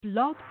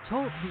Blog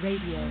Talk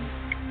Radio.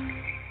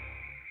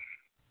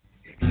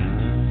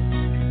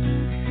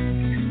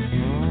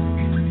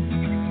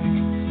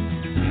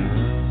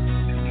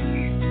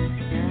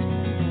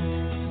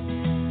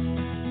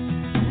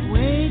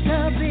 Wake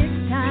up,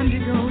 it's time to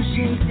go.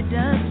 Shake the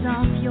dust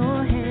off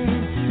your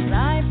head.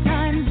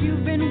 Lifetimes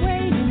you've been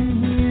waiting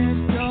here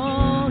so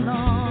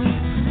long.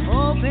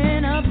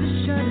 Open up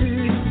the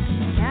shutters,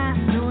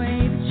 cast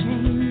away the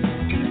chains,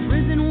 the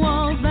prison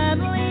walls that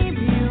leave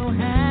you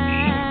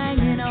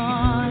hanging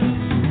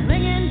on,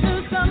 clinging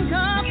to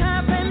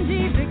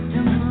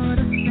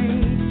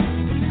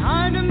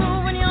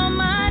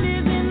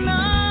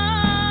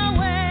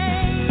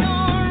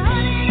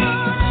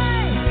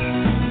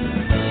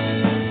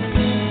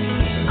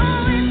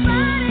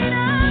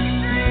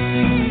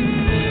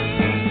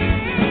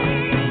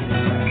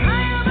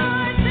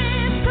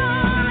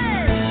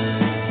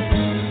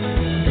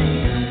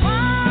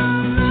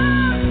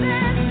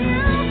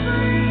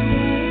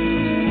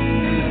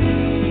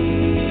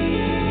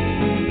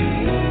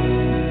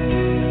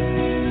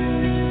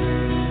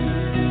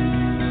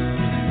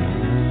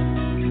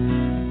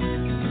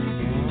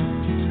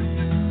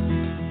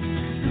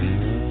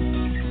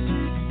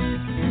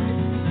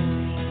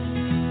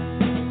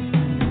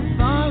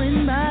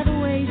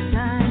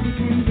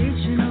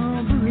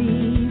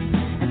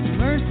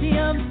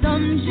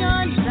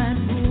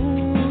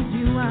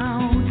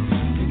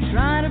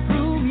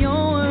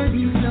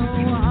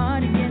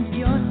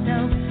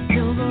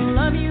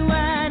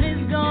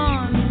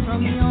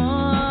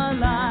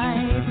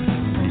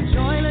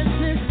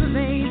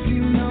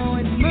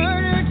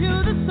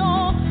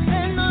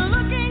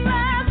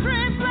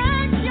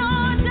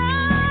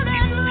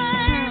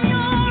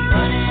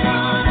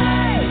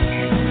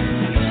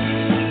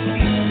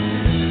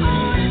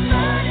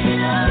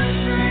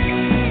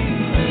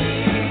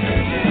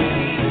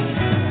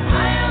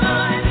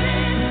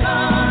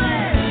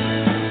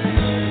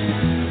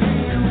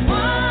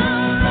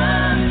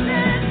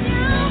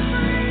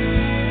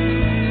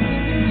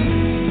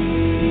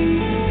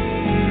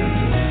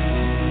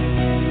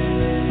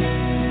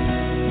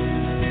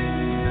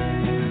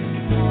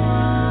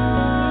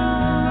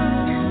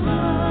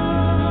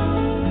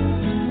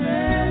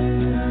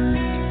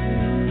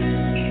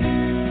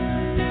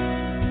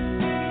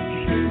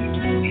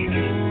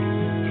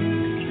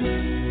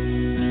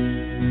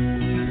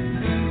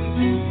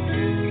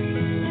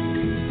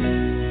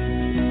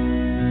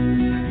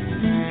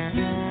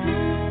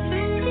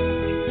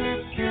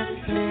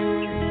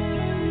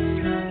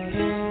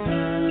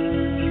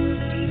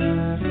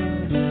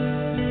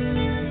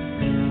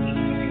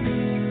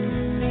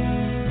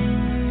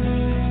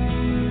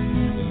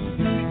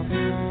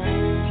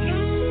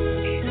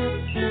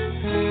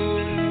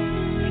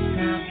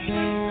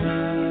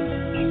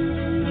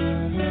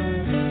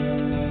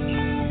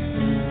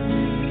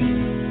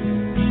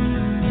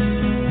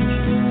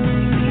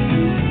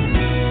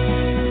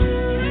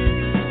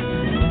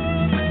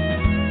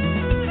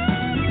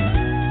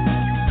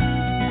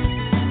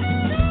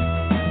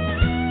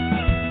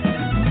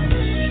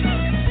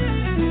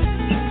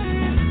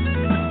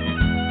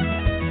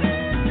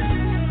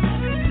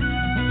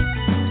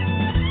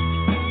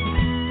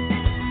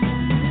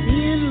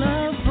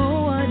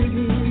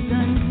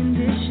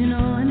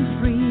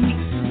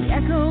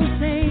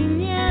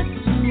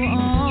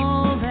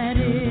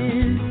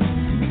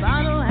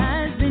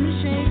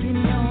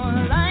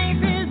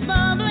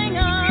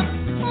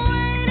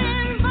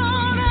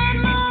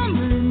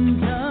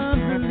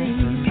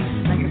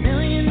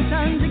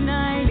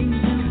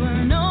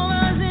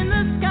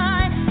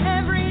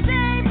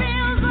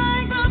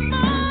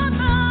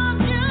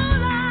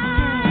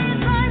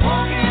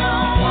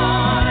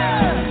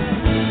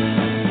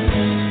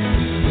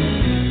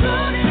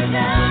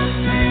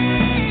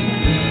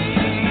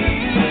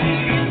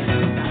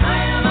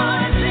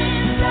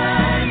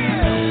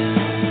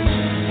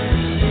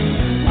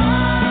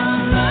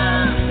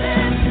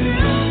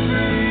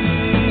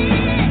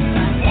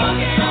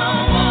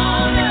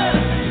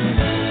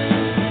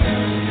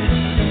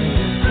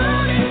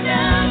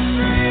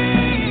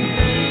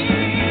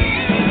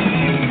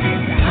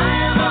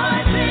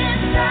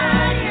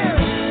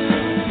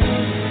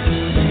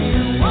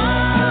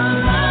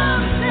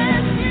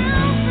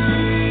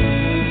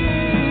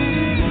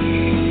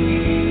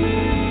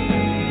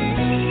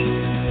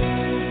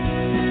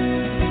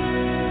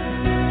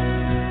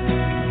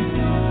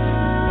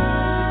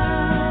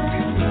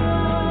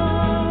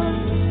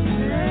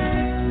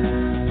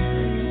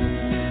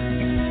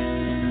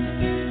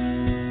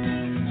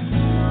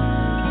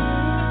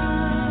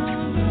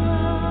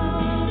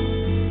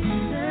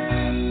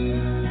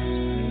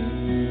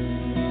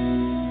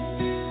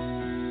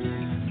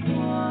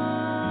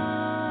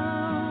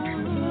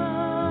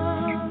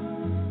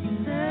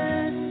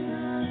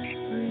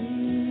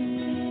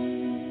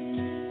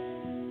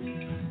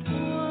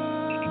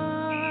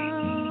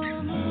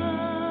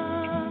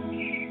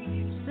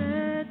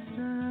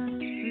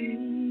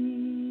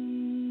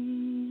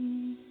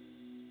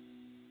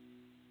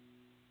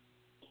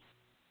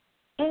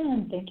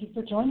Thank you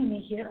for joining me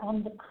here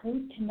on The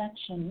Code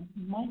Connection.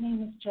 My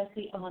name is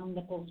Jessie Ann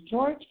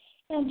Nichols-George,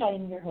 and I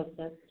am your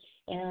hostess.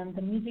 And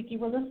the music you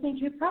were listening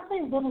to is probably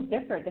a little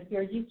different. If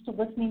you're used to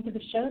listening to the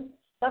shows,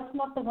 that's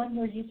not the one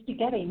you're used to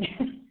getting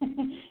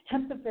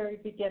at the very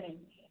beginning.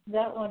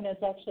 That one is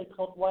actually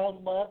called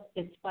Wild Love.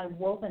 It's by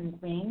Woven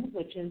Green,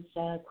 which is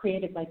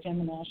created by Jim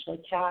and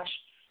Ashley Cash.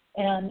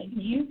 And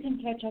you can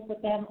catch up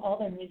with them, all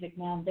their music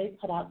now. They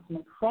put out some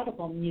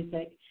incredible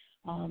music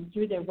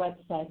through their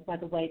website, by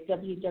the way,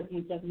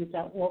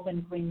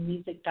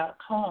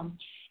 www.wovengreenmusic.com.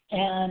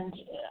 And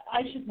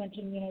I should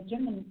mention,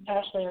 Jim and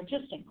Ashley are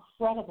just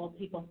incredible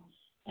people.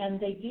 And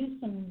they do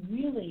some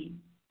really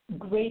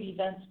great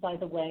events, by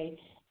the way,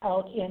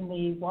 out in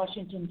the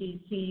Washington,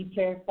 D.C.,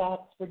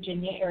 Fairfax,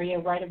 Virginia area,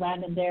 right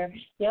around in there.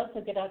 They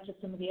also get out to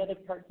some of the other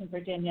parts in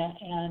Virginia,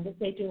 and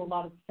they do a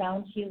lot of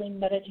sound healing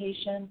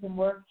meditations and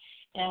work.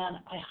 And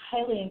I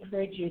highly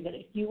encourage you that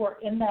if you are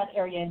in that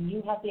area and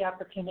you have the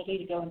opportunity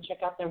to go and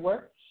check out their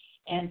work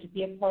and to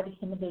be a part of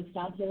some of those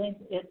sound healings,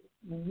 it's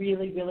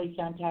really, really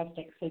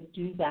fantastic. So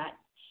do that.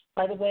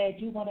 By the way, I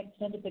do want to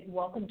extend a big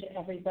welcome to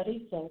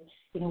everybody. So,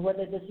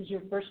 whether this is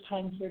your first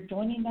time here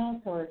joining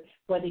us or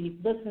whether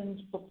you've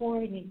listened before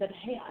and you said,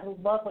 hey, I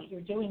love what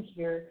you're doing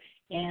here,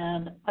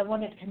 and I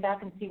wanted to come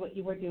back and see what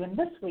you were doing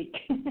this week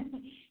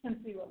and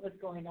see what was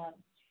going on.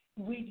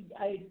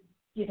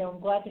 I'm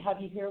glad to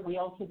have you here. We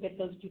also get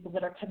those people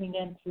that are coming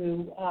in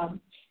through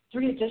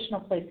 3 additional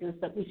places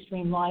that we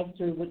stream live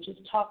through, which is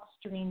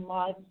TalkStream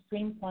Live,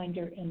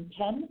 StreamFinder, and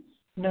 10,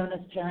 known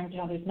as Parent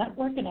Counters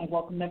Network, and I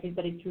welcome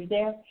everybody through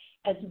there,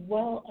 as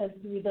well as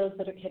through those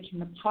that are catching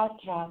the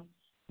podcast,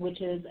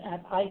 which is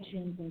at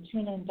iTunes and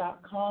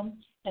TuneIn.com,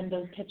 and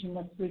those catching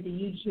us through the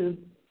YouTube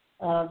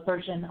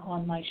version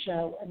on my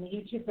show. And the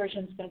YouTube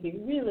version is going to be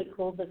really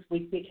cool this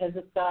week because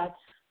it's got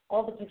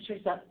all the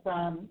pictures up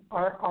from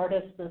our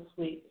artists this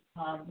week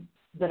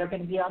that are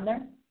going to be on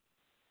there.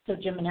 So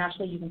Jim and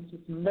Ashley, you can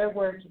see some of their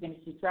work. You're going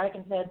to see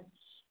Dragon's Head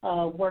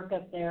work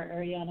up there.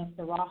 Ariana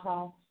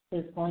Saraha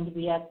is going to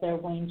be up there.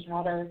 Wayne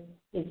Chatter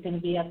is going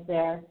to be up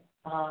there.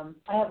 I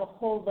have a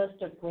whole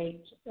list of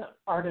great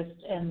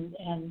artists and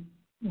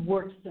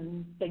works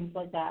and things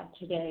like that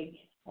today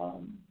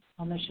on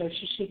the show.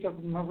 Shashika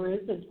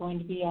Maruz is going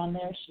to be on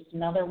there. She's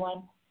another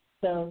one.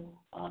 So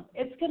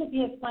it's going to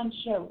be a fun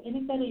show.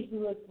 Anybody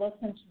who has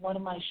listened to one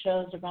of my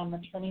shows around the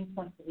turning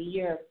points of the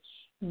year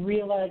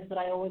realize that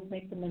I always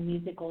make them a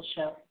musical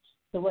show.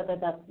 So whether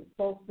that's the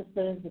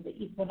solstices or the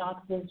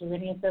equinoxes or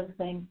any of those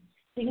things,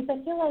 because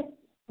I feel like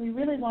we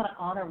really want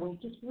to we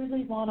just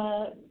really want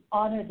to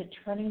honor the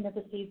turning of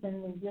the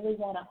season. We really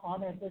want to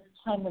honor this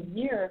time of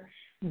year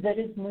that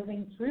is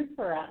moving through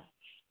for us.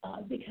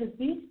 Because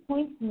these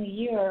points in the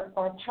year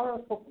are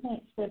powerful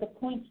points. They're the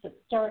points that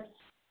start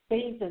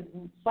phases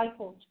and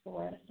cycles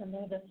for us, and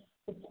they're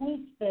the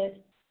points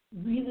that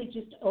really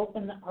just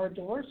open our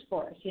doors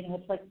for us.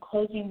 It's like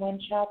closing one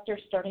chapter,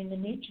 starting a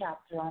new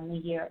chapter on the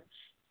year.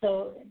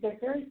 So they're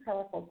very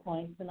powerful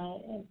points, and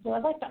so I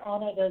like to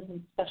honor those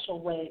in special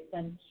ways.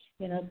 And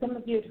some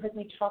of you had heard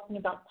me talking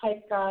about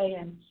Pipe Guy,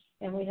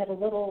 and we had a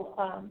little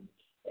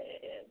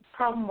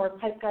problem where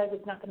Pipe Guy was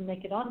not going to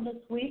make it on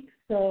this week,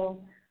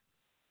 so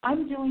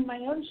I'm doing my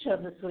own show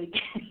this week,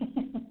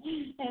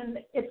 and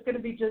it's going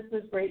to be just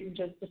as great and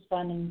just as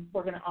fun, and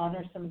we're going to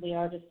honor some of the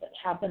artists that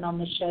have been on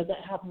the show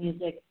that have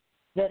music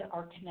that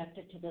are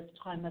connected to this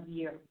time of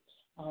year,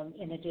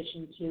 in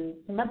addition to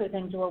some other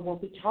things where we'll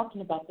be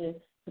talking about the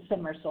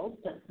summer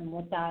solstice and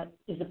what that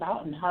is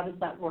about and how does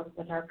that work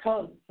with our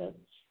codes. So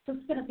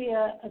it's going to be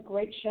a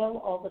great show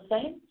all the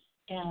same,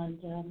 and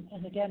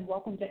again,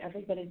 welcome to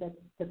everybody that's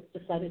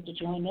decided to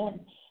join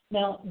in.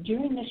 Now,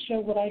 during this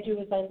show, what I do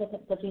is I look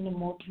at living a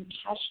more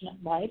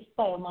compassionate life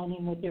by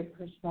aligning with your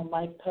personal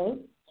life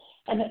code.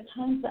 And at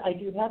times I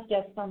do have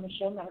guests on the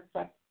show. Matter of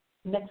fact,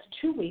 next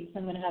 2 weeks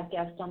I'm going to have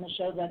guests on the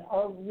show that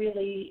are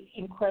really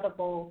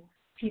incredible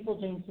people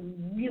doing some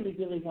really,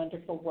 really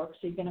wonderful work.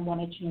 So you're going to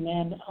want to tune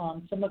in.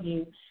 Some of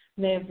you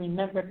may have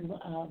remembered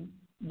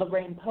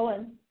Lorraine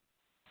Cohen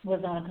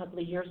was on a couple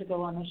of years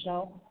ago on the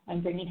show.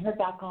 I'm bringing her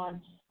back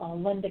on.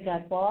 Linda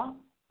Gadbois,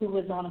 who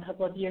was on a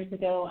couple of years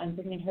ago, I'm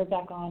bringing her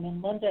back on.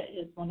 And Linda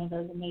is one of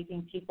those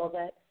amazing people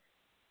that,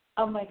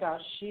 oh my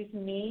gosh, she's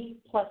me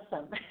plus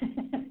some.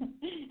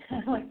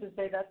 I like to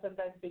say that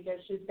sometimes because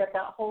she's got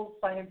that whole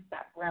science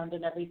background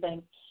and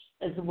everything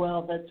as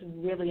well that's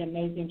really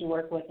amazing to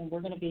work with. And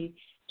we're going to be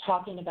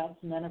talking about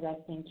some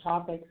interesting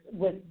topics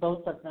with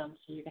both of them,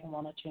 so you're going to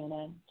want to tune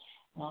in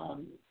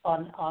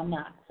on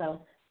that.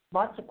 So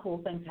lots of cool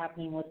things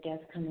happening with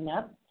guests coming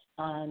up.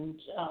 And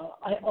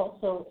I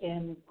also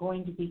am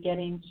going to be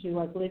getting to,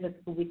 I believe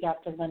it's the week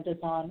after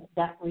Linda's on,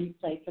 that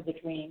replay for the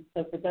dream.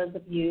 So for those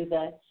of you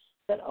that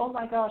oh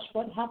my gosh,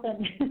 what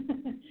happened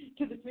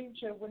to the dream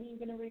show? When are you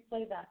going to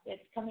replay that?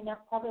 It's coming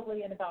up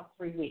probably in about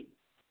 3 weeks.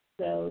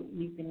 So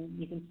you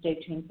can stay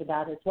tuned for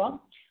that as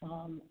well.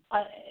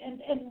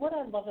 And what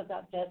I love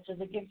about this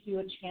is it gives you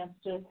a chance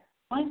to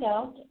find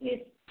out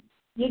if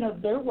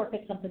their work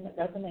is something that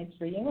resonates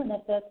for you, and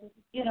if that's,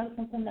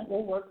 something that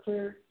will work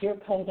for your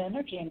code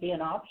energy and be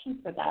an option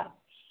for that.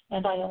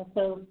 And I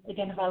also,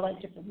 again,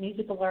 highlight different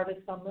musical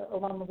artists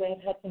along the way.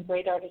 I've had some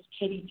great artists,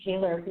 Katie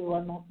Taylor, who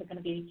I'm also going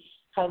to be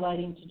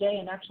highlighting today.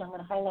 And actually, I'm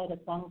going to highlight a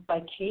song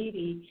by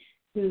Katie,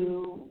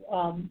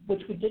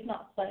 which we did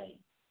not play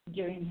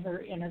during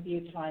her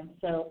interview time.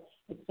 So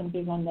it's going to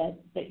be one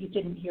that you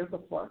didn't hear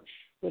before,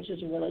 which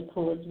is really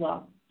cool as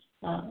well.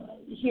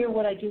 Here,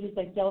 what I do is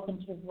I delve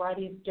into a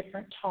variety of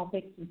different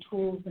topics and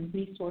tools and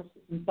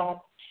resources and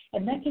thoughts,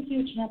 and that gives you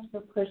a chance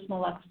for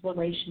personal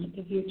exploration. It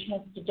gives you a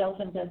chance to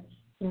delve into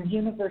some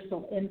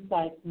universal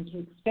insights and to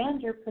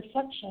expand your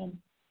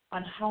perception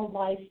on how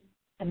life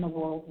and the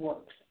world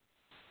works.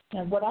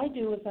 And what I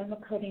do is I'm a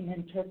coding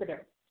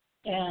interpreter,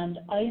 and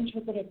I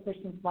interpret a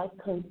person's life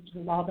codes to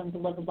allow them to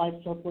live a life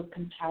filled with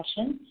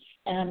compassion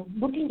and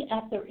looking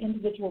at their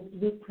individual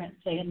blueprint,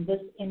 say in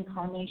this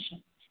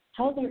incarnation,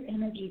 how their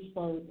energy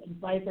flows and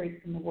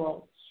vibrates in the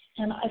world.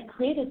 And I've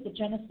created the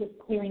Genesis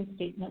Clearing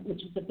Statement,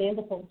 which is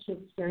available to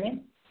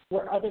experience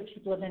where other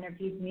people have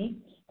interviewed me.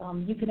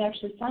 You can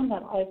actually find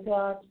that. I've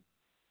got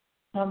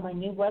on my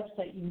new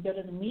website, you can go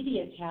to the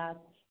media tab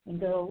and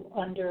go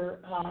under,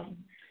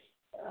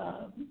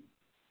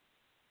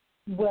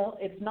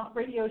 it's not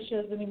radio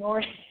shows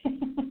anymore,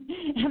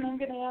 and I'm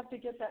going to have to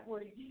get that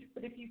word.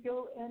 But if you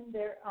go in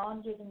there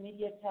under the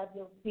media tab,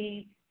 you'll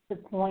see the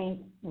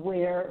point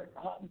where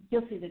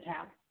you'll see the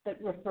tab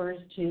that refers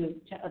to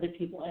other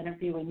people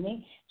interviewing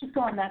me. Just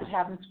go on that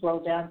tab and scroll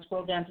down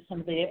to some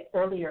of the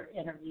earlier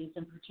interviews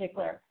in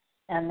particular,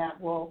 and that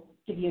will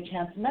give you a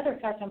chance. As a matter of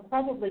fact, I'm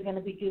probably going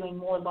to be doing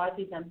more live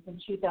events in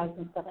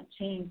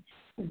 2017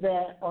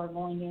 that are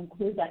going to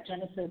include that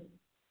Genesis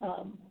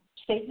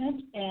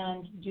statement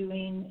and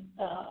doing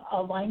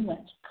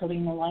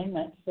coding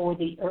alignment for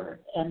the Earth,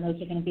 and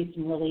those are going to be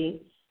some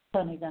really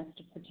fun events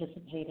to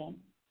participate in.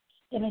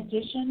 In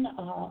addition,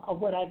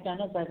 what I've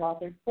done is I've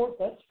authored 4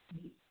 books.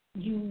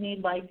 You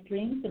Need Life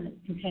Dreams, and its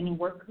companion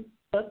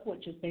workbook,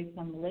 which is based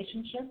on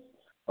relationships,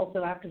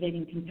 also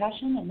Activating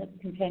Compassion, and its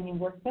companion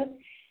workbook.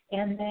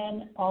 And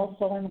then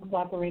also I'm a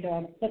collaborator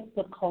on a 5th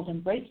book called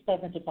Embraced by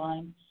the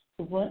Divine,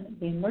 the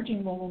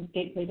Emerging Woman's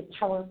Gateway to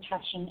Power,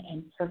 Passion,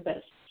 and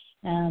Purpose.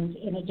 And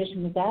in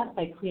addition to that,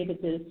 I created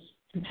the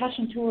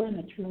Compassion Tour and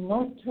the True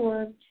North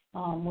Tour,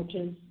 which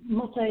is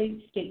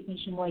multi-state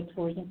nationwide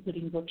tours,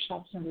 including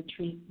workshops and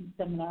retreats and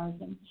seminars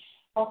and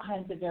all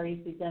kinds of various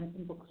events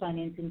and book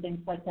signings and things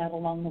like that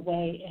along the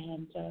way.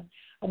 And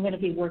I'm going to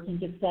be working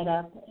to set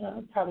up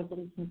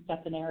probably some stuff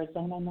in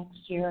Arizona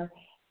next year,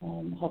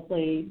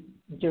 hopefully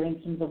during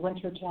some of the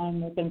winter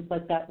time or things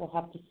like that. We'll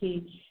have to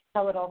see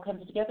how it all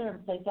comes together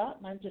and plays out,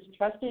 and I'm just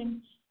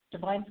trusting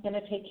Divine's going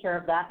to take care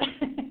of that.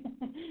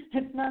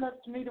 It's not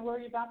up to me to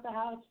worry about the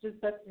how. It's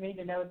just up to me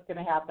to know it's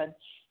going to happen.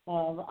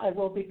 I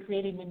will be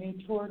creating a new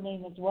tour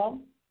name as well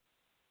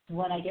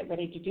when I get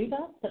ready to do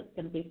that. So it's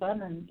going to be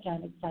fun and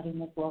exciting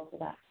as well for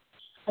that.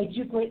 I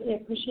do greatly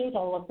appreciate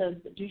all of those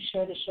that do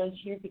share the shows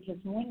here, because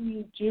when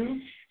you do,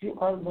 you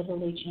are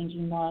literally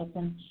changing lives.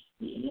 And,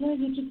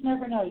 you just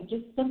never know.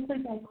 Just simply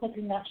by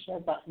clicking that share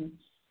button,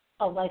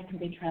 a life can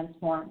be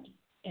transformed.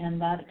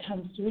 And that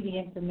comes through the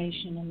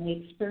information and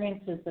the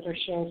experiences that are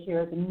shared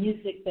here, the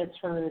music that's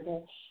heard.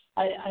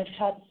 I've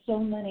had so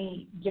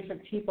many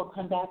different people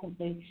come back and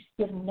say,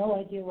 you have no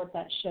idea what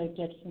that show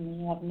did for me.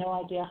 You have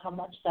no idea how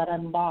much that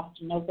unlocked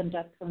and opened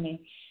up for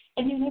me.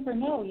 And you never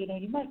know.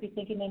 You might be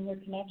thinking in your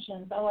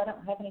connections, I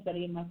don't have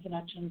anybody in my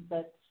connections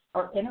that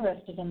are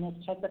interested in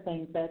this type of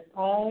thing. But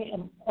I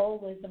am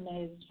always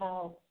amazed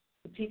how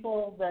the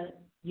people that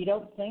you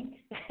don't think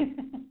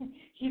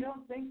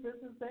this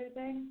is their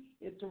thing,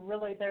 it's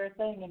really their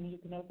thing, and you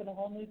can open a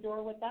whole new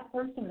door with that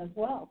person as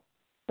well.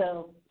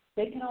 So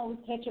they can always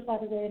catch it, by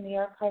the way, in the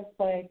archives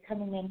by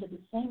coming into the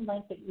same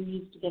link that you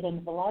used to get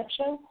into the live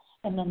show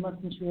and then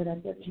listen to it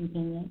at their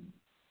convenience.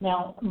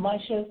 Now, my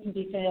shows can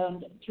be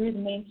found through the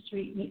Main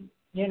Street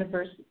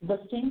Universe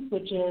listing,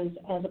 which is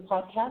as a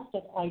podcast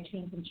at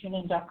iTunes and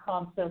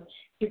TuneIn.com. So if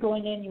you're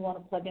going in, you want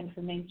to plug in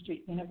for Main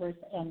Street Universe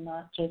and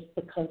not just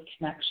the Code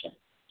Connection.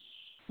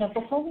 Now,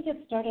 before we get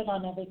started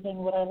on everything,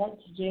 what I like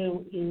to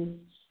do is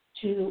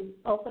to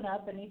open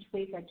up, and each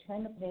week I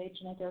turn the page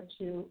and I go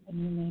to a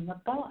new name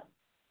of God.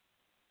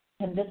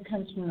 And this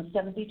comes from the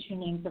 72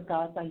 Names of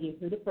God by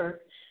Yehuda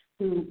Burke,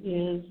 who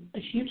is a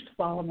huge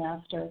Kabbalah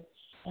master.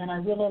 And I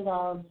really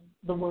love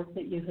the work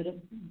that Yehuda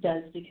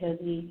does, because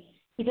he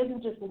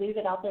doesn't just leave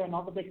it out there in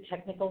all the big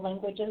technical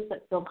languages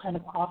that feel kind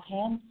of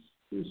offhand.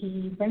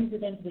 He brings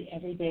it into the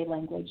everyday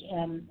language,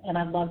 and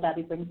I love that.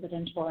 He brings it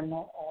into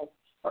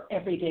our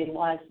everyday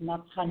lives, and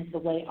that's kind of the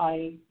way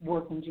I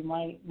work and do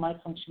my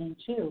functioning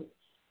too,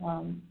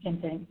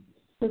 and things.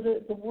 So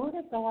the word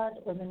of God,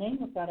 or the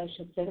name of God, I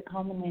should say, the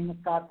common name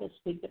of God this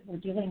week that we're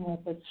dealing with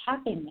is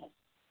happiness.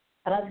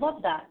 And I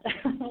love that.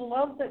 I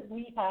love that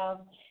we have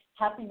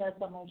happiness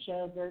on our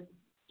show that's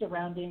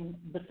surrounding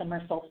the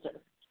summer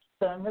solstice.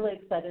 So I'm really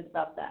excited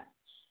about that.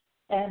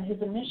 And his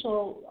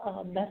initial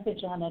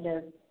message on it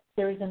is,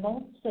 there is an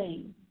old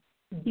saying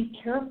be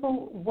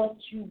careful what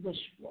you wish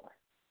for.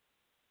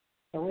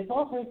 So we've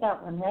all heard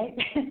that one, right?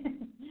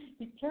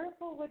 Be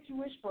careful what you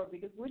wish for,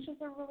 because wishes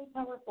are really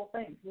powerful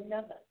things. We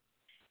know that.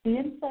 The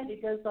insight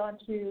it goes on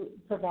to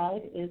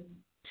provide is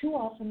too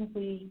often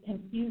we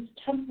confuse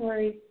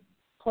temporary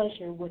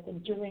pleasure with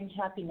enduring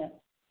happiness,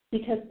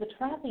 because the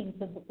trappings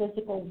of the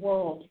physical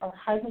world are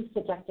highly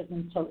seductive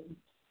and potent.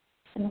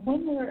 And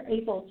when we're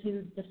able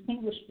to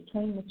distinguish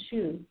between the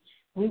two,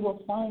 we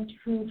will find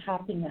true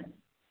happiness.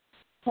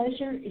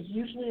 Pleasure is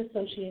usually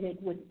associated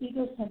with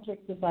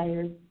egocentric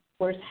desires,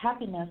 whereas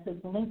happiness is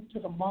linked to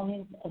the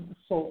longings of the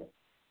soul.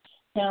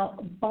 Now,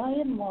 by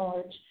and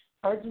large,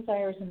 our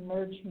desires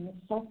emerge from the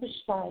selfish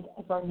side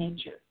of our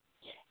nature.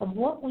 And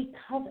what we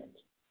covet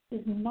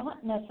is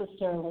not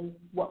necessarily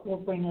what will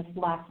bring us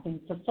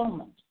lasting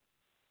fulfillment.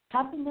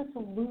 Happiness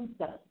eludes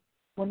us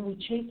when we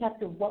chase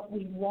after what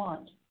we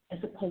want as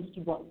opposed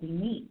to what we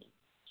need.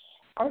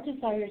 Our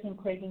desires and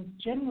cravings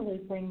generally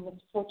bring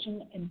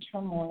misfortune and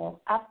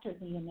turmoil after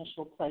the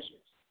initial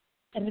pleasures,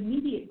 and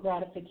immediate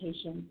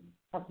gratification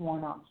have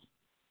worn off.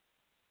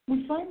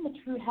 We find the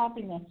true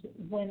happiness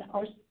when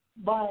our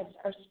lives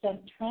are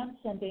spent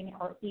transcending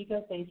our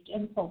ego-based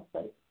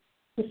impulses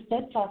to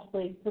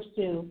steadfastly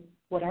pursue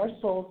what our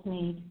souls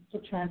need for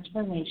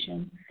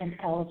transformation and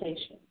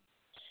elevation.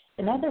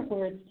 In other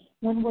words,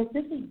 when we're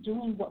busy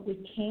doing what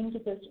we came to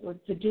this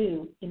earth to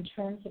do in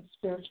terms of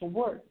spiritual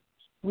work,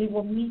 we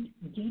will meet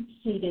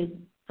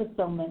deep-seated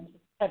fulfillment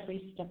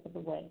every step of the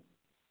way.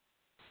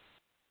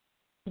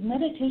 The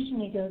meditation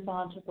he goes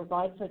on to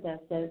provide for this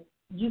is,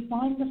 you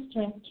find the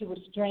strength to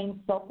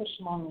restrain selfish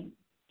longing.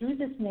 Through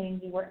this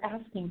name, you are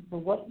asking for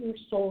what your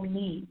soul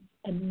needs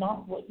and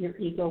not what your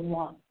ego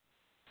wants.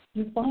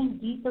 You find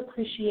deep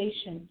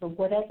appreciation for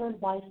whatever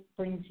life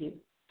brings you,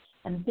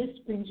 and this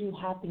brings you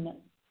happiness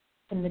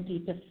in the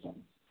deepest sense.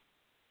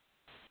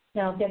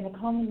 Now, again, the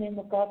common name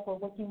of God we're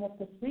working with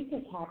this week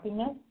is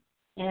happiness,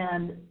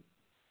 and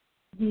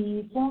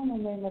the formal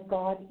name of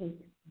God is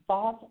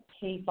Bob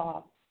Hey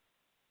Bob.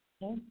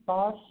 Okay,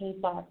 Bob Hey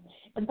Bob.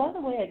 And by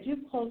the way, I do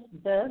post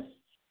this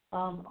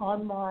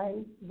on my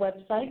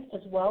website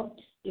as well.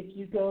 If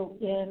you go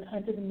in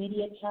under the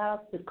media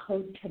tab, the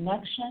code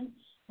connection,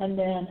 and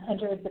then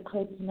under the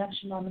code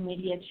connection on the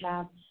media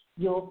tab,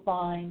 you'll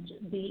find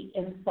the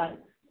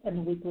insights and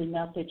the weekly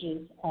messages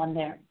on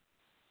there.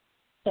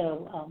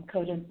 So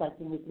code insights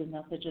and weekly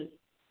messages,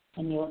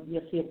 and you'll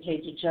see a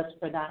page just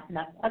for that. And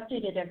that's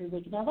updated every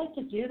week. And I like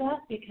to do that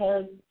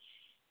because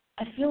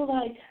I feel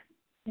like,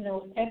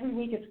 every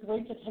week it's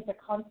great to take a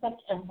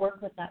concept and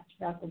work with that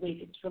throughout the week.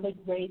 It's really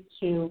great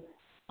to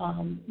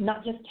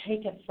not just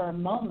take it for a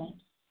moment,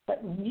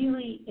 but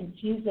really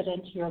infuse it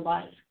into your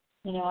life.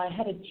 I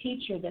had a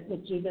teacher that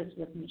would do this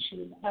with me. She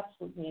was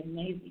absolutely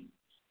amazing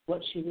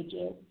what she would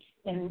do.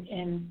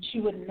 And she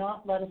would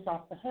not let us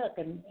off the hook.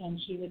 And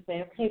she would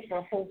say, okay, for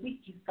a whole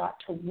week you've got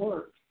to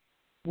work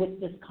with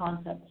this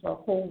concept. For a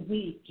whole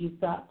week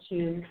you've got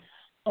to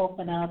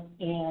open up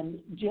and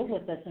deal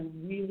with this and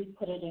really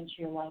put it into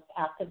your life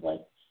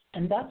actively.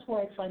 And that's where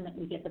I find that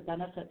we get the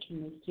benefit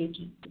from these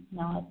teachings. It's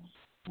not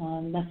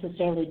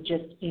necessarily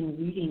just in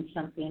reading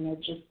something or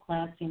just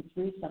glancing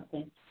through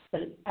something,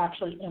 but it's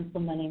actually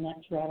implementing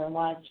that throughout our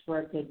lives for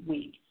a good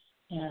week.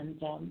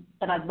 And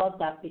I love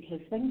that because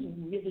things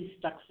really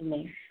stuck for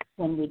me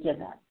when we did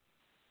that.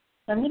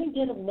 I'm going to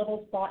get a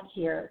little thought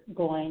here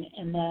going,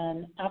 and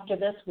then after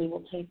this we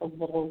will take a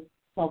little,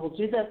 we'll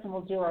do this and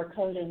we'll do our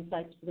code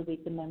insights for the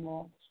week, and then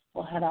we'll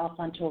head off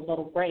onto a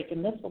little break.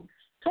 And this will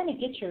kind of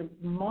get your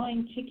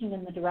mind kicking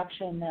in the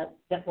direction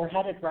that we're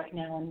headed right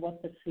now and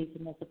what this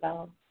season is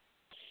about.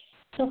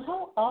 So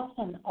how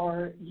often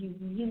are you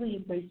really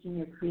embracing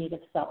your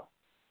creative self?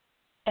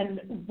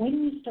 And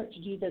when you start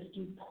to do this,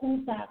 do you pull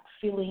back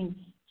feeling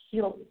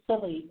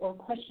silly or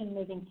question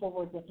moving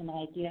forward with an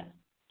idea?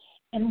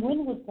 And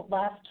when was the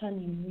last time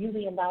you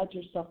really allowed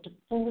yourself to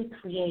fully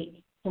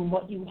create from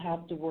what you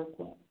have to work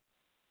with?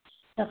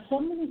 Now, so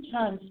many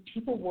times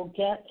people will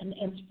get an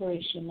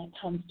inspiration that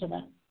comes to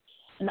them,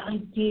 an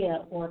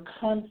idea or a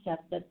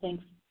concept that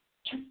thinks,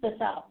 check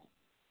this out.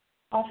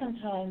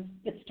 Oftentimes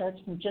it starts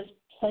from just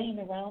playing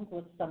around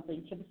with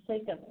something for the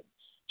sake of it,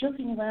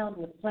 joking around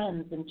with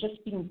friends and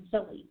just being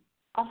silly.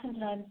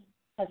 Oftentimes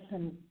has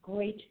some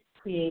great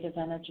creative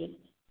energy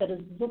that is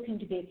looking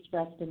to be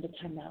expressed and to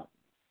come out.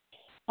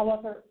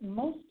 However,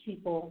 most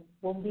people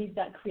will leave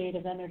that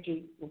creative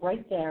energy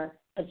right there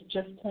as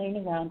just playing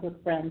around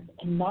with friends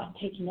and not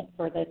taking it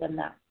further than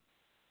that.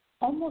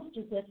 Almost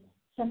as if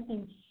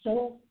something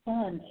so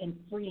fun and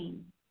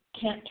freeing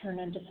can't turn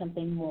into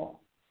something more.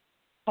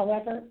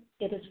 However,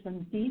 it is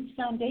from these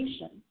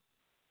foundations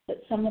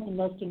that some of the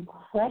most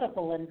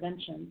incredible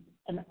inventions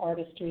and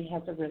artistry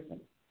has arisen.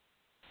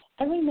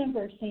 I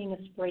remember seeing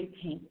a spray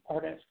paint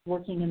artist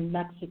working in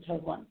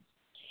Mexico once,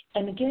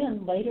 and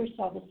again later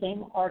saw the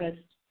same artist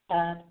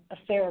at a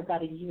fair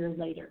about a year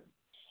later.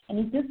 And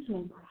he did some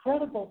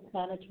incredible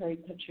planetary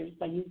pictures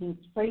by using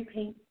spray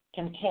paint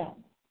and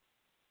cans.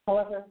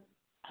 However,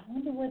 I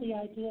wonder where the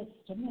idea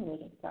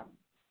stimulated from.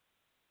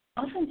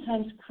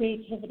 Oftentimes,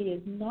 creativity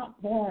is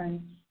not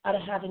born out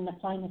of having the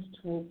finest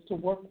tools to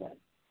work with,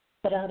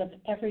 but out of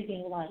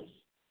everyday life.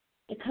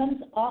 It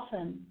comes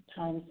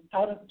oftentimes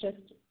out of just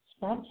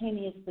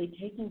spontaneously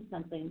taking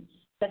something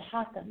that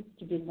happens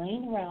to be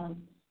laying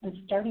around and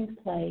starting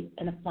to play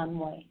in a fun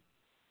way.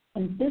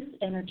 And this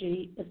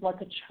energy is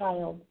like a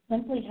child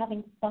simply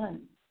having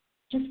fun,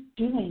 just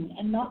doing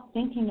and not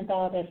thinking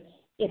about if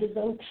it is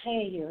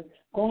okay or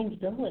going to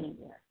go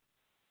anywhere.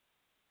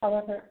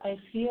 However, I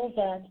feel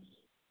that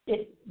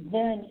it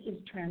then is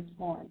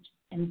transformed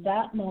in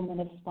that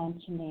moment of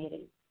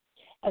spontaneity,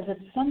 as if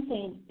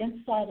something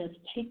inside us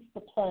takes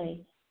the play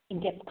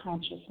and gets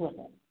conscious with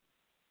it.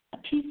 A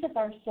piece of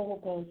our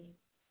soul goes,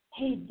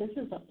 hey, this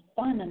is a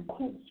fun and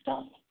cool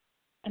stuff.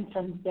 And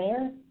from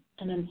there,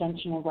 an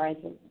invention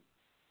arises.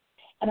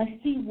 And I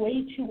see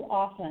way too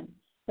often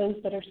those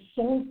that are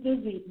so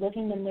busy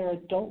living in their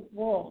adult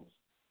worlds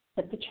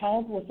that the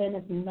child within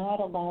is not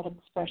allowed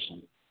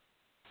expression.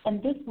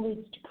 And this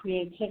leads to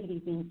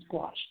creativity being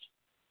squashed.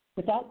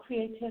 Without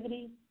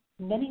creativity,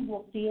 many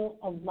will feel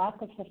a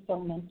lack of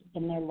fulfillment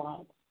in their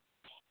lives.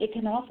 It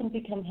can often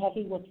become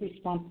heavy with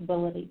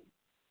responsibility,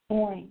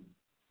 boring,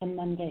 and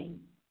mundane.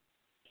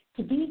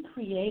 To be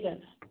creative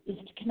is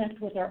to connect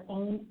with our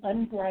own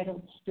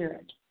unbridled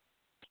spirit.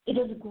 It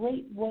is a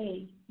great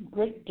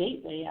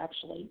gateway,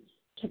 actually,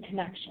 to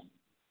connection.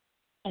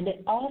 And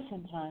it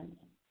oftentimes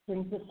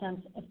brings a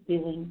sense of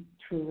feeling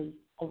truly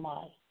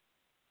alive.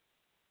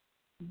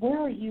 Where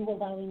are you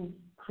allowing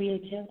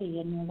creativity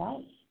in your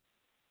life?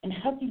 And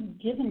have you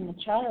given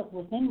the child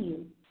within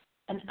you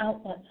an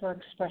outlet for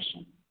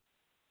expression?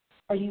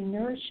 Are you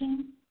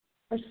nourishing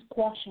or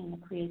squashing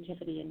the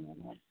creativity in your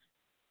life?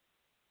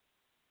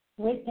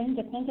 Great thing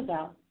to think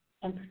about,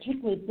 and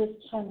particularly this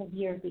time of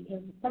year,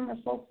 because the summer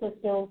solstice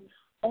deals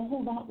a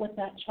whole lot with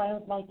that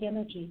childlike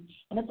energy,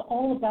 and it's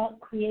all about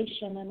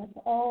creation, and it's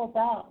all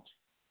about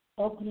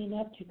opening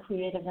up to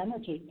creative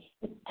energy.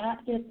 It's at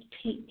its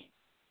peak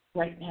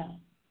right now.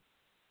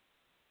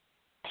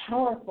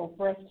 Powerful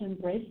for us to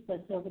embrace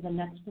this over the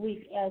next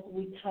week as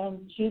we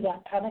come to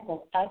that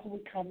pinnacle, as we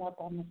come up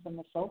on the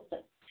summer solstice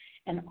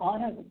and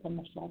honor the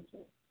summer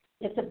solstice.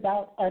 It's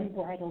about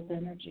unbridled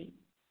energy.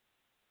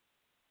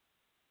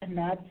 And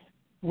that's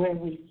where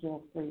we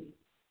feel free,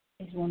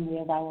 is when we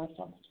allow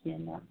ourselves to be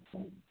in that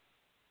place.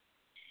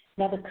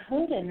 Now, the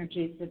code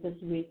energy for this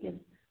week is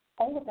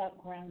all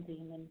about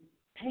grounding and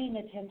paying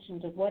attention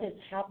to what is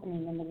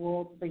happening in the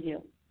world for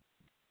you.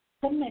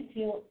 Some may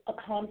feel a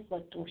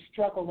conflict or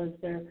struggle as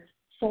their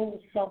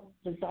soul self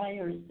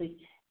desires the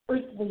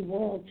earthly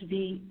world to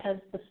be as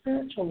the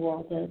spiritual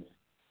world is.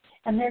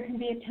 And there can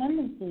be a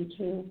tendency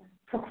to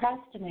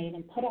procrastinate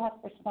and put off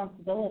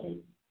responsibility,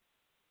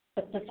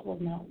 but this will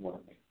not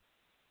work.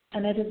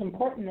 And it is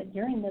important that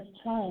during this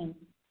time,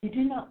 you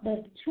do not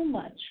live too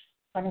much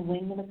on a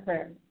wing and a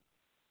prayer.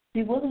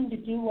 Be willing to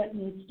do what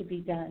needs to be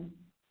done,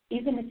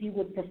 even if you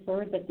would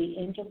prefer that the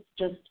angels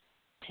just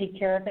take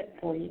care of it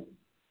for you.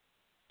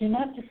 Do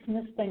not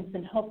dismiss things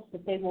in hopes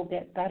that they will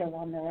get better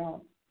on their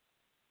own.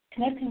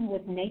 Connecting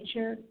with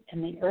nature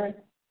and the earth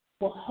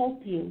will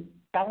help you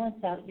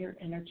balance out your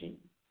energy.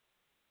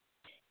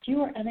 If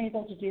you are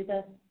unable to do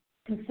this,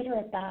 consider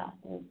a bath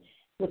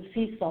with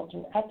sea salt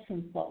or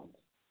Epsom salt.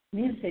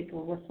 Music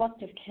or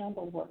reflective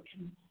candle work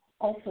can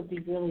also be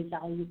really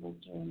valuable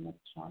during this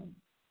time.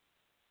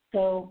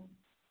 So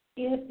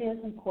it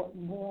is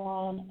important. We're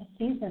on a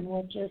season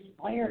which is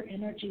fire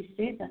energy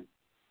season.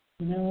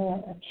 You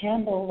know, a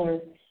candle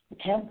or a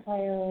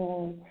campfire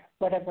or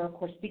whatever. Of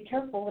course, be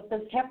careful with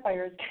those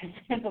campfires because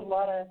there's a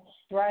lot of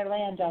dry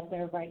land out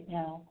there right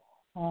now.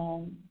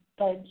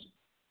 But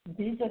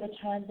these are the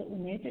times that we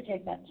need to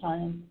take that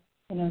time,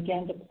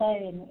 again, to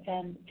play.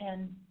 And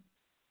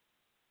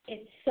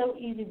it's so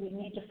easy. We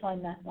need to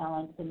find that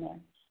balance in there.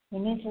 We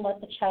need to let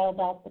the child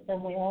out, but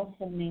then we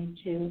also need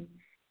to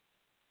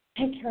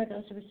take care of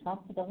those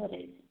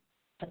responsibilities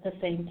at the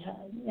same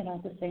time.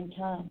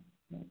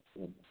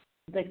 It's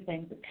a big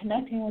thing. But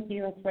connecting with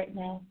the earth right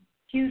now,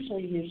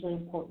 hugely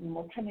important.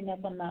 We're coming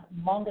up on that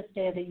longest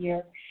day of the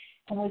year,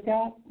 and we've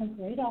got some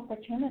great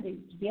opportunities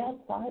to be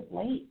outside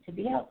late, to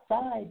be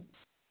outside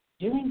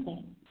doing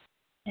things.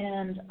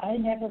 And I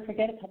never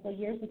forget a couple of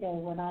years ago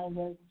when I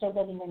was still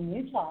living in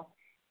Utah,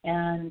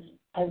 and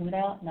I went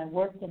out and I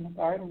worked in the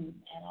garden,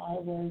 and I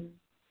was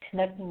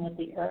connecting with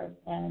the earth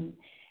and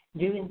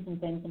doing some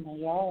things in my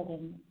yard,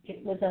 and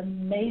it was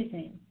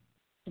amazing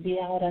to be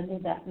out under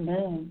that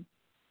moon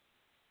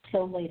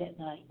so late at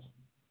night,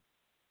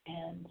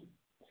 and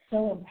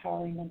so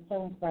empowering and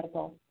so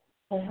incredible.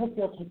 I hope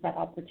you'll take that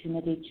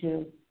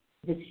opportunity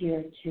this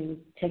year to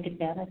take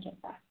advantage of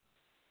that.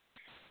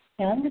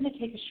 Now I'm going to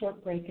take a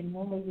short break, and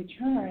when we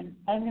return,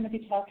 I'm going to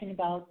be talking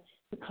about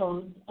the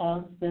codes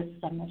of this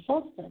summer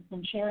solstice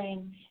and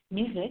sharing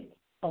music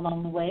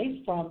along the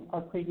way from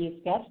our previous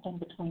guest and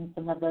between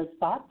some of those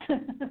thoughts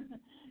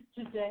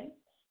today.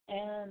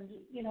 And,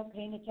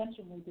 paying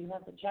attention. We do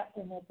have the chat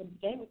room open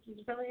today, which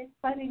is really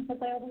exciting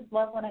because I always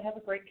love when I have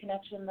a great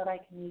connection that I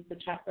can use the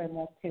chat room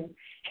with too.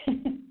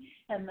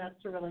 And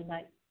that's really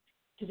nice.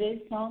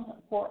 today's song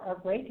for our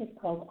break is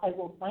called I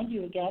Will Find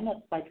You Again.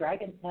 It's by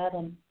Dragon's Head,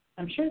 and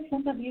I'm sure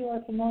some of you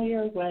are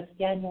familiar with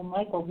Daniel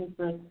Michael, who's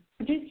the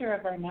producer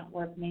of our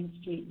network, Main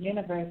Street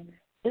Universe.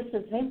 This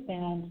is his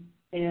band.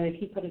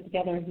 He put it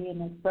together, he and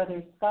his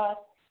brother Scott,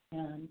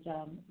 and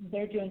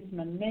they're doing some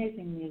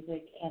amazing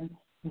music. And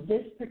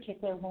this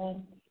particular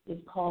one is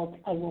called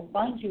I Will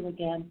Find You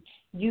Again.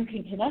 You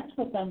can connect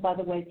with them, by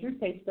the way, through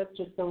Facebook.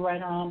 Just go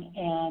right on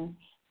and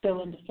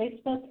go into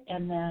Facebook,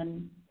 and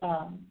then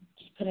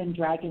just put in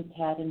Dragon's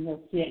Head, and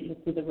you'll see it.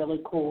 You'll see the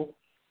really cool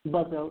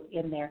logo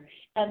in there.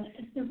 And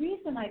the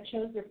reason I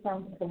chose this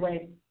song, by the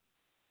way,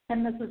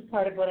 and this is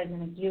part of what I'm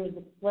going to do, is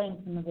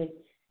explain some of the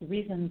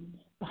reasons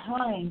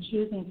behind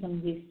choosing some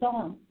of these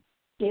songs,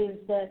 is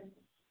that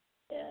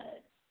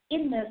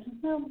in this,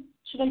 well,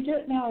 should I do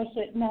it now or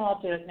no,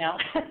 I'll do it now.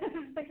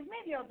 Because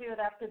maybe I'll do it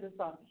after the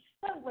song.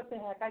 Oh, what the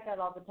heck, I got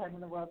all the time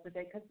in the world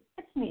today because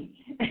it's me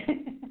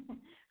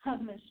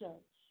on the show.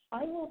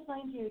 I Will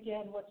Find You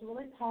Again. What's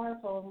really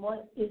powerful and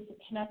what is the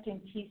connecting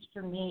piece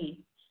for me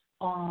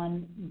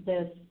on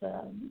this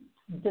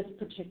this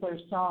particular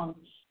song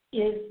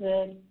is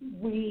that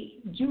we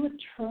do a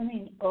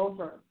turning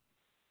over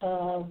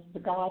of the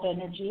God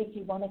energy, if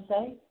you want to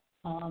say.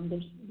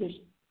 There's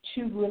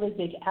two really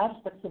big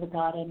aspects of the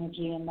God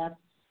energy, and that's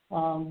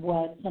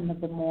what some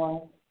of the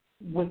more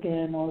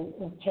Wiccan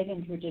or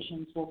pagan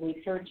traditions will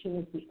refer to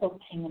as the Oak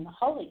King and the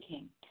Holly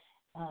King.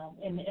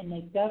 And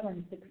they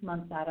govern 6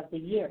 months out of the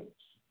year.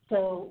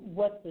 So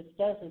what this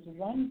does is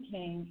one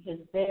king is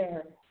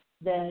there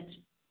that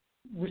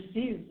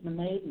receives the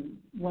maiden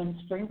when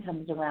spring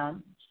comes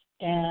around.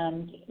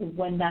 And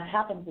when that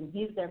happens, and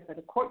he's there for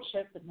the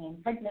courtship and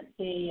the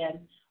pregnancy and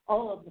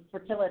all of the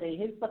fertility,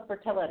 he's the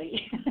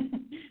fertility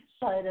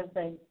side of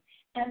things.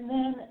 And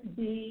then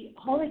the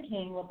Holy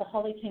King, what the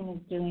Holy King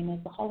is doing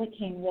is the Holy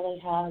King really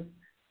has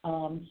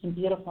some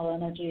beautiful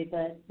energy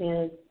that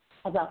is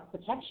about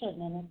protection,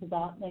 and it's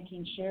about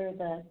making sure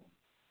that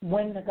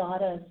when the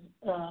goddess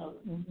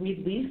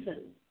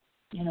releases,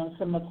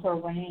 some of her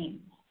reign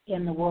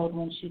in the world,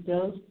 when she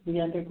goes to the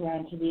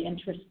underground, to the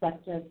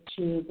introspective,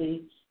 to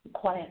the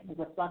quiet, the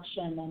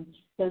reflection, and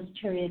those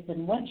periods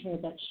in winter,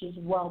 that she's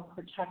well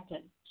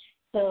protected.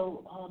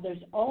 So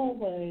there's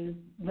always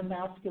the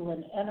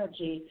masculine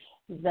energy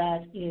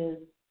that is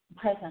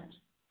present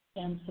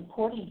and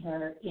supporting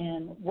her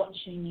in what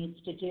she needs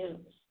to do,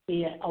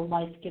 be it a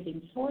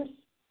life-giving force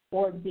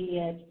or be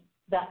it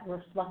that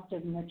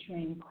reflective,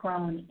 nurturing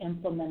crone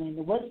implementing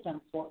the wisdom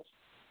force.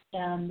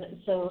 And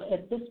so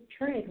at this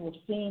period, we're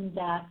seeing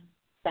that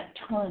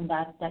turn,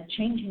 that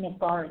changing of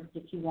guards,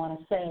 if you want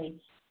to say,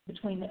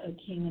 between the Oak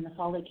King and the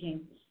Holly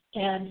King.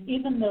 And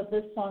even though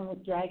this song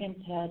with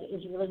Dragon's Head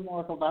is really more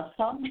of a love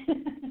song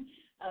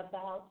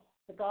about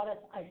the goddess,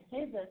 I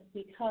say this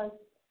because,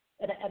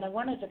 and I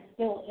wanted to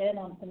fill in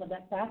on some of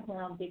that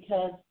background,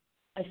 because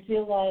I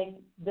feel like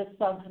this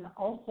song can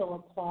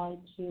also apply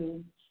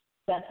to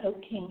that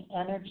Oak King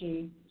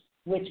energy,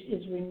 which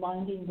is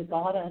reminding the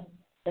goddess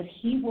that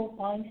he will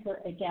find her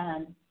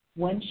again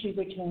when she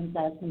returns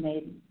as the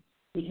maiden,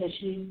 because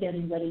she's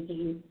getting ready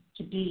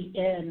to be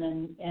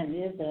in and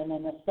is in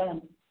a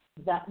sense,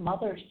 that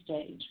mother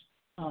stage.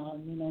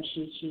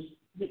 She's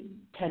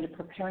kind of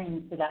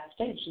preparing for that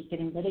stage. She's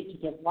getting ready to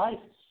give life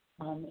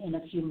in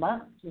a few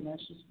months.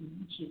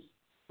 She's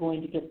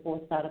going to give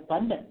forth that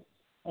abundance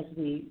as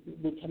we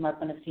come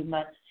up in a few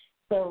months.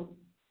 So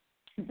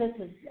this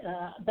is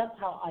that's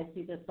how I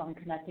see this song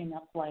connecting.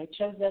 That's why I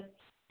chose it,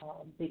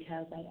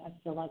 because I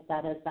feel like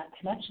that is that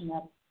connection.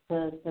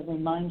 That's the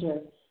reminder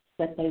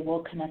that they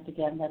will connect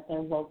again, that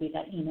there will be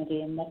that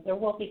unity, and that there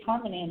will be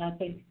harmony. And I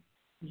think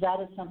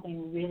that is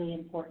something really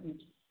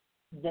important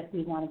that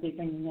we want to be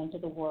bringing into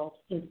the world,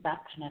 is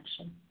that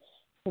connection.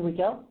 Here we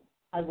go.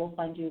 I Will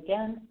Find You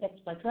Again. It's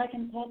by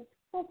Dragon's Head.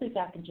 We'll be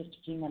back in just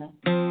a few minutes.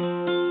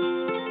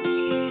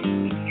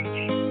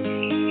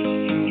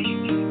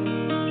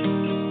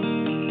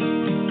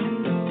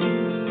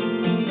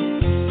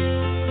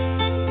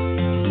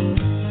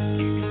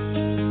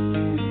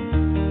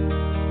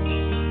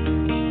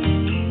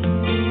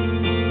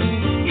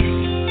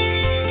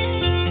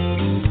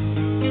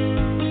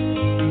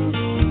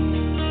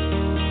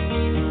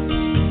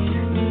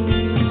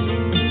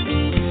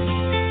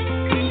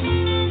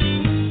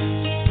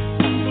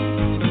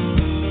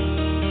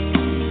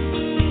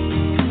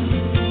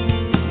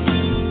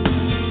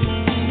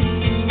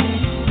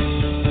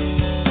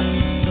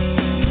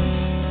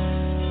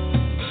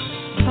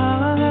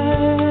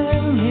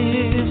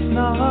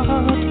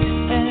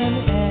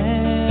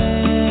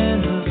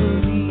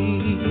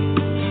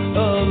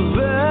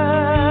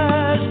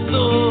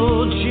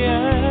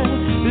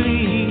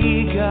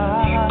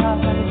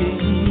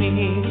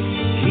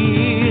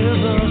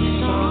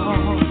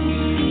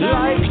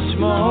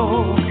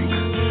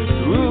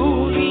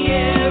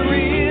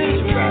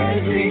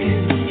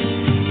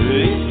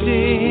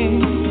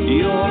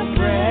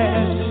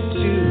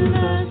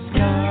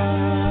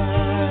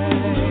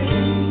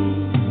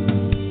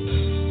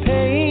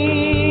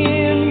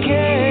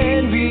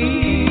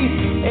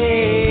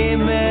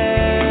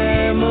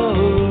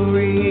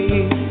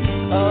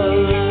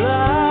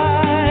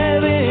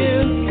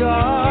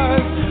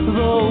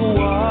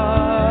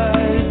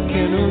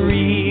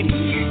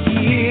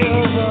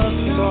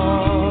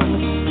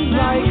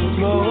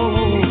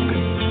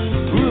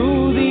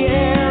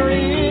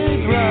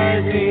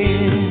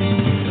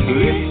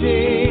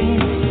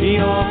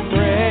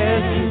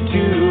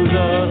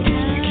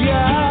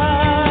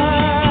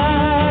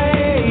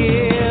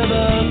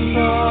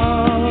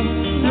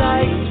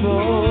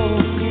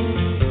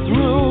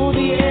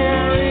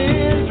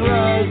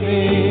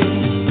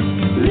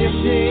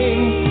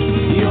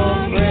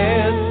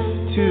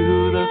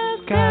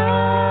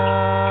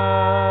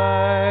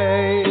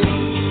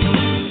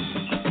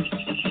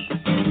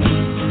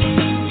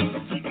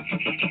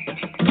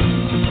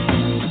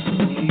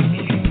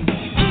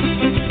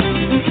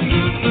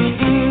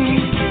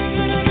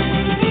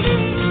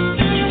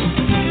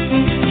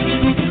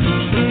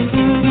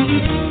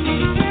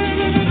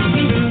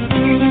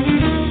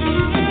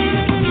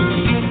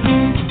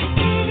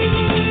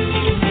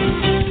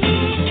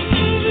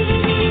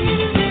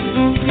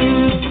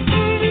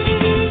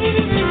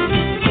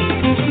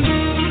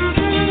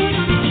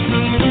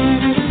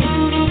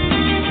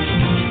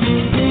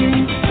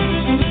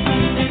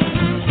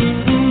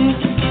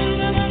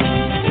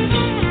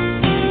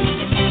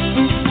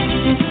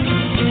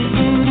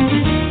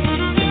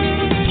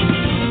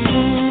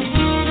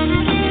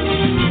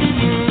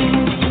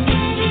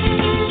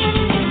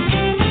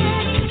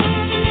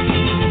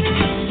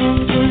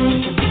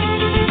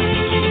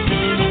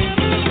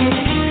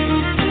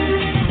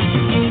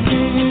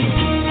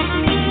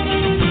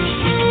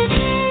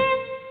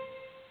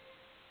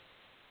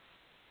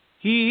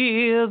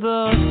 hear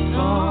the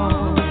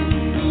song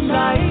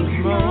like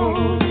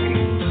smoke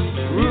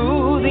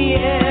through the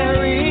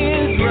air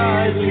is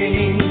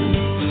rising,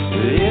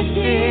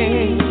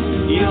 lifting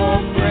your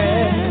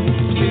breath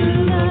to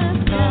the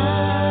sky.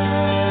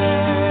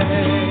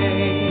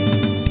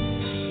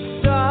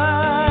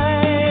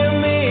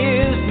 Time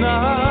is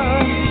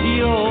not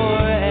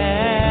your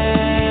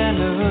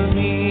enemy.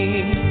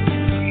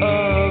 A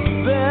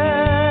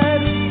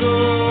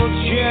vessel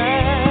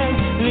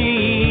gently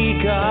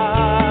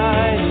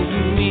guides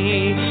me.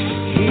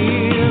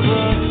 Hear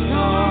the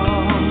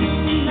song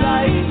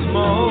like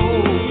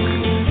smoke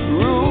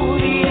through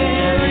the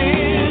air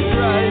is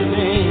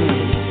rising,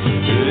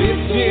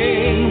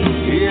 lifting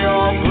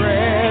your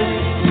breath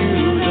to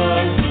the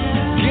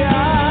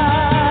sky.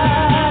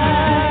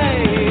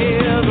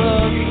 Hear the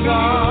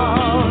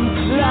song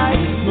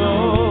like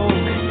smoke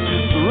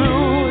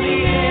through the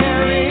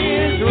air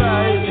is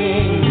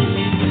rising,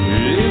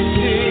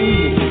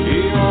 lifting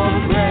your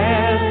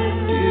breath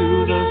to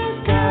the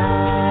sky.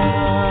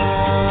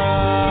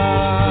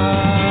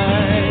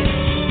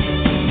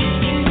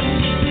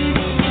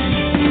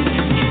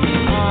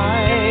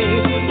 I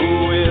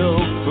will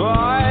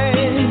find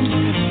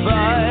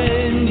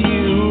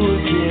you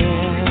again.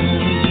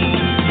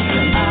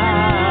 I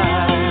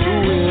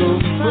will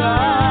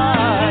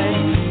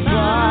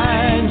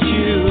find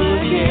you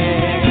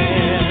again.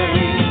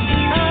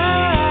 I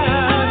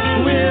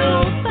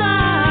will find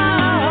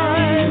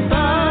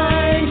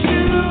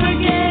you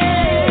again.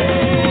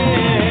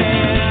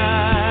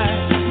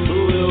 I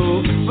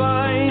will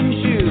find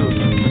you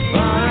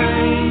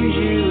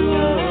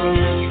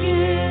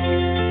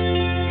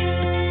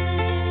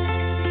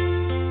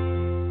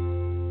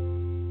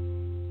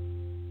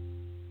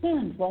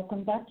And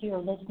welcome back. You're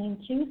listening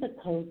to The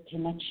Code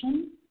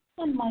Connection.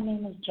 And my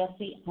name is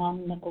Jessie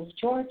Ann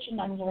Nichols-George, and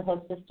I'm your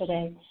hostess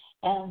today.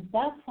 And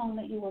that song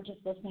that you were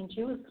just listening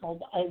to is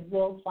called I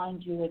Will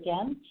Find You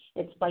Again.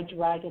 It's by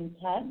Dragon's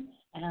Head.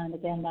 And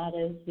again, that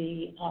is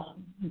the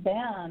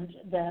band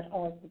that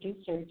our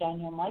producer,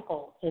 Daniel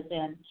Michael, is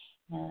in,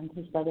 and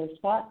his brother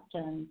Scott.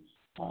 And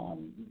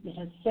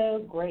it's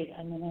so great.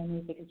 I mean, their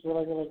music is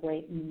really, really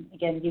great. And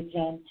again, you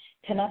can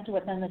connect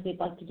with them if you'd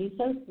like to do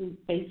so through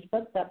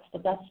Facebook. That's the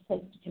best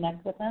place to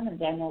connect with them. And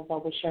Daniel's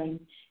always sharing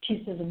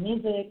pieces of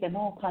music and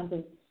all kinds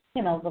of,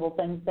 little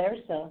things there.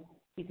 So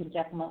you can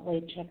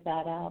definitely check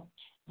that out.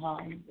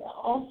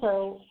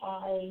 Also,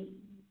 I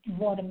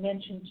want to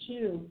mention,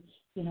 too,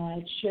 I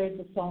had shared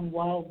the song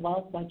Wild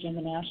Love by Jim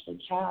and Ashley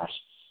Cash.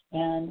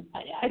 And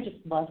I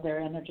just love their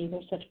energy.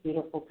 They're such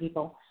beautiful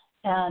people.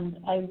 And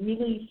I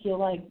really feel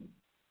like,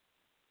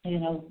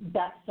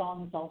 that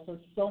song is also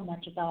so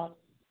much about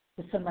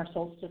the summer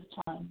solstice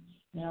time.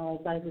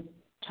 As I was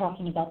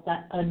talking about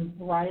that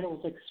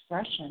unbridled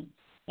expression.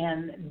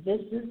 And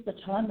this is the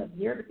time of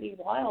year to be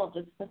wild.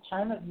 It's the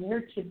time of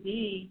year to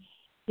be,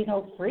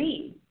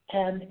 free.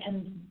 And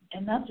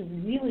that's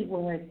really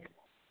what it's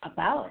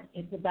about.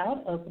 It's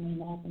about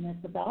opening up, and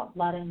it's about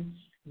letting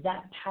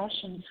that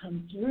passion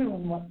come through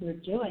in what we're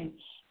doing.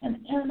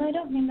 And I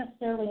don't mean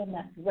necessarily in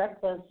that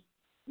reckless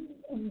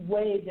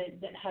way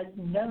that has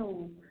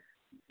no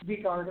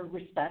regard or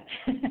respect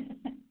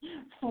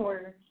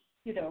for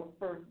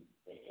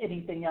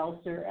anything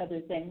else or other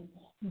things.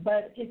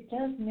 But it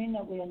does mean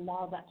that we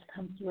allow that to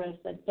come through us.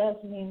 It does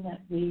mean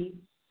that we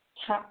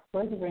tap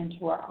further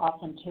into our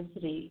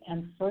authenticity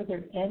and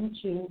further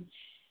into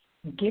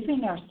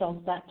giving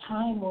ourselves that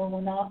time where we're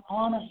not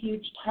on a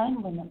huge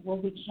time limit, where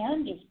we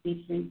can just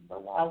be free for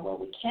a while, where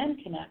we can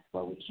connect,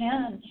 where we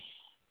can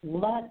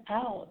let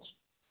out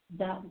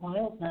that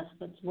wildness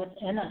that's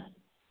within us.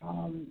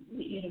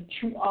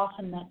 Too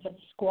often that gets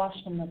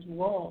squashed in this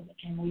world,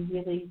 and we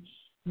really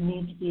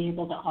need to be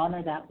able to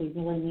honor that. We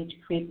really need to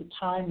create the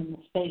time and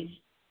the space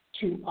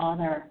to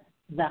honor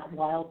that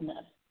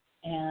wildness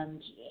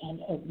and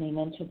opening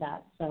into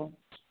that. So,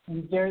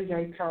 and very,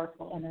 very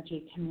powerful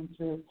energy coming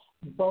through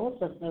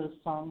both of those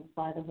songs,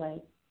 by the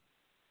way.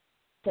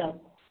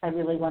 So I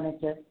really wanted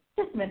to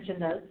just mention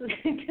those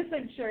because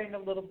I'm sharing a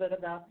little bit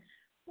about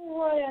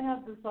why I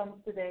have the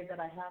songs today that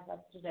I have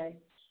up today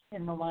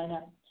in the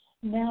lineup.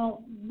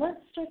 Now,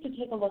 let's start to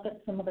take a look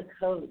at some of the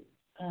codes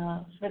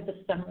for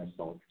the summer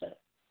solstice.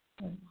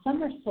 And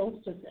summer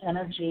solstice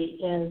energy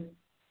is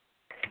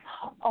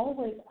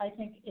always, I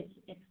think,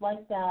 it's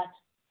like that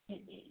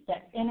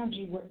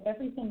energy where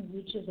everything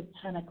reaches a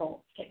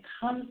pinnacle. It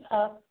comes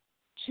up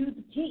to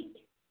the peak,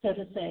 so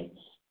to say.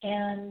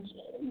 And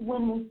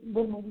when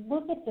we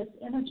look at this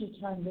energy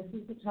time, this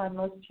is the time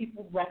most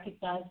people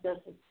recognize this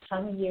as the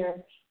time of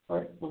year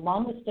where it's the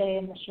longest day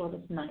and the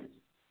shortest night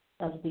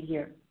of the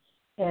year.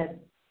 And,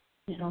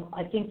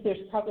 I think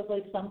there's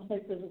probably some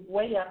places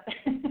way up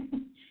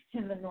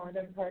in the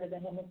northern part of the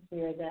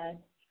hemisphere that,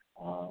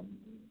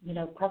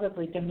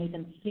 probably don't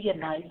even see a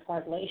night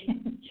hardly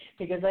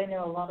because I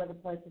know a lot of the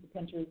parts of the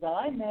country that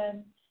I'm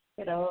in,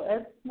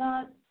 it's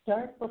not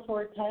dark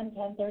before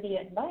 10:30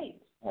 at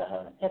night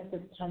at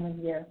this time of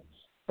year.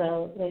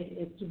 So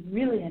it's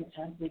really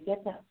intense. We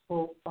get that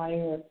full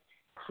fire,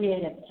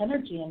 creative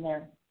energy in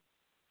there.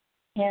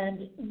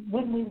 And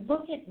when we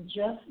look at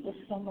just the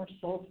summer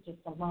solstice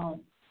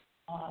alone,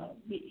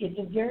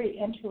 it's very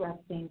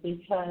interesting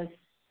because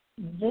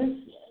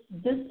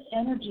this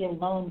energy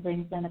alone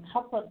brings in a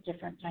couple of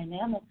different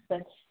dynamics,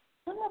 but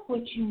some of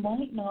which you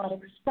might not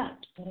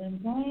expect. But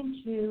I'm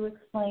going to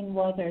explain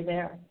why they're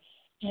there.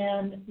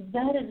 And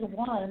that is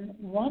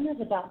one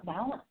is about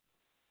balance.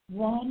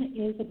 One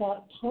is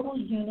about total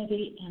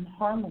unity and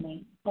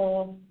harmony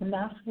of the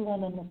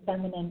masculine and the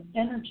feminine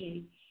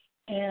energy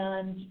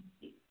and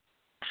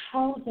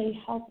how they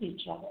help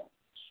each other.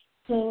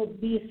 So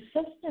the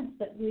assistance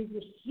that we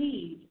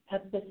receive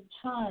at this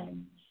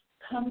time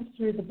comes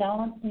through the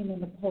balancing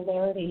and the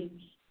polarity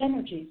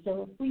energy.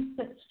 So if we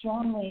sit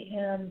strongly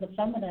in the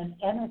feminine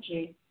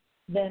energy,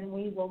 then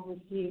we will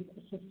receive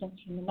assistance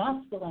from the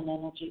masculine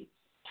energy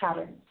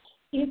pattern.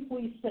 If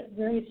we sit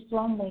very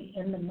strongly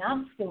in the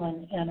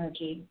masculine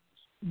energy,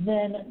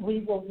 then we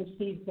will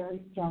receive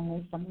very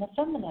strongly from the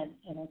feminine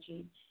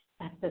energy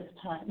at this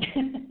time.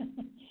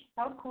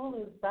 How cool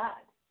is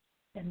that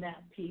in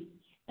that piece?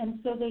 And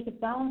so there's a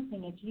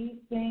balancing. If you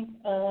think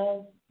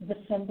of the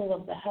symbol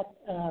of the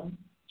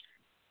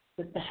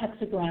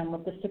hexagram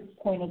with the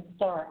six-pointed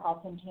star,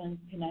 oftentimes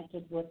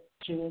connected with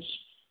Jewish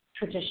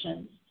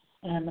traditions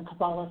and the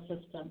Kabbalah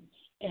system,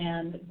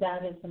 and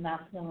that is the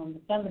masculine and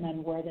the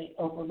feminine where they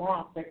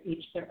overlap. They're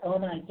each their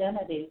own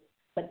identity,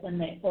 but then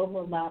they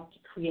overlap to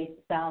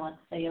create balance.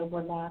 They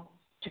overlap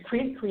to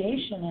create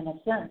creation in a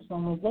sense.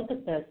 When we look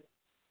at this,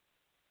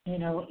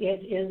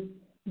 it is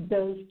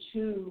those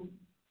two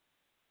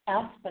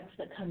aspects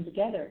that come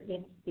together.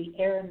 It's the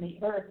air and the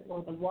earth,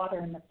 or the water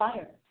and the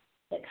fire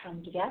that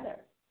come together.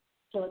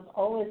 So it's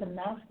always a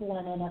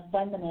masculine and a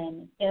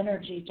feminine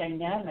energy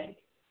dynamic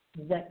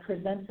that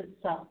presents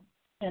itself.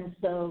 And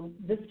so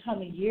this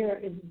time of year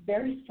is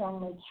very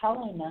strongly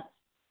telling us,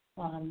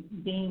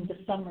 being the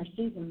summer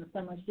season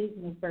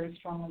is very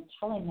strongly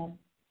telling us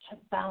to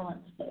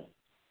balance this,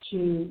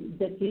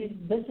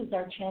 this is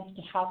our chance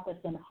to have this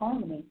in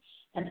harmony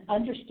and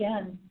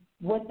understand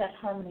what that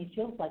harmony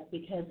feels like,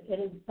 because it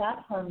is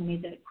that harmony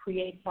that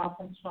creates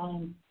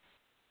oftentimes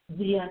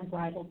the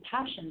unbridled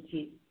passion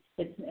piece.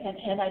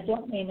 And I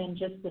don't mean in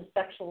just the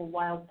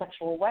wild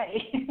sexual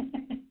way.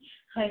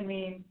 I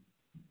mean,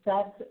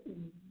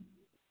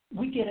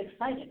 we get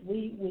excited.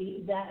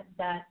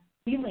 That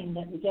feeling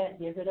that we get,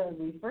 Yevida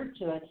referred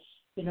to it,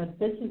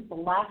 this is the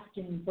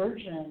lasting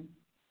version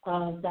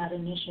of that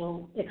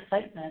initial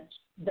excitement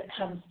that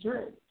comes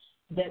through,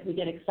 that we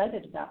get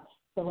excited about.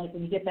 So like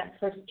when you get that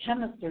first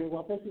chemistry,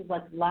 well, this is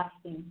like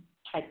lasting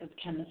type of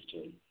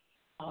chemistry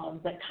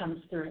that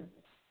comes through.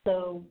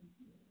 So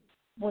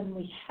when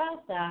we have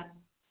that,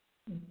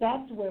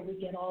 that's where we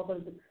get all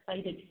those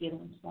excited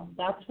feelings from.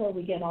 That's where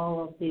we get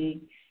all of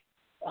the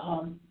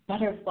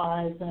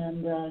butterflies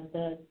and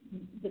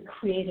the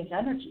creative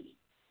energy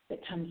that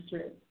comes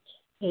through,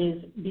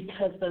 is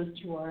because those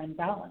two are in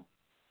balance.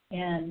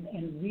 And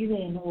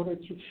really, in order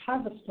to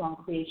have a strong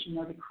creation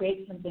or to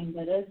create something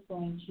that is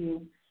going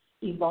to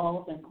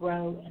evolve and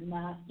grow and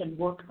last and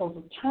work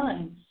over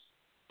time,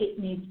 it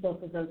needs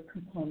both of those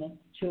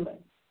components to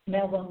it.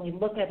 Now, when we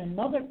look at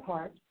another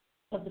part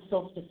of the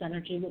solstice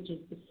energy, which is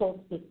the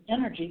solstice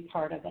energy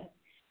part of it,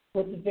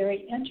 what's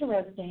very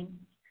interesting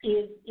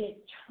is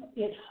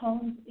it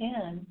hones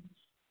in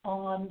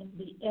on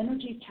the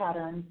energy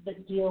patterns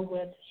that deal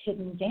with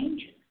hidden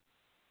danger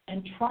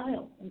and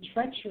trials and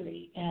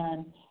treachery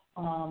and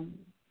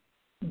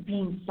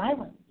being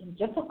silent and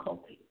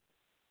difficulty.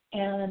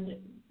 And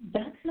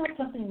that's not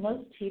something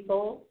most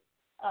people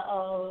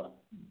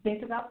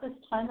think about this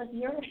time of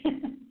year.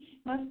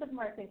 Most of them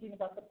are thinking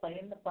about the play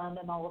and the fun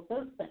and all of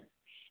those things.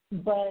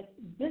 But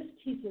this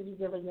piece is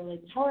really,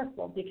 really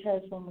powerful,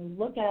 because when we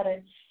look at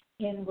it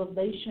in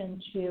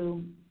relation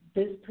to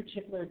this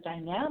particular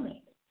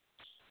dynamic,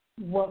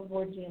 what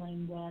we're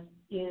dealing with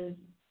is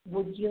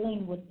we're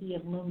dealing with the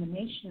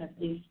illumination of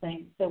these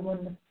things. So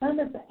when the sun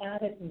is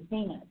at its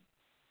zenith,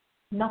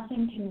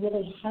 nothing can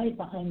really hide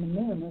behind the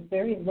moon, or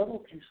very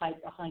little can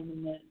hide behind the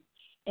moon.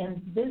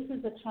 And this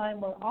is a time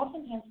where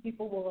oftentimes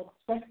people will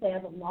express they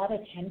have a lot of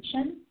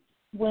tension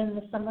when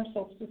the summer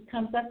solstice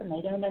comes up, and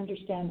they don't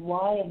understand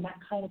why, and that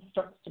kind of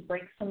starts to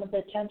break some of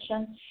the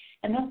tension.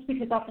 And that's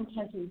because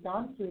oftentimes we've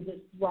gone through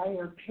this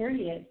drier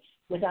period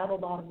without a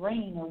lot of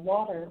rain or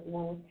water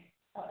or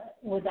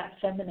that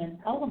feminine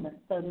element,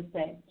 so to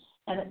say.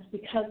 And it's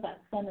because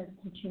that sun is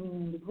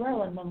continuing to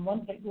grow. And then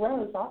once it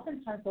grows,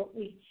 oftentimes what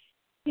we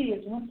see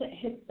is once it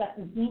hits that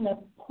zenith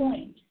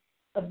point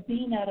of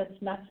being at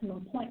its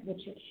maximum point,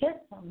 which it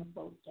hits on the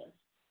solstice,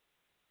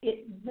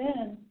 it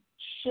then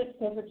shifts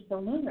over to the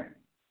lunar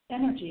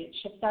energy. It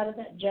shifts out of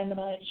that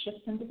Gemini, it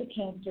shifts into the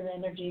Cancer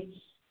energy,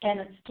 and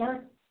it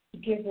starts to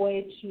give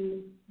way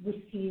to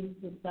receive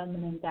the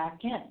feminine back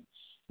in.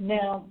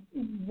 Now,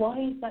 why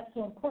is that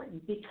so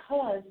important?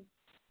 Because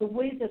the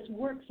way this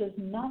works is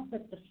not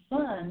that the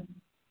sun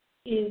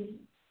is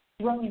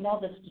throwing all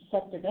this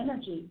deceptive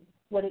energy.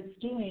 What it's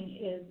doing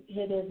is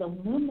it is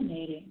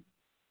illuminating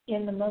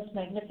in the most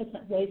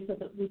magnificent way so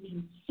that we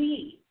can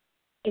see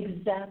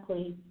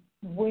exactly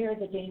where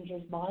the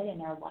dangers lie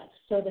in our life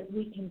so that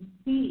we can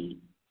see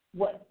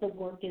what the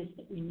work is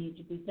that we need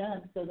to be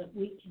done, so that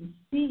we can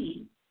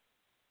see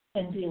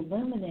and be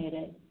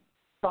illuminated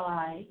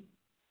by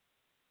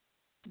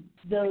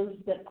those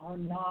that are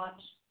not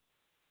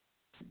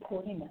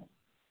supporting us,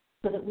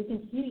 so that we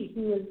can see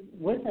who is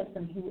with us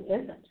and who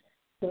isn't,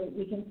 so that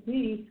we can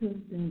see who's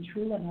been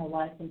true in our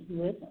life and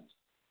who isn't.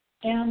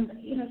 And,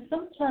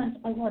 sometimes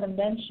I want to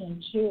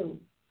mention, too,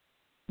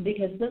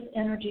 because this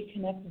energy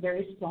connects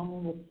very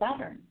strongly with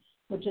Saturn,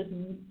 which is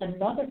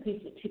another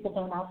piece that people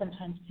don't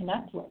oftentimes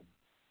connect with,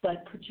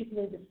 but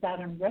particularly the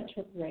Saturn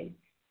retrograde,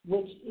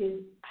 which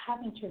is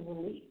having to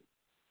release,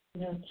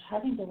 it's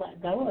having to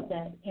let go of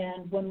it.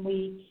 And when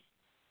we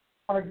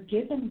are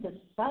given the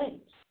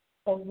sight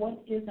of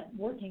what isn't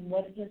working,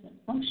 what isn't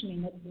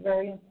functioning, it's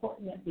very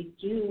important that we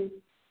do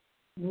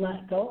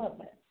let go of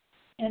it.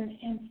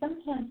 And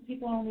sometimes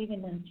people aren't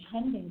even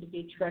intending to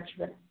be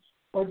treacherous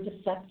or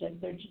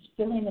deceptive. They're just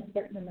feeling a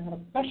certain amount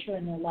of pressure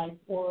in their life,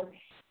 or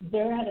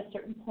they're at a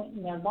certain point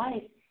in their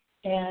life,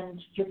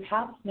 and your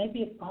paths maybe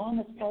have gone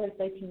as far as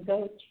they can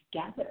go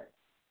together.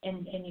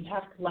 And you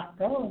have to let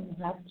go, and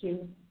you have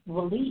to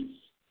release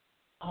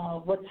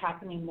what's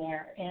happening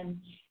there. And,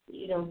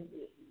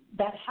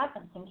 that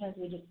happens. Sometimes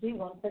we just see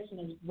one person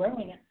is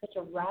growing at such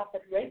a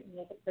rapid rate, and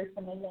the other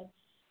person isn't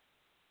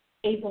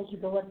able to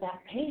go at that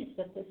pace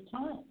at this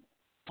time.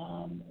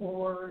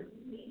 Or,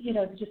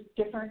 just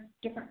different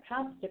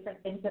paths,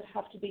 different things that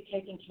have to be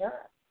taken care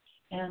of.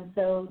 And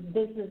so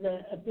this is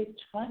a big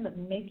time of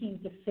making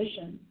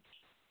decisions,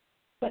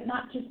 but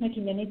not just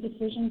making any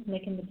decisions,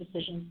 making the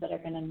decisions that are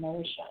going to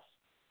nourish us.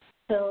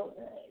 So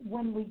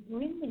when we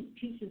bring these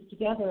pieces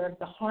together of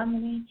the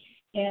harmony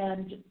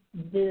and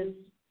the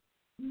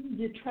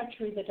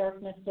treachery, the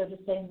darkness, so to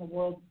say, in the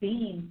world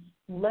being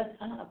lit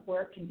up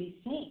where it can be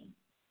seen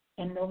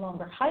and no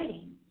longer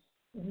hiding,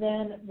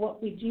 then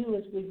what we do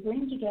is we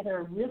bring together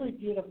a really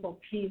beautiful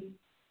piece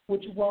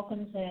which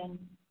welcomes in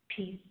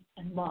peace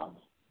and love.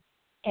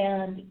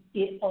 And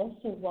it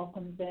also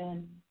welcomes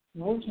in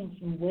working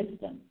from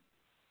wisdom,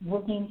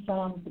 working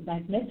from the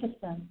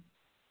magnificence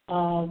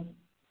of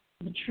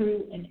the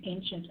true and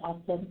ancient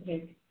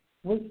authentic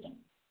wisdom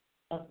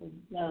of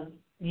the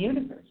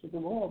universe, of the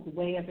world, the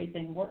way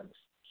everything works.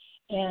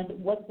 And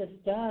what this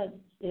does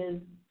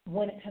is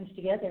when it comes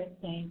together,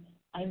 it's saying,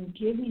 I'm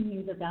giving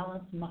you the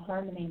balance and the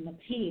harmony and the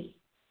peace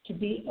to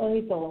be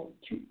able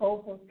to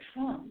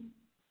overcome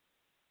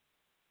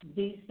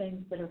these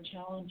things that are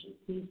challenges,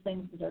 these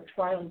things that are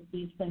trials,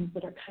 these things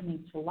that are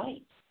coming to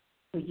light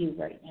for you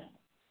right now.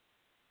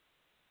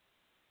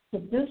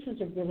 So this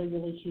is a really,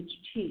 really huge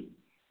piece.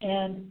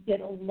 And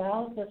it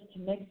allows us to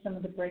make some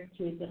of the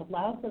breakthroughs. It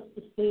allows us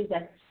to see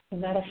that no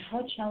matter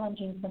how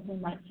challenging something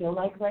might feel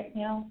like right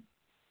now,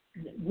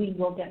 we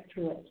will get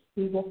through it.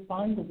 We will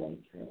find a way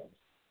through it.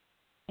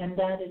 And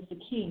that is the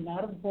key,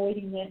 not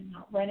avoiding it,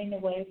 not running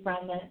away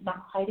from it,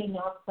 not hiding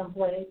out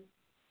someplace,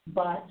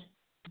 but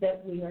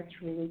that we are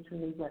truly,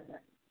 truly with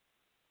it.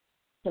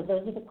 So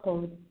those are the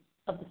codes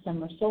of the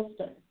summer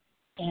solstice.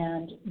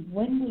 And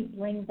when we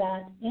bring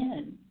that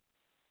in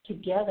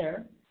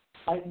together,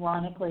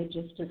 ironically,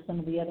 just as some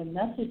of the other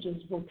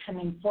messages were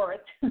coming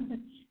forth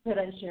that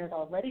I shared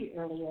already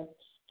earlier,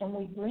 and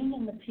we bring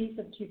in the piece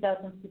of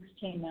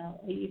 2016 now.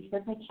 You've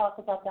heard me talk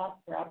about that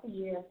throughout the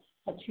year.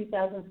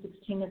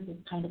 2016 is this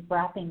kind of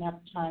wrapping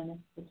up time.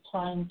 It's this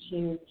time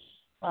to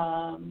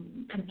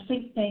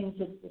complete things.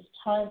 It's this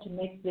time to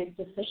make big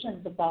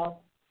decisions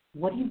about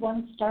what do you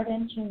want to start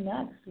into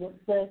next. What's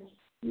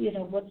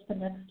the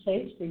next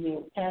phase for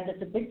you? And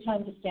it's a big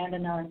time to stand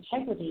in our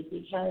integrity,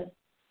 because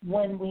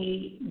when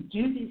we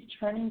do these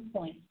turning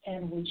points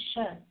and we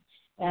shift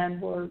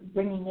and we're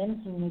bringing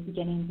in some new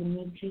beginnings and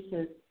new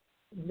pieces,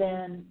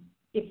 then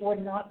if we're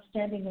not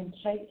standing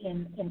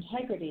in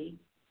integrity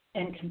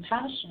and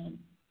compassion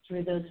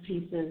through those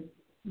pieces,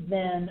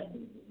 then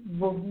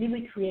we're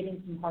really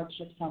creating some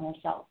hardships on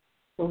ourselves.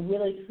 We're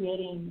really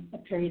creating a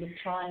period of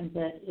time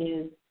that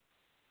is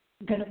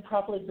going to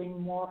probably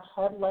bring more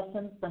hard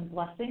lessons than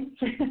blessings.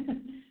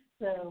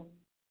 So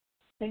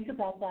think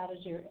about that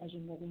as you're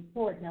moving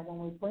forward. Now, when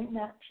we bring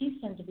that piece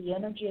into the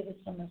energy of the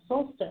summer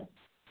solstice,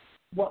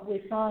 what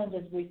we find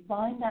is we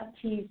find that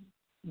piece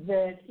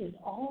that is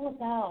all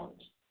about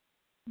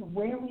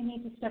where we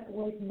need to step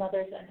away from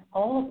others and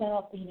all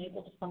about being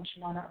able to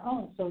function on our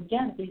own. So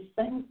again, these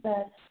things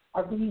that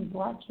are being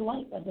brought to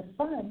light by the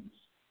sun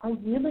are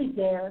really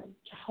there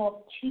to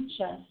help teach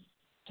us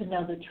to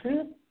know the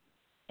truth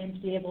and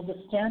to be able to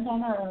stand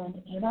on our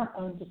own in our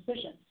own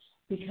decisions.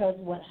 Because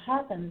what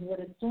happens, what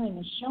it's doing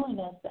is showing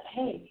us that,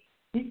 hey,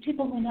 these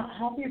people may not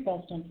have your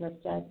best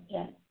interest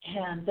at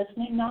hand. This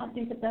may not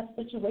be the best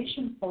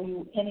situation for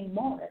you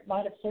anymore. It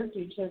might have served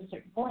you to a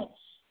certain point,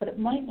 but it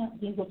might not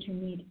be what you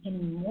need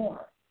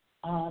anymore.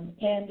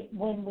 And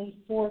when we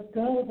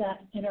forego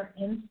that inner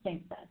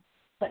instinct,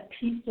 that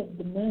piece of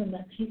the moon,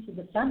 that piece of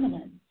the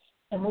feminine,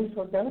 and we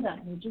forego that,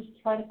 and we just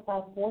try to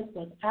plow forth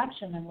with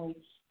action, and we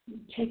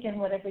take in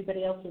what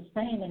everybody else is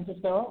saying and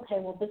just go,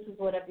 okay, well, this is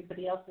what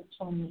everybody else is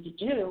telling me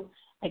to do.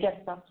 I guess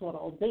that's what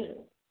I'll do.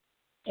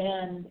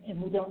 And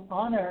we don't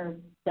honor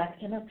that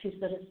inner piece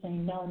that is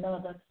saying,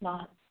 no, that's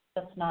not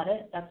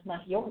it. That's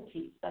not your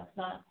piece. That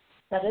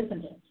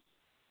isn't it.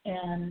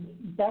 And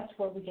that's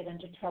where we get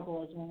into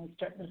trouble, is when we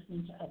start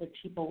listening to other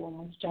people,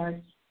 when we start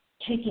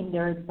taking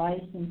their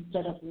advice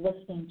instead of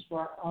listening to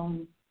our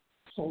own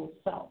soul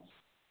self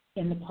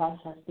in the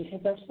process,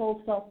 because our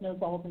soul self knows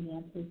all the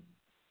answers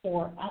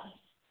for us.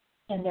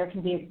 And there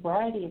can be a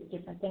variety of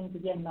different things.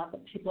 Again, not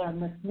that people are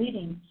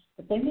misleading,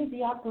 but they may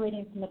be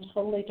operating from a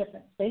totally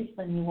different space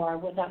than you are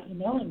without you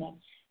knowing it.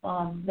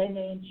 They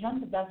may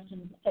intend the best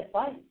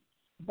advice,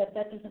 but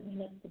that doesn't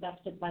mean it's the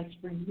best advice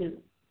for you.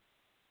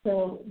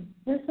 So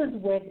this is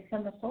where the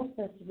summer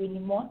solstice, when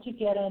you want to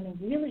get in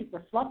and really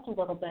reflect a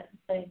little bit and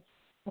say,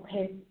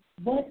 okay,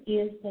 what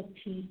is the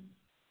piece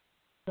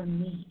for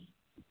me?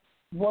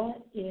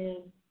 What is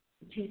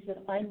the piece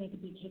that I need to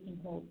be taking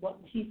hold?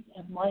 What piece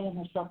of my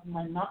inner self am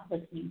I not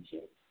listening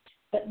to?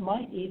 That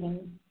might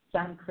even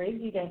sound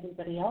crazy to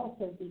everybody else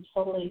or be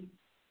totally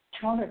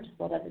counter to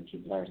what other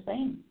people are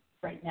saying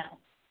right now.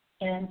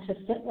 And to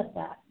sit with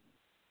that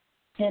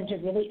and to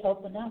really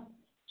open up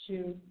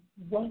to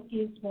what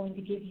is going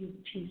to give you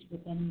peace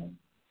within you,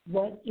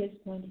 what is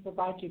going to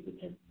provide you,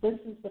 because this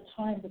is the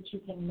time that you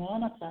can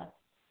manifest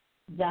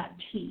that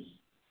peace,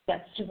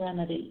 that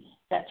serenity,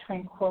 that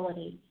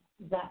tranquility,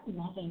 that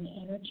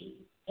loving energy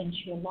into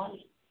your life.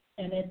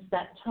 And it's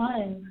that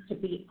time to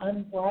be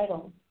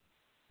unbridled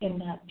in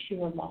that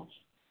pure love.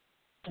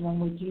 And when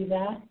we do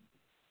that,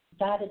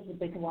 that is the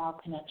big wow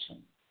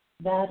connection.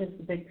 That is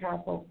the big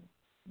powerful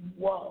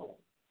whoa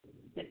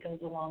that goes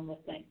along with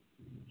things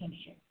in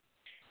here.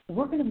 So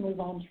we're going to move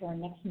on to our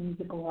next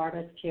musical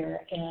artist here.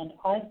 And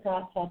I've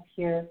got up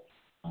here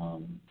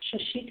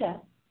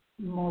Shashika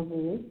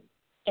Moru.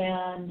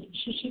 And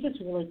Shashika's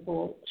really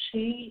cool.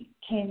 She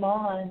came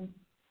on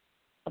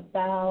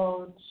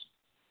about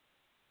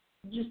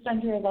just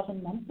under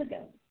 11 months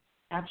ago,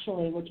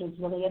 actually, which was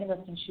really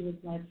interesting. She was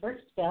my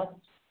first guest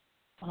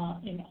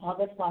in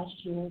August last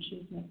year.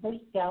 She was my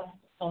first guest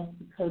of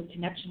the Code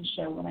Connection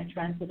show when I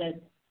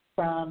transited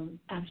from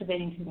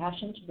Activating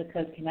Compassion to the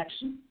Code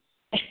Connection.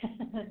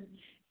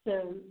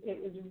 So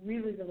it was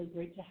really, really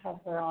great to have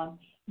her on.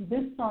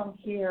 This song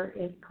here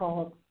is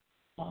called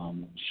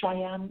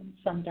Shyam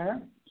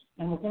Sundar,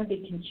 and we're going to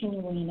be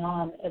continuing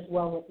on as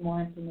well with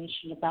more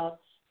information about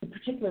the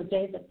particular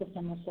day that the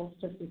summer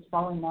solstice is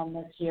falling on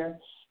this year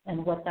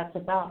and what that's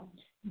about.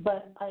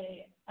 But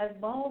I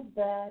love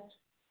that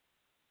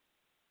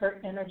her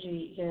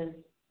energy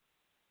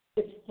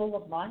it's full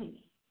of life,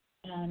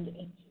 and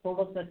it's full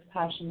of this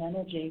passion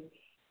energy,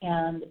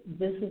 and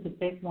this is a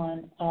big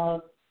one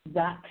of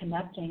that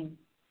connecting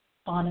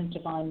on a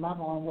divine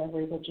level, and where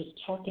we were just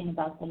talking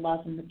about the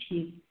love and the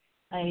peace.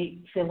 I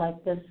feel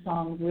like this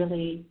song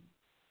really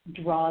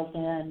draws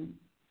in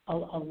a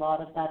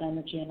lot of that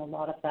energy and a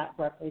lot of that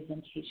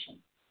representation.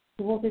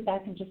 So we'll be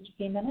back in just a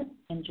few minutes.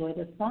 Enjoy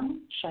this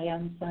song,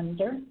 Shyam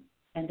Sundar,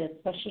 and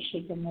it's by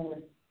Shashika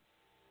Moru.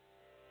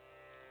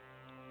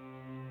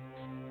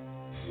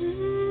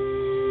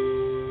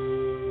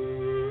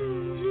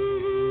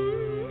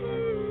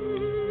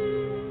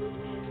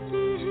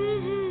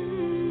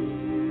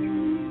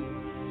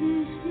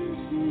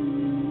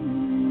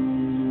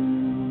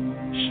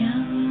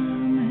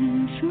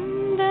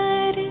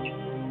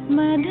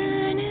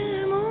 Mother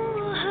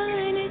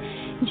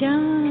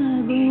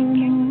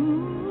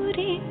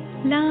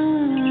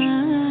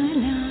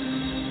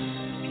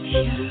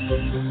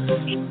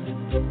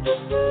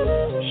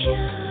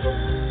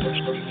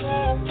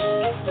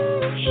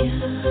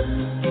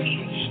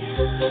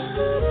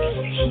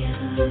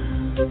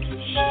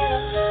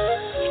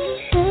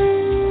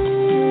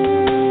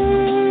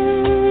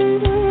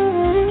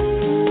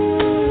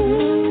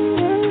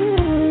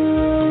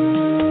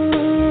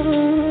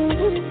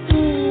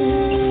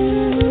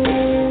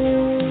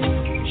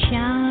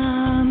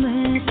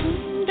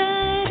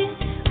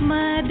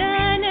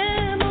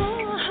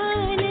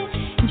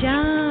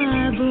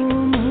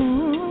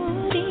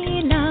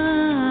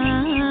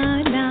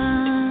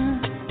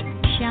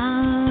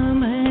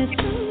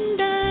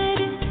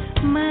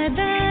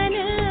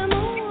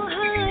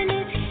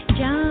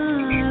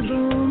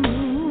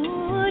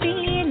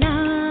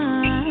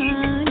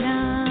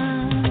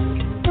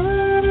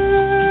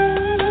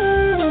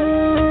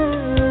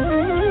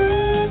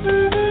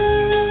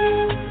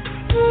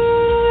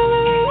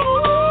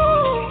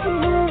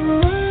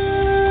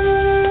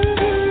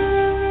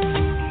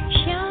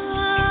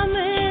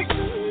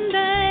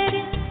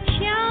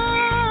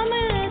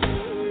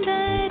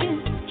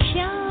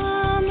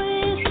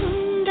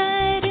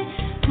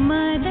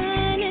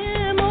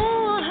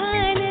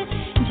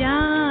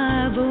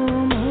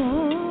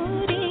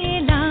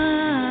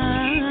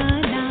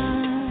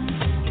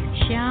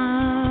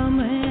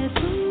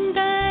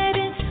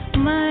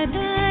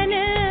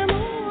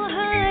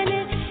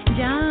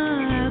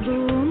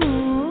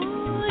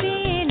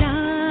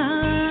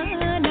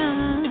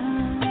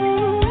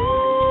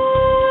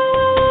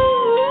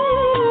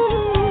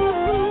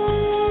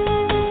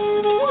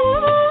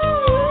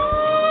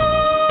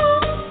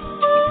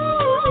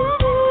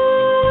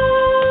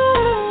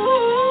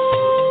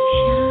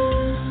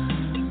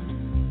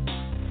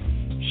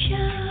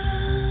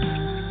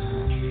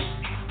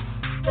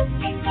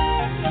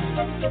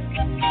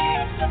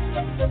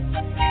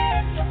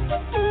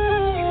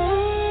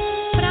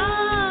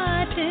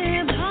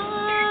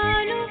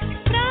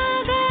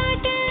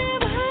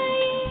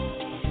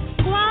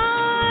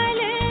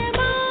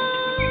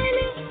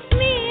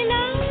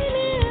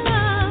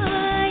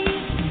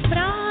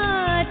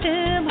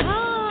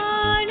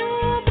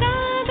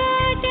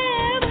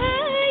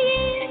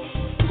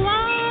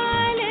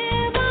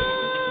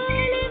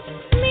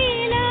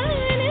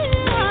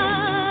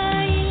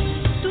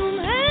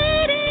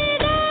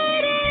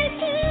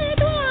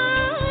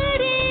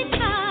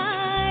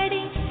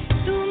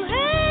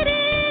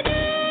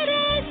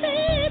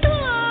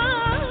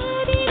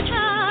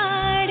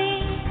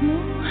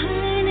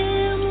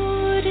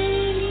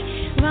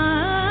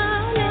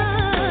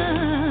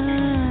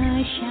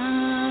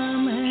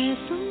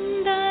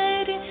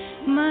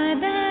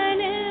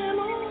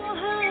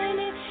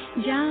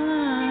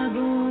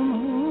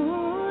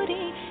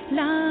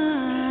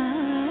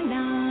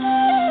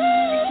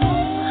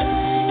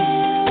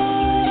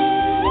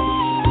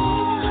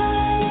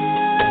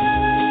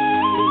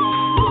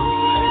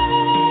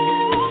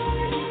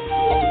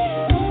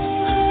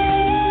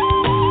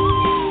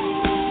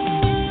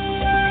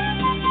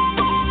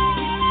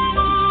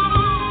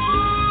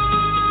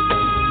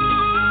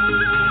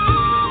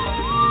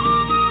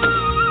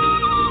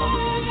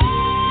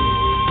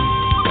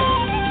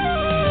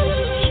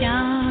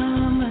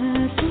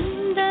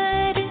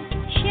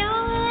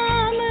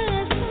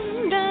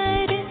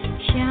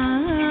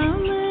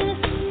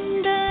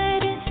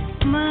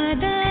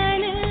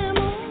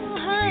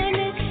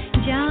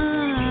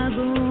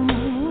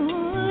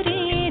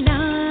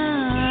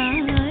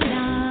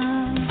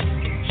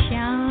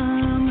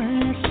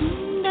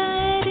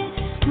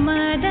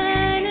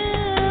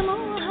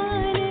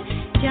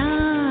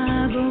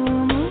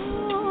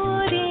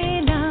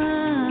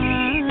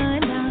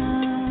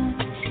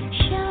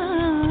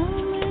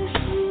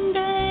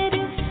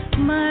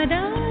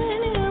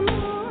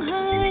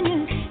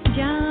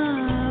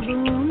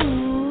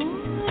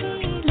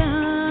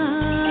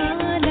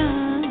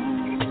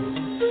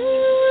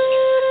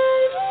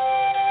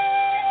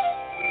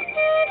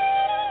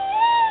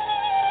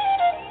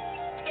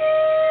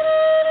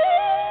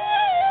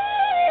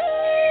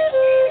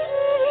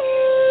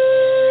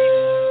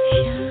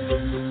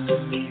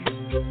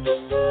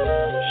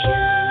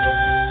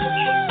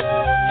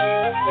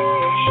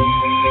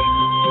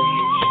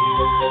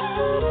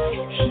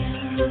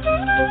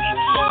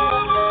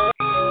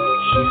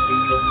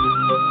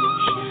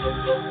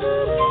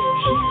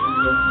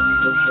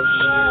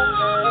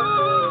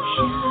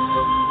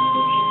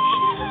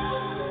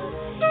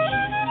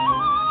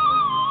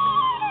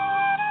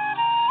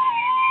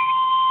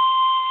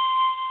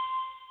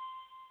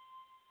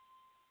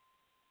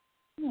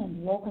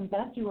And welcome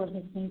back. You are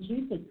listening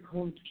to The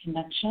Code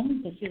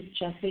Connection. This is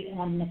Jessie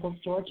Ann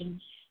Nichols-George, and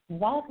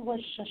that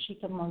was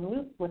Shashika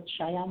Maroof with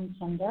Shyam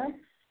Sundar.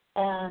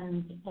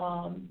 And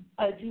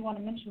I do want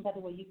to mention, by the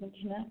way, you can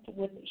connect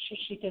with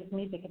Shashika's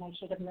music, and I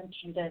should have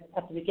mentioned it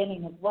at the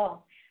beginning as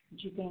well.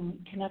 But you can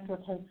connect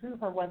with her through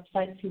her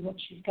website, see what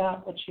she's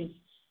got, what she's,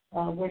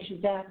 where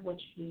she's at, what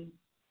she's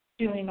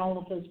doing, all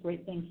of those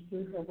great things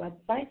through her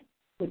website,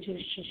 which is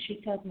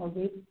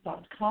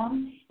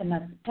shashikamaroof.com, and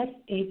that's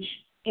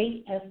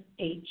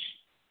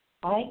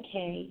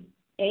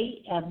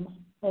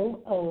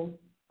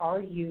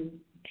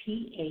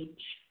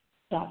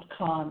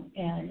SHASHIKAMOORUPH.com.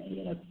 And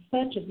it's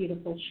such a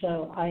beautiful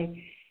show.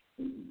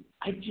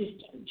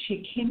 She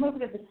came over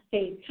to the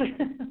States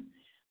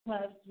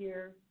last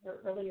year or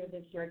earlier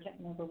this year, I can't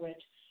remember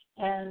which,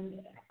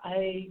 and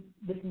I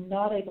was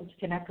not able to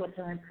connect with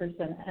her in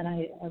person, and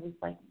I was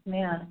like,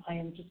 man, I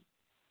am just,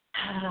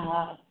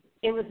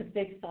 it was a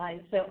big sigh.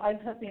 So I'm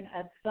hoping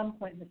at some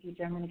point in the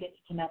future I'm going to get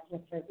to connect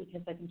with her,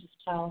 because I can just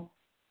tell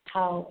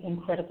how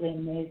incredibly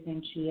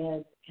amazing she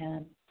is.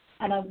 And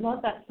I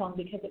love that song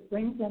because it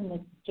brings in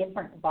this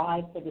different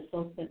vibe for the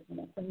solstice.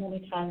 And so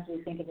many times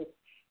we think of this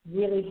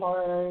really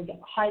hard,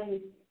 high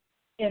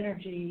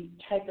energy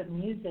type of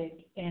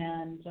music,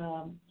 and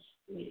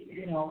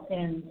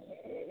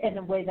in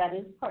a way that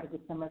is part of the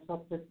summer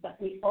solstice. But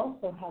we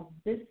also have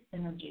this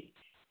energy,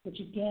 which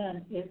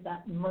again is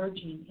that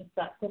merging. It's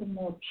that little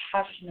more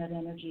passionate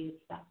energy.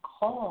 It's that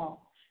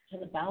call to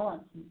the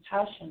balance and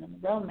passion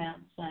and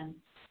romance, and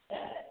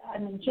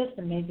just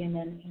amazing.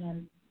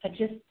 And I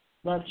just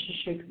love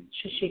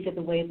Shashika,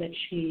 the way that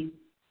she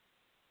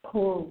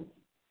pulls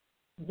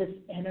this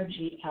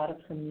energy out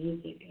of her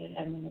music.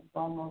 It's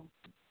almost,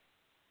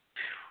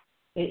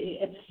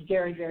 it's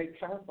very, very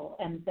powerful.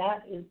 And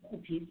that is a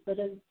piece that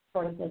is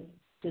part of this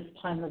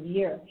time of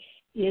year,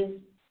 is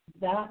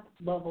that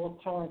level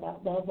of power,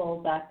 that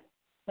level, that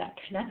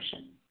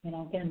connection,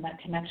 again, that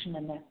connection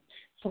in there.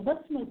 So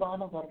let's move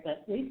on a little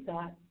bit. We've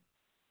got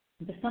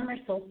the summer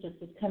solstice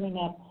is coming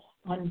up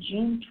on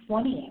June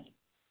 20th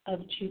of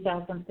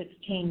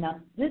 2016. Now,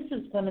 this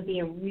is going to be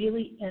a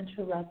really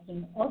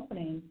interesting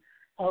opening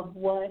of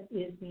what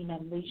is being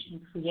unleashed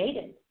and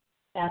created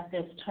at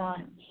this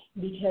time,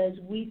 because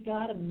we've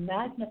got a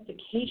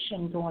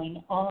magnification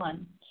going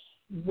on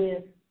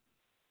with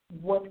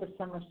what the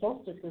summer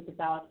solstice is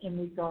about in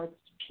regards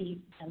to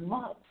peace and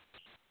love.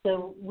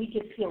 So we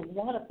could see a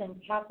lot of things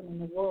happen in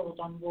the world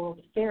on world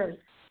affairs.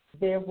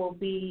 There will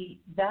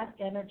be that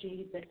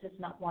energy that does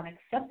not want to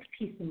accept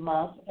peace and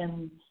love,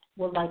 and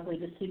we're likely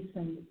to see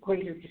some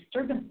greater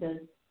disturbances,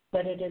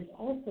 but it is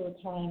also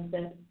a time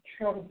that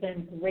heralds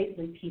in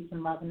greatly peace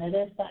and love, and it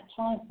is that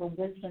time for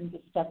wisdom to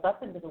step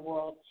up into the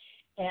world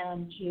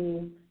and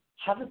to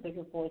have a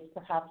bigger voice,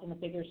 perhaps, and a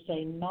bigger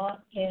say,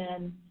 not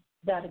in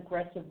that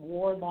aggressive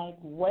warlike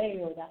way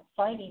or that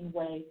fighting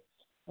way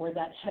or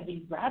that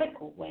heavy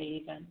radical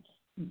way even,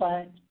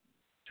 but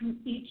through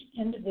each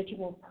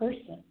individual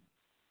person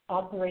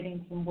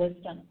operating from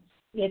wisdom.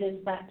 It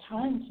is that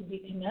time to be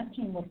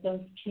connecting with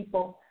those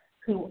people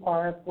who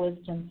are of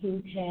wisdom,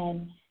 who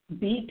can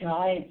be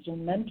guides or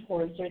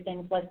mentors or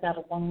things like that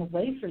along the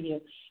way for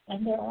you.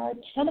 And there are a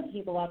ton of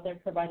people out there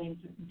providing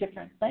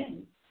different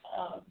things.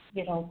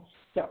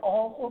 They're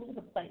all over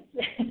the place.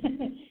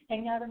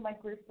 Hang out in my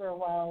group for a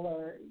while,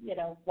 or,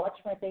 watch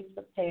my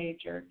Facebook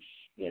page, or,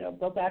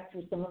 go back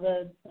through some of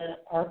the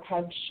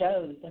archived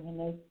shows. I mean,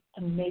 there's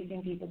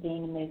amazing people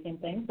doing amazing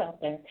things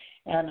out there.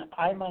 And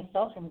I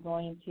myself am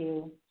going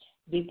to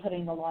be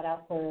putting a lot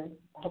out for,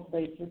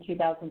 hopefully, for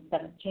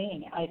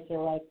 2017. I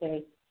feel like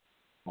there's,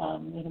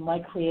 my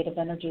creative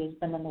energy has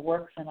been in the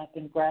works, and I've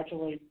been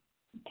gradually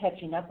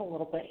catching up a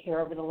little bit here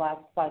over the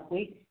last 5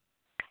 weeks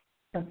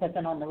since I've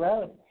been on the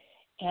road,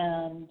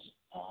 and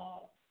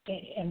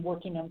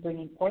working on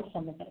bringing forth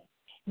some of it.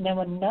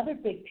 Now, another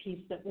big piece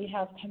that we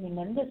have coming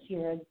in this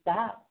year is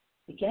that,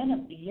 again,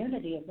 of the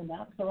unity of the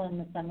masculine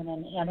and the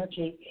feminine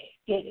energy.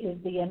 It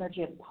is the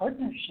energy of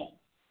partnership.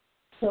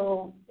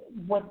 So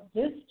what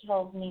this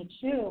tells me,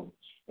 too,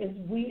 is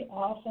we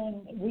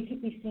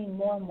could be seeing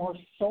more and more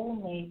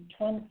soulmate,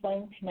 twin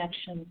flame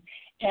connections,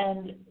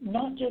 and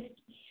not just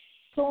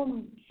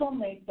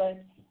soulmate, but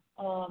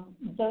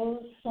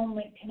those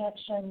soulmate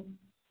connections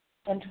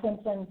and twin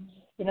flame.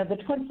 The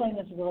twin flame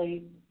is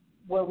really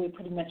where we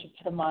pretty much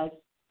epitomize.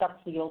 That's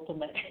the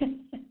ultimate,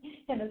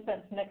 in a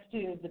sense, next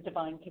to the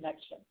divine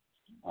connection.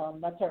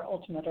 That's our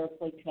ultimate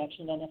earthly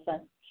connection, in a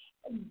sense.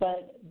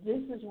 But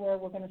this is where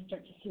we're going to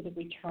start to see the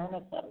return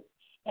of those.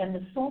 And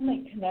the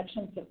soulmate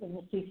connections that we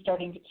will see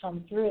starting to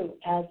come through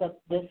as of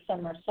this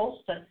summer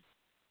solstice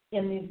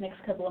in these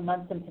next couple of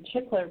months in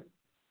particular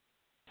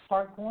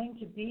are going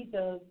to be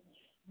those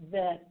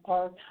that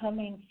are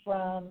coming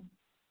from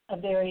a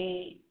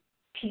very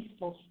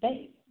peaceful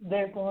space.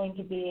 They're going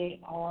to be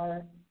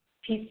our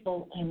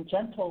peaceful and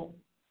gentle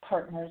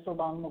partners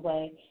along the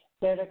way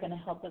that are going to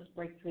help us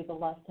break through the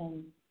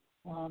lessons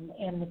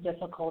and the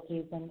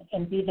difficulties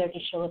and be there to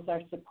show us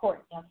our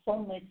support. Now,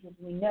 soulmates, as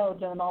we know,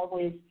 don't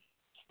always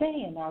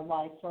stay in our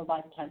life for a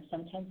lifetime.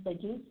 Sometimes they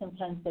do,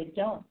 sometimes they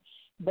don't.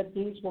 But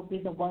these will be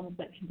the ones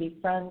that can be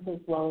friends as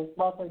well as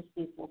lovers.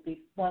 These will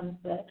be ones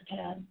that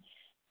can,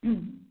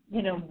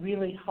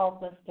 really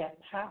help us get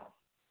past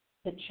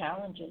the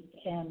challenges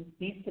and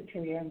be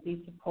superior and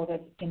be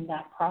supportive in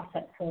that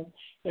process. So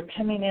they're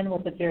coming in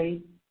with a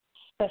very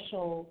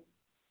special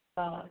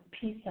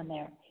piece in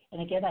there.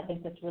 And again, I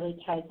think this really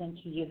ties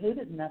into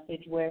Yehuda's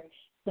message, where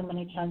so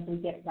many times we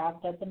get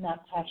wrapped up in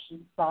that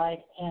passion side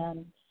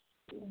and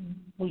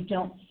we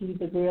don't see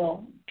the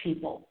real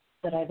people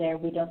that are there.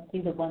 We don't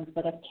see the ones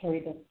that have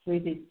carried us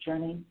through these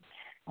journeys,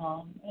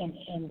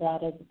 and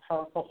that is a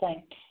powerful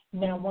thing.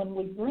 Now, when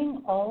we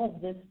bring all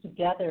of this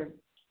together,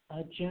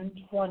 June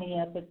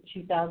 20th of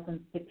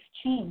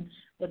 2016,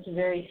 what's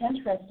very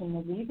interesting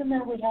is even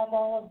though we have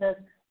all of this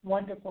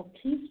wonderful,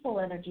 peaceful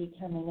energy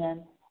coming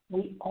in,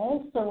 we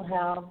also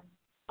have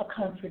a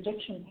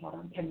contradiction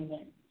pattern coming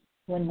in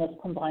when this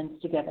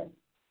combines together.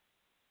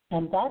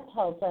 And that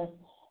tells us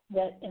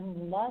that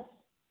unless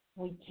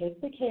we take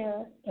the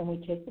care and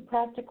we take the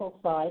practical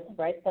side,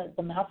 right,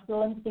 the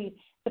masculine,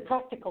 the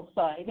practical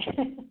side,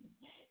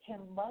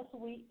 unless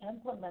we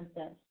implement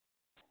this,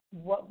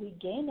 what we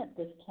gain at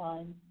this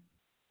time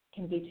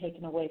can be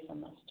taken away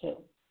from us too.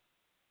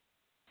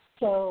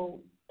 So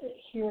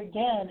here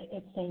again,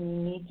 it's saying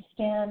you need to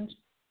stand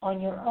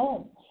on your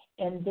own.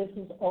 And this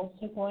is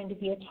also going to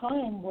be a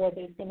time where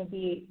there's going to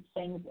be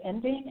things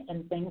ending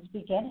and things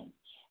beginning.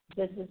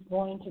 This is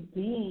going to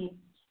be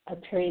a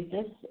period,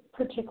 this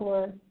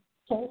particular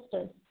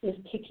solstice is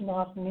kicking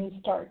off new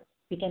starts,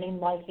 beginning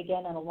life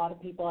again. And a lot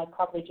of people, I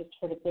probably just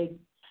heard a big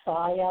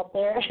sigh out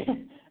there,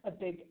 a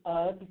big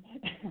ugh,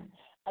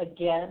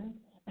 again.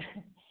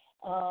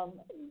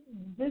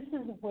 This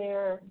is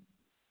where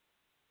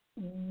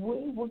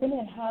we're going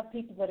to have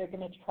people that are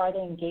going to try to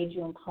engage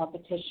you in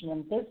competition,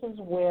 and this is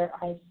where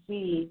I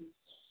see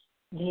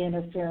the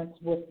interference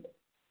with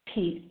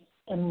peace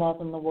and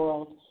love in the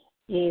world,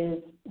 is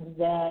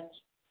that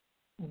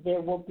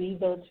there will be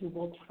those who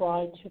will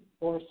try to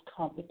force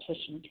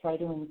competition, try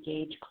to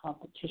engage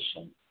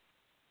competition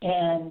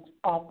and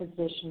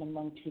opposition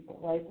among people,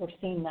 right? We're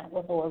seeing that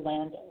with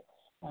Orlando,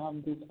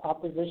 these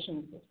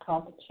oppositions, this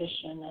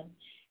competition, and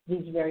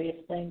these various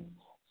things.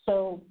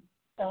 So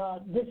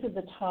this is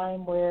a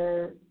time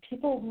where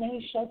people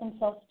may show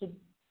themselves to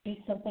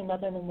be something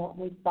other than what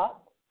we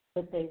thought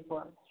that they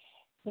were.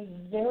 The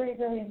very,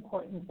 very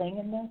important thing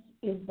in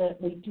this is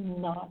that we do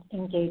not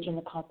engage in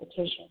the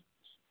competition.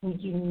 We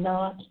do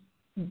not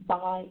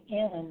buy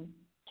in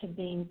to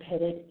being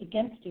pitted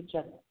against each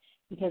other,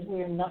 because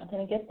we are not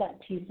going to get that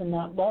peace and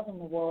that love in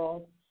the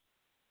world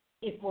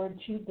if we're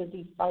too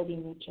busy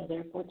fighting each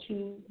other, if we're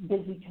too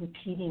busy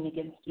competing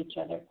against each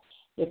other,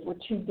 if we're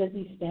too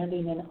busy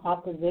standing in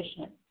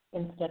opposition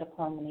instead of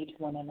harmony to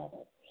one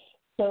another.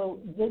 So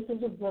this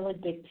is a really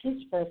big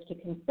piece for us to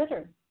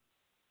consider,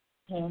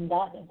 and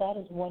that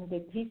is one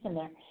big piece in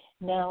there.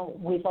 Now,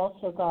 we've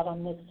also got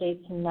on this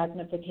date some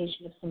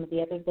magnification of some of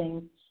the other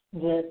things,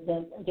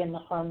 again, the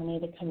harmony,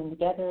 the coming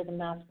together, the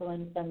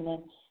masculine,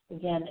 feminine,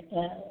 again,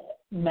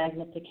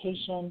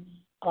 magnification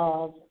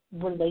of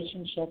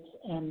relationships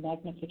and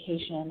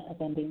magnification of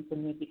endings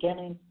and new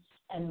beginnings,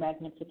 and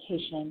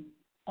magnification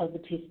of the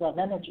peace, love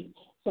energy.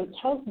 So it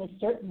tells me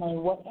certainly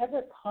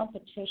whatever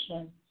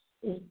competition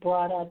is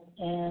brought up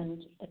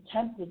and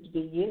attempted to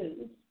be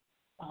used,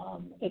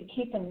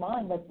 keep in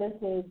mind that this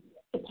is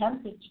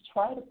attempted to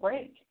try to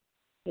break.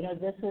 You know,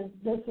 this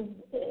is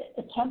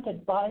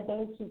attempted by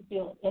those who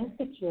feel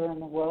insecure in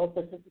the world.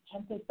 This is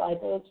attempted by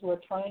those who are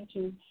trying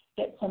to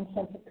get some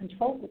sense of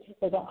control because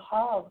they don't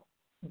have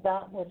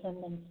that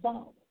within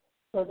themselves.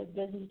 So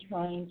they're busy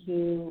trying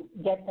to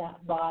get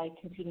that by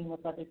competing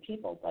with other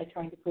people, by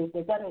trying to prove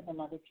they're better than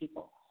other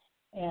people.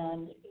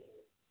 And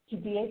to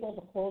be able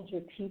to hold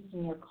your peace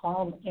and your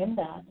calm in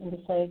that and to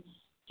say,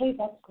 hey,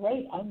 that's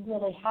great, I'm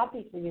really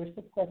happy for your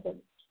success.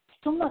 I'm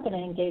still not going to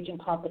engage in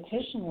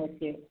competition with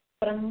you,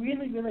 but I'm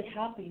really, really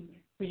happy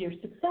for your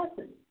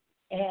successes.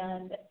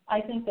 And I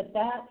think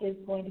that is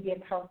going to be a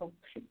powerful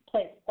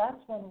place.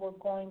 That's when we're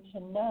going to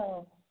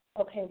know,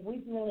 okay,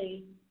 we've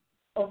really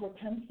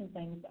overcome some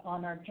things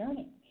on our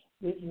journey.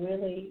 We've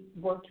really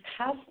worked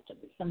past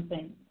some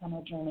things on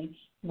our journey.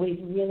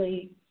 We've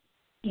really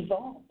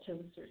evolved to a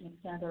certain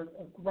extent or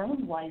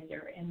grown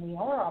wiser, and we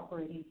are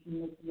operating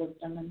from this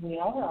wisdom, and we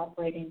are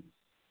operating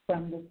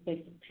from this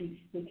space of peace,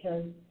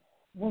 because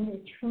when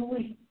you're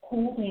truly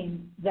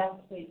holding that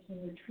space,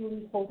 when you're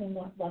truly holding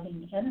that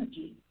loving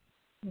energy,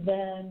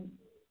 then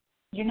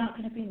you're not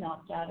going to be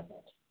knocked out of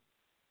it.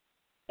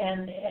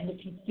 And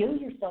if you feel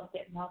yourself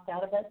get knocked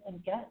out of it,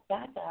 and get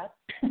back up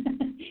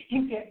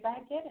and get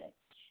back in it.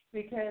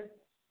 Because,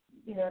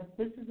 you know,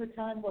 this is a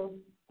time where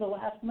the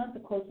last month,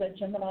 of course, that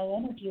Gemini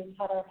energy has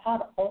had our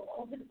head all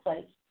over the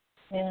place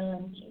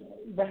and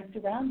wrapped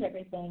around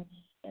everything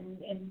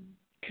and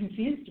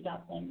confused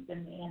about things.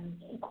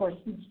 And of course,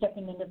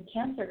 stepping into the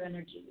Cancer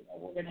energy, you know,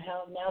 we're going to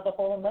have now the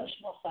whole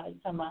emotional side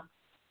come up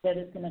that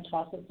is going to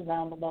toss us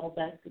around a little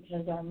bit,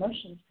 because our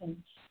emotions can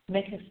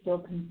make us feel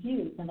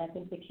confused. And I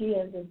think the key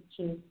is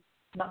to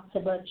not so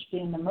much be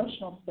in the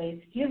emotional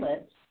space, feel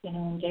it, you know,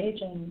 engage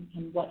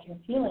in what you're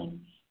feeling,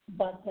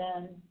 but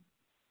then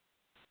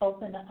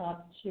open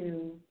up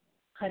to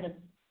kind of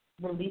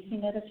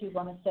releasing it, if you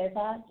want to say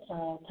that,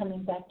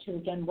 coming back to,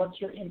 again, what's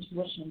your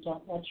intuition?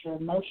 Don't let your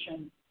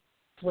emotion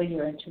sway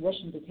your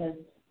intuition, because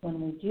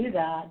when we do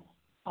that,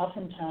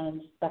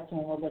 oftentimes that's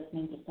when we're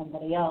listening to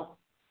somebody else,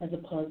 as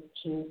opposed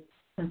to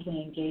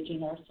simply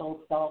engaging our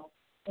soul self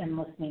and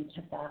listening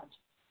to that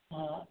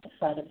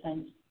side of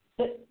things.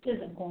 That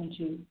isn't going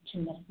to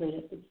mislead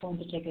us. It's going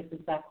to take us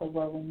exactly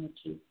where we need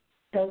to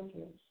go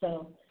through.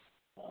 So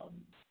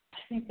I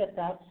think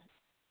that's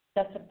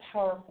a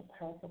powerful,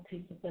 powerful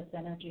piece of this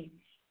energy.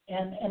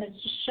 And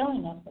it's just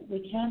showing us that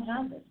we can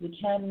have this. We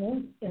can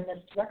move in this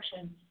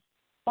direction.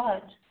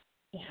 But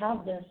to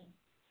have this,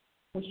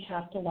 we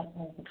have to let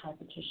go of the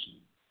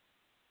competition.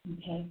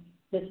 Okay?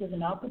 This is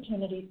an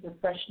opportunity for a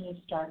fresh new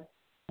start.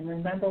 And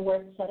remember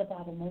where it said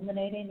about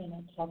illuminating, and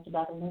it talked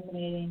about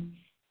illuminating.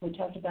 We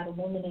talked about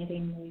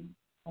illuminating,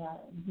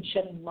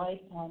 shedding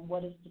light on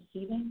what is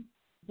deceiving.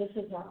 This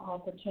is our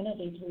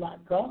opportunity to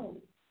let go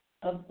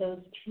of those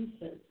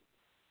pieces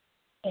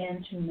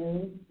and to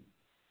move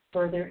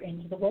further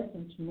into the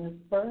wisdom, to move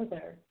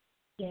further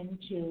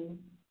into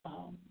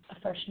a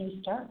fresh new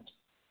start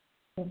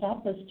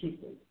without those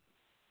pieces.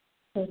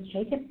 So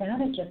take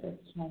advantage of this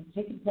time.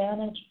 Take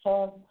advantage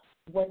of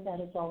what that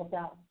is all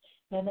about.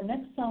 Now, the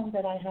next song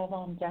that I have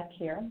on deck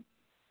here,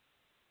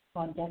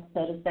 so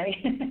to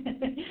say,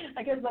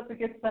 I guess that's a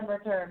good summer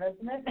term,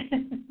 isn't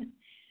it?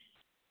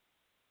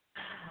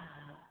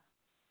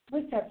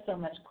 We've got so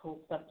much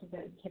cool stuff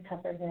to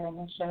cover here on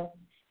the show.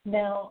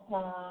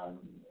 Now,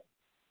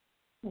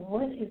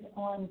 what is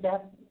on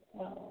deck,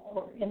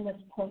 or in this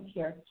point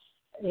here,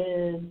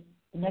 is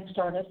the next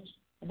artist,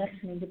 the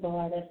next musical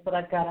artist that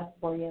I've got up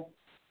for you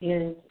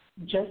is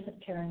Joseph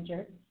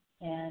Carringer,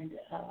 and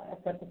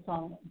I've got the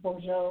song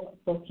Bourgeois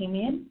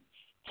Bohemian.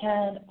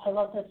 And I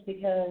love this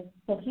because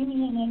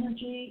Bohemian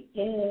energy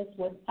is,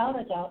 without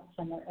a doubt,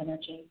 summer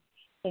energy.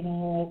 You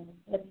know,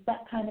 it's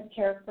that kind of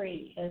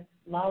carefree. It's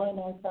allowing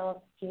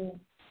ourselves to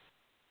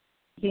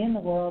be in the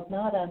world,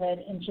 not of it,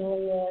 enjoy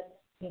it,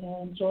 you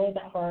know, enjoy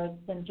the hearts,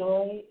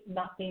 enjoy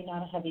not being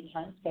on a heavy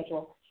time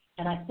schedule.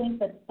 And I think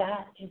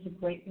that is a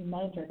great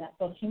reminder, that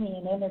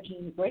Bohemian energy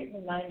is a great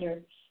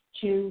reminder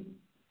to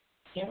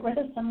Get rid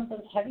of some of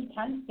those heavy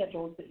time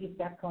schedules that you've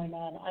got going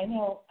on. I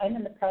know I'm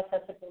in the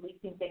process of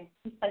releasing things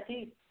piece by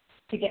piece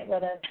to get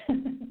rid of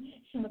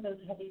some of those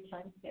heavy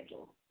time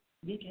schedules,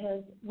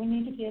 because we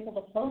need to be able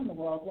to flow in the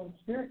world. When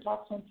Spirit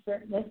talks, when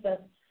Spirit moves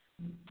us,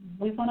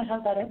 we want to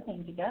have that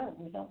opening to go.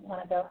 We don't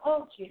want to go,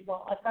 oh, gee,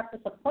 well, I've got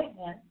this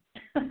appointment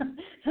that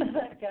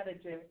I've got to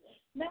do.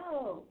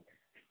 No.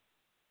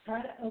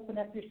 Try to open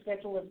up your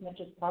schedule as much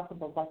as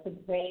possible. That's a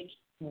great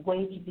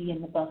way to be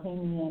in the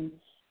bohemian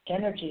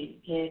energy.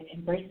 It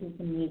embraces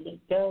the music.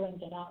 Go and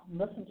get out and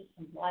listen to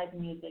some live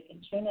music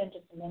and tune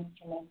into some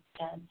instruments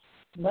and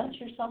let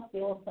yourself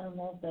feel some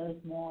of those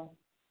more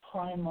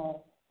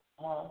primal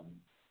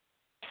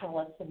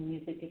palettes of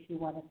music, if you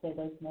want to say,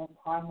 those more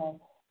primal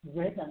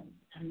rhythms,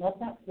 and let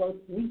that flow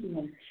through you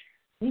and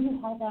see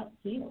how that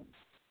feels.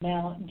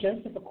 Now,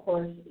 Joseph, of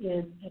course,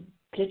 is a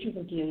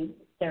didgeridoo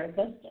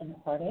therapist and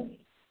artist,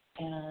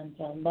 and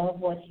love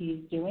what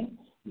he's doing.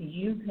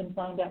 You can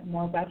find out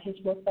more about his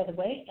work, by the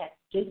way, at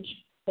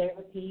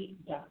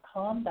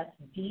digetherapy.com. That's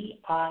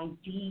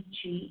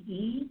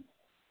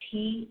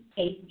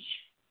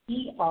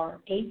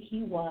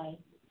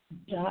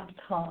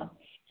digetherapy.com.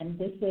 And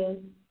this is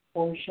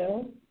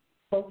Osho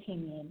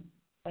Bohemian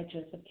by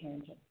Joseph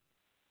Carrington.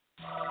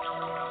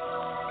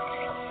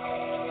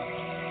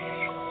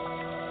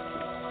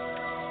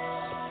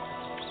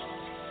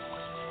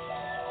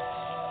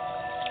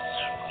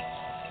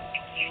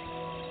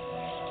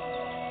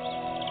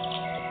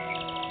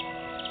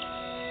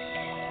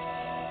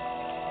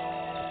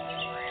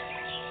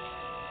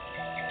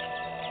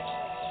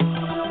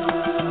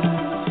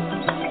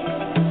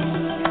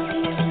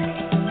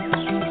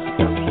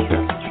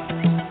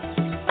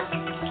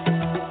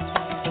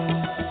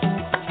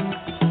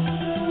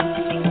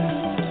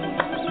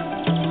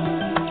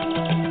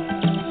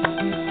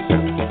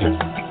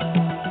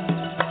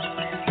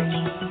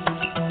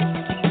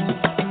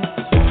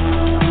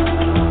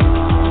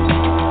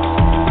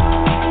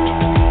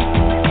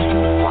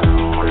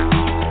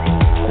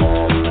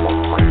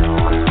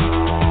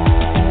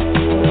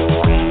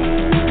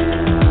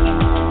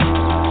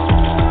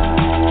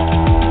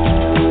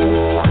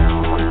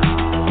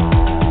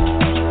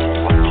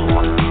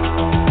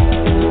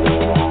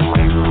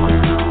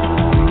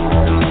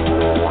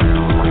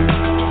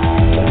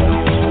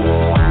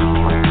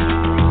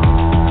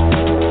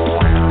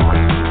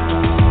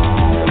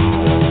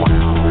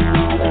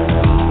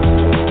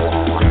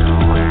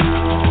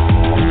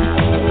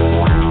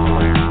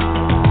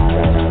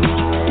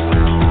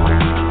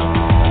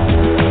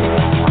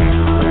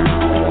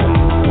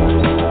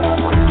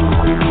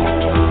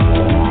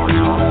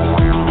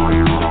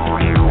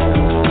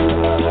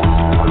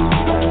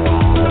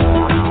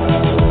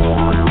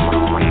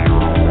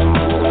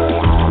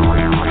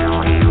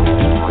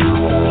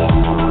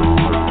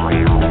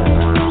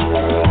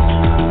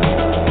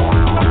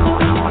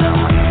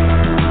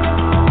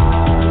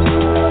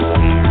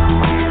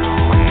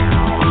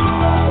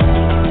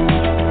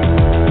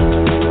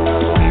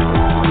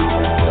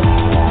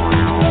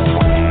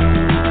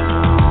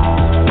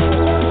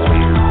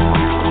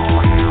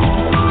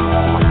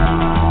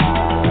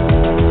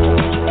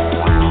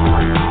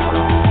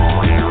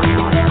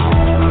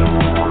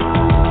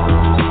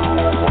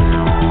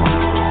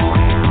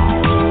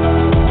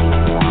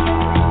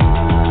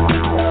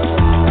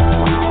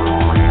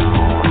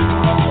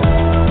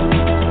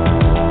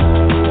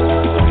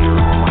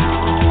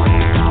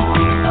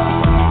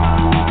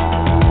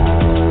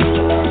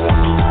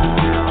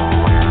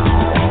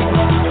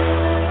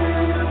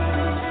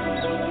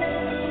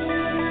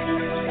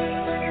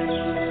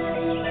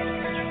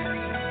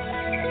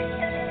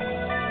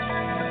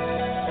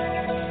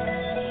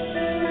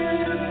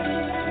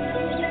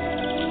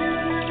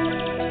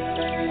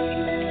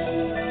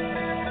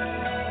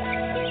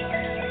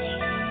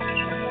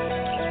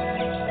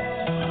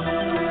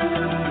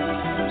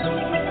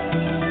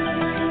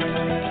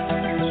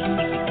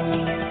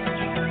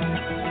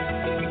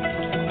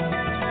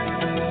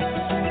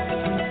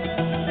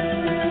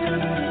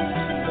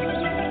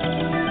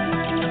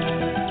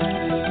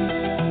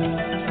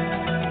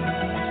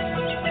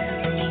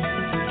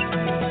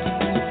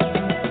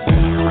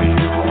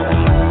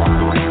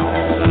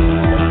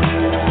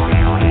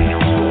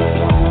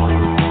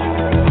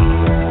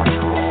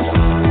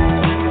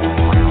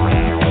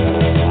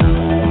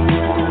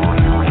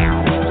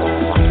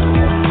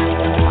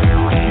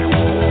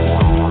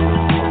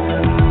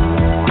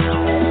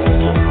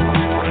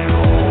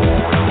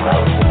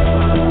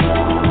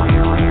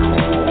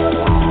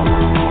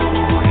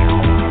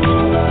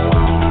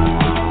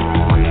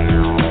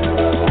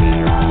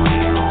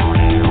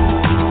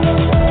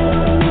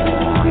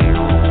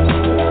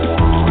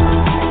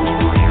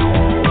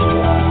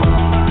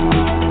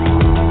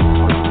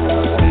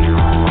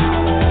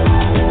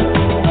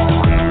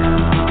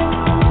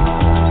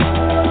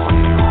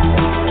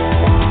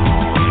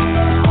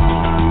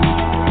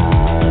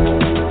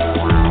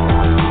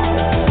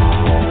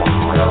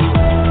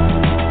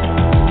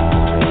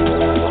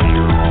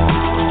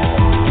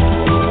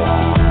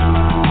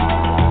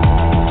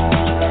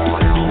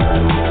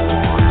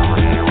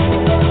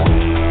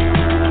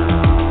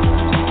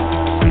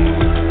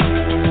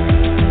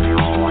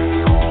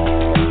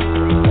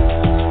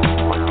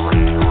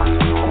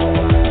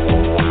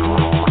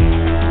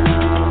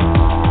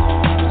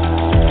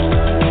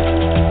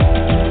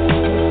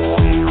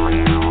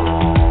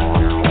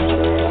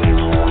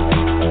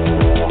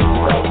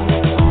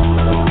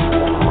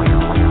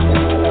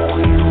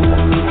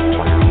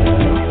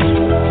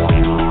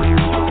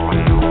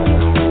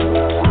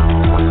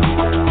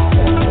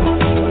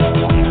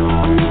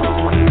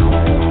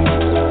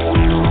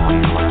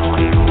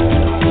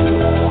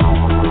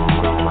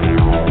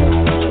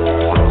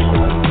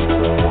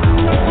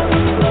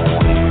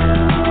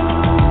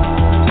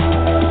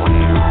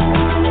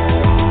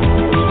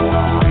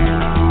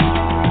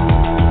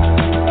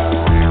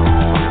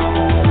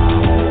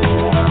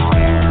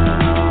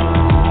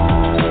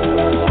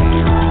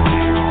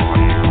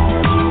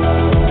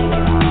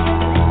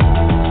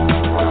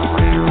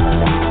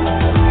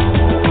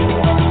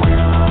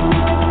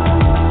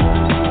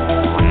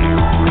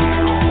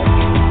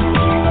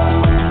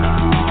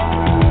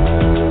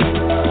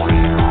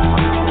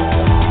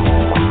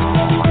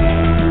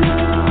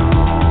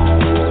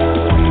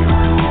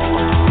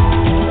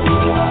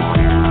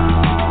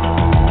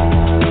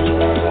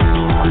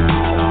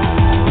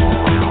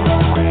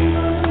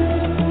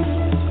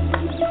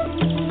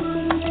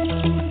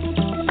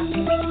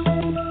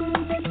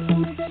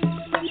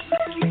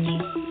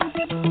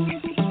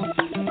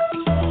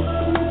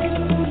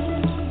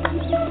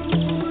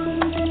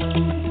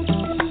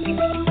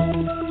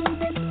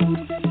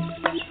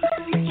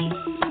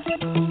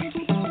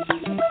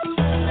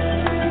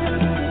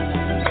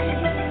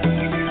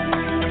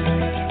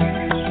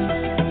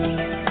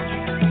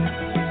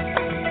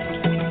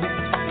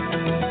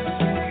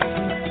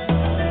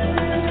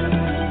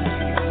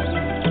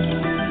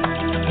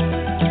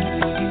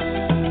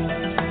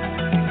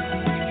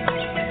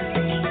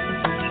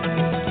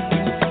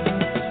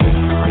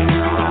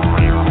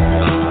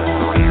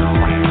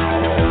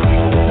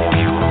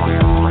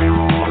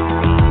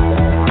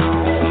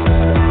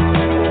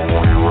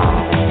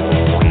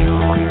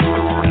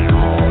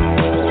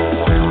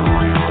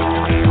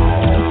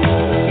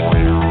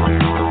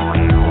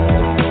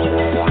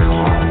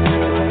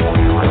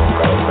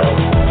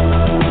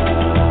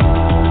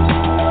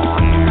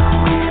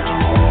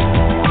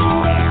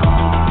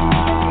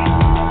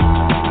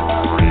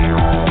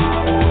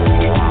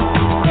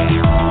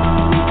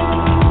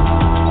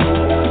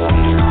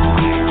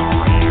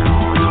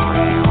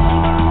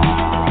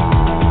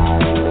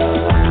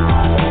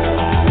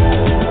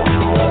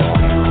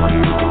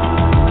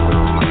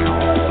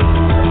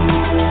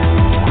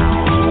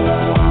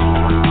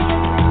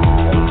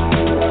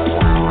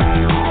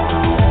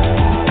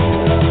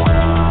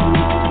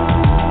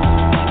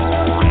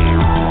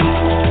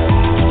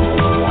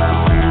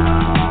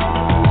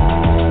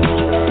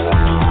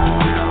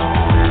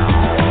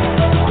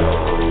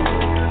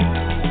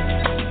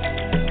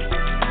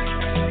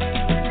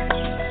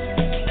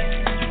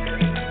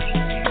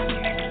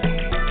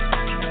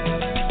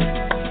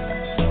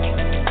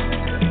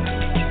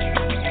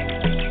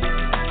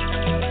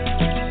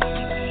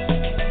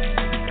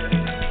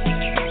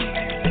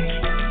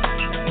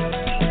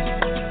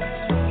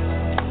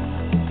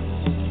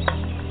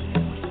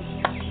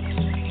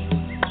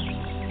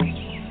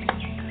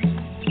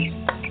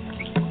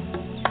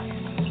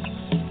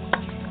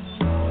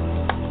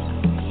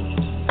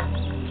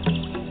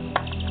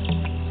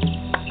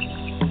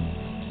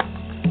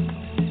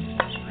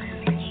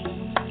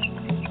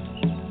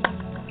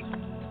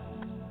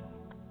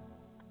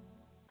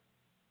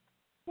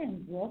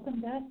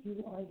 Amanda.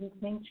 You are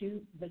listening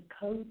to The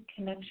Code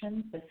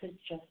Connection. This is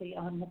Jessie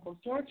on Nichols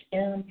George,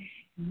 and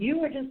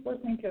you are just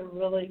listening to a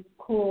really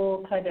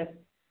cool kind of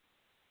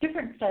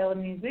different style of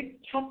music,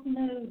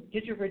 techno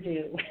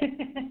didgeridoo.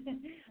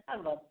 I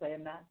love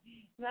saying that.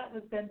 That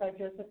was done by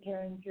Joseph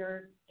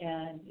Carringer,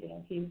 and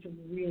he's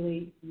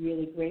really,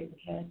 really great.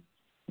 We had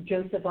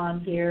Joseph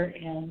on here,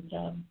 and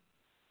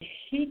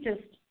he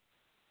just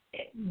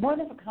one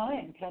of a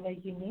kind, kind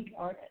of unique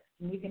artist.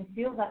 And you can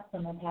feel that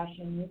summer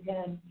passion. You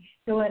can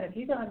go in, if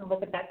you go in and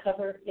look at that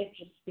cover, it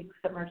just speaks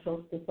summer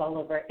solstice all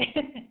over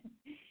it.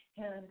 And,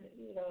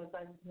 as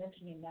I was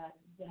mentioning, that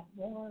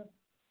more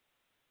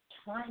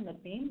time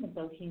of being the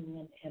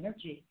bohemian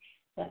energy,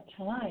 that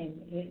time,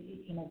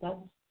 that's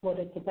what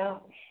it's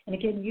about. And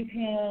again, you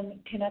can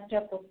connect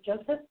up with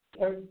Joseph,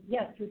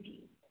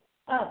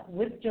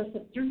 with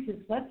Joseph through his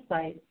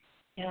website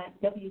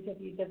at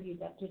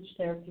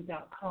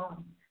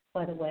www.digitherapy.com.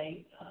 By the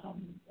way,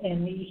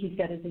 and he's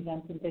got his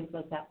events and things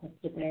like that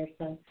listed there,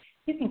 so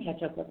you can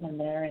catch up with him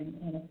there, and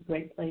it's a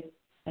great place.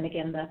 And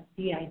again, that's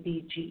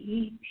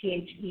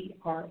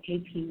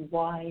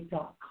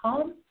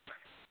DIDGETHERAPY.com,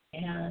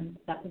 and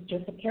that was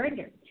Joseph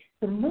Carringer.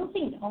 So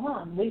moving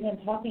on, we've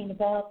been talking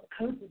about the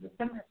codes of the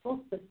summer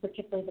solstice,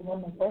 particularly the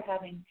one that we're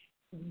having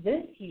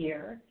this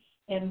year,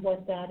 and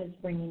what that is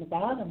bringing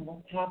about and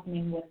what's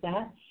happening with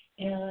that.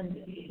 And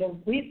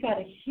we've got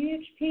a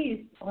huge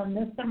piece on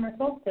this summer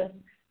solstice.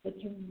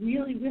 It's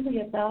really, really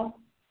about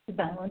the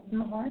balance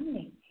and the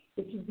harmony.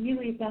 It's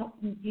really about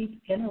some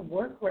deep inner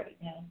work right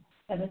now.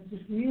 And it's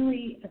just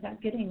really about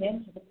getting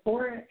into the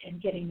core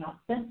and getting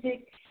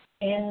authentic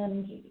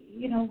and,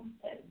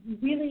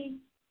 really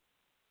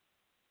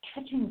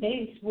touching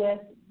base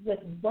with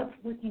what's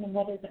working and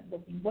what isn't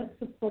working, what's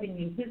supporting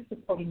you, who's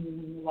supporting you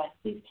in your life,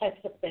 these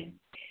types of things.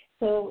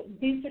 So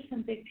these are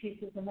some big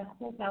pieces, and that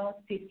whole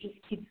balance piece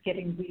just keeps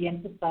getting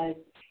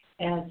re-emphasized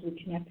as we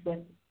connect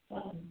with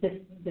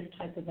this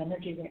type of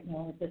energy right now,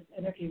 or this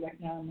energy right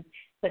now. And as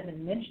I've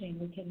been mentioning,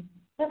 we can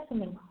have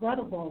some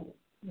incredible,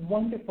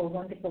 wonderful,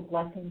 wonderful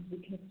blessings. We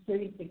can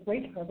experience a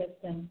great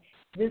harvest, and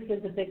this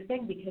is a big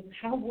thing because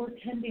how we're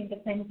tending to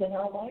things in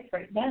our life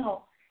right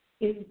now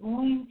is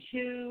going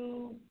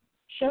to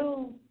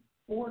show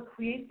or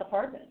create the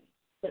harvest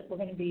that we're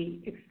going to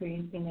be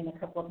experiencing in a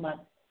couple of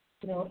months.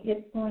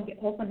 It's going to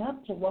open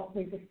up to what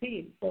we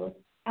receive, so it's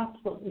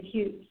absolutely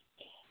huge.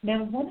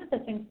 Now, one of the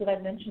things that I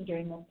mentioned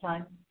during this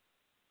time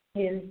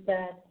is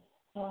that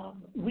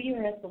we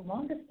are at the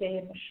longest day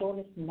and the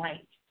shortest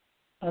night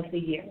of the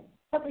year,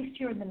 at least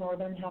here in the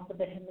northern half of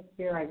the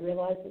hemisphere. I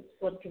realize it's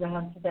flipped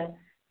around to the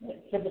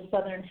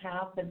southern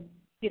half, and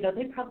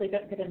they probably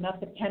don't get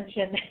enough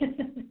attention.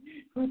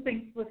 Who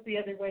thinks what's the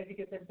other way,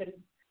 because a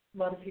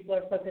lot of people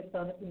are focused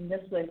on it in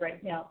this way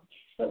right now.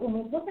 But when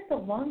we look at the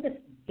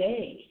longest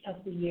day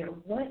of the year,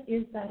 what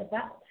is that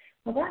about?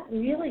 Well, that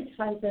really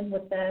ties in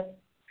with that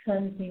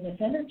Sun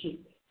Zenith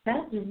energy.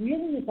 That's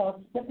really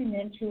about stepping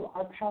into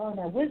our power and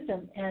our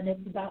wisdom, and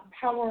it's about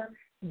power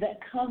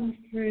that comes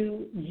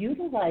through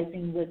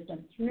utilizing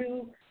wisdom,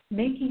 through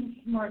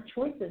making smart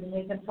choices, and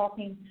we've been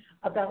talking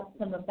about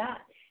some of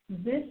that.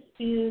 This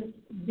is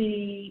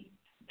the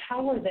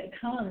power that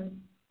comes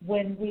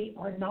when we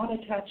are not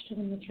attached to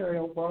the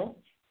material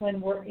world, when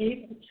we're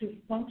able to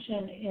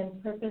function in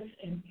purpose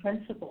and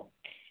principle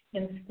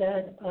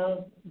instead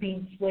of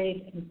being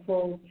swayed and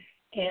pulled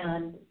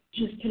and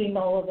just putting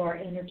all of our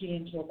energy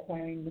into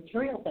acquiring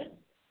material things.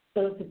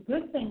 So it's a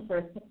good thing for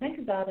us to think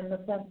about in the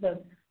sense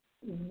of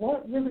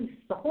what really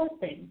solid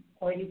things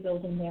are you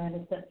building there in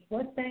a sense?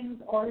 What things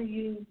are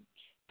you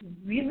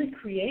really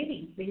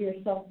creating for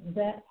yourself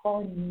that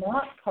are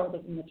not part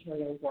of the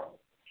material world?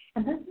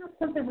 And that's not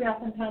something we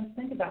oftentimes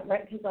think about,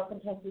 right? Because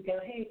oftentimes we go,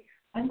 hey,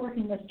 I'm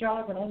working this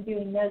job and I'm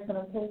doing this and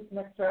I'm putting some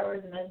extra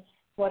hours and then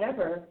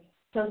whatever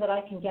so that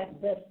I can get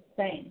this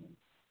thing,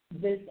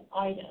 this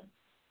item.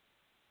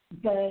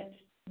 But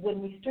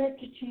when we start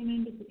to tune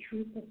into the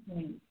truth of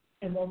things,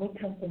 and when we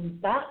come from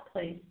that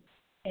place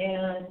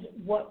and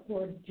what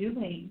we're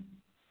doing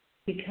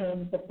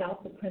becomes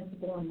about the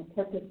principle and the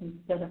purpose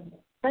instead of the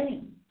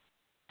thing,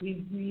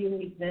 we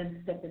really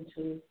then step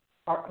into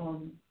our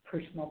own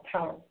personal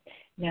power.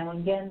 Now,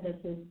 again, this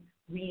is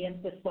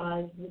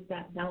re-emphasized with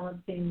that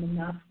balancing the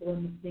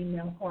masculine and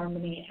female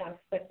harmony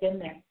aspect in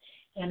there.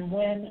 And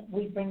when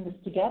we bring this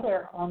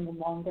together on the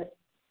longest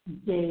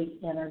day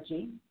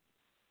energy,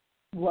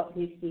 what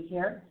we see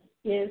here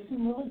is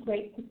some really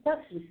great success.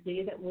 We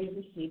see that we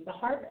receive the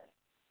harvest.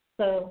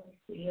 So,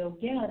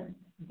 again,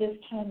 this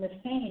time is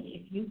saying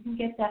if you can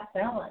get that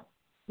balance,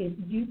 if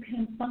you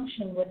can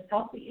function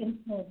without the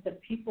influence of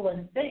people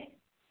and things,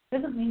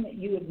 doesn't mean that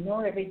you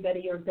ignore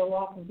everybody or go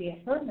off and be a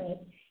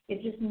hermit.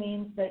 It just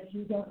means that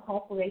you don't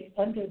operate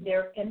under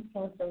their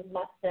influence or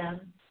let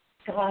them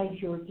guide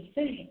your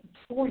decisions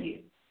for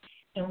you.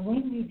 And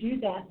when you do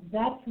that,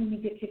 that's when you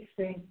get to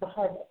experience the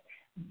harvest.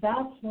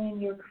 That's when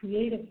your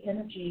creative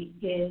energy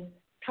is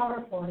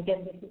powerful. And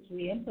again, this is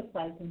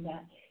re-emphasizing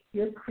that.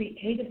 Your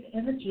creative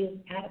energy is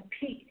at a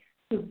peak.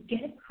 So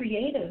get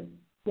creative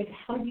with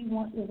how you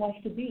want your life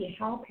to be.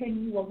 How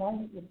can you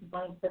align it with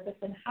divine purpose,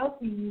 and how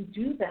can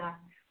you do that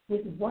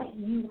with what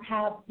you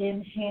have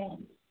in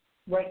hand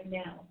right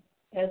now,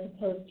 as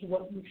opposed to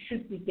what you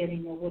should be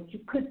getting or what you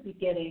could be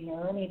getting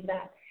or any of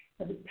that.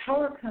 But the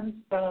power comes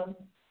from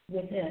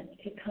within.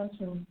 It comes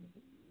from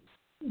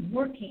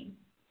working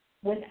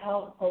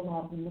without a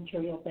lot of the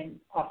material things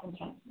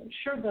oftentimes. I'm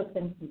sure those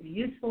things can be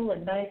useful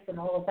and nice and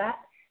all of that,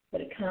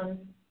 but it comes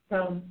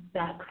from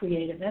that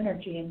creative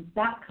energy, and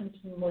that comes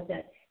from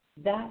within.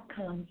 That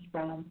comes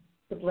from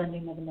the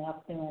blending of the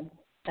masculine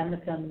and the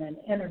feminine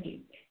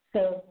energy.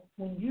 So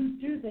when you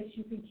do this,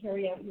 you can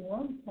carry out your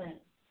own plan.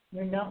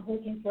 You're not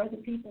working for other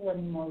people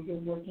anymore. You're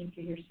working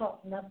for yourself.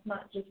 And that's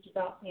not just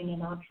about being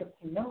an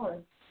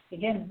entrepreneur.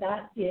 Again,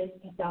 that is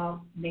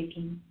about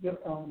making your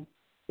own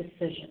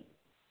decisions.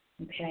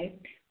 Okay?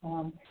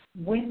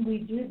 When we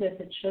do this,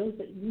 it shows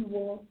that you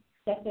will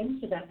step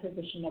into that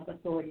position of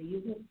authority.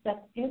 You will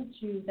step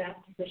into that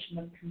position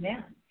of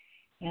command.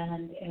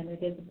 And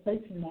it is a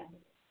place in that.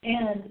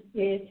 And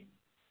it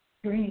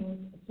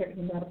brings a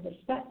certain amount of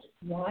respect.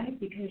 Why?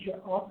 Because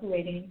you're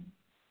operating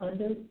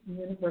under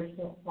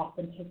universal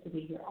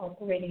authenticity. You're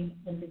operating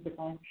under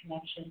divine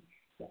connection.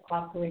 You're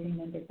operating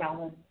under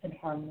balance and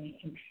harmony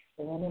and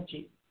peaceful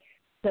energy.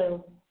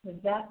 So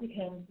that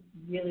becomes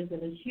really,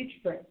 really huge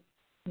for us.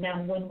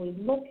 Now, when we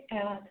look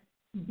at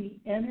the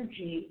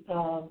energy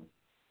of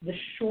the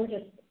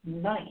shortest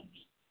night,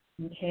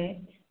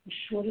 okay, the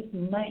shortest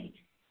night,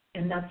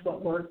 and that's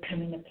what we're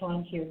coming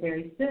upon here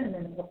very soon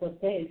in a couple of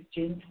days,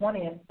 June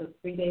 20th, so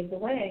 3 days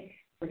away.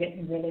 We're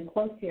getting really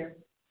close here.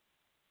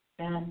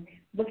 And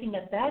looking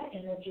at that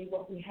energy,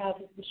 what we have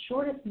is the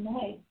shortest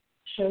night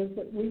shows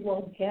that we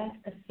will get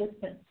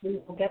assistance. We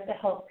will get the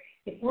help.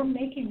 If we're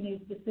making these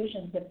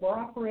decisions, if we're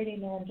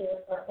operating under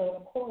our own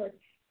accord,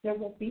 there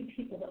will be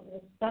people that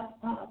will step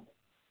up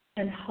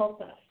and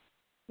help us.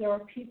 There are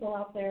people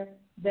out there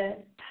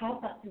that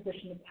have that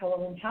position of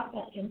power and have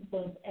that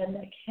influence, and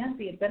that can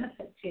be a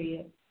benefit to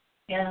you.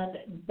 And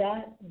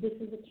that this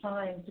is a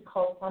time to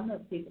call upon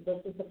those people.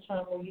 This is a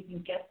time where you can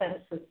get that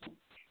assistance.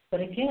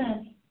 But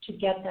again, to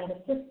get that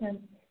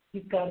assistance,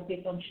 you've got to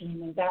be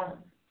functioning in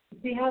balance. You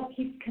see how it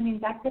keeps coming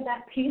back to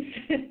that piece?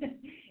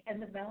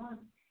 And the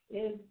balance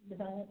is the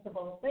balance of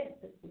all things.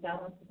 It's the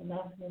balance of the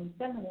masculine and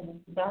feminine.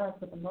 It's the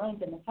balance of the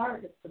mind and the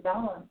heart. It's the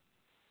balance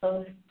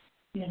of,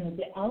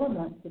 the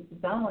elements. It's the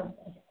balance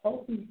of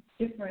all these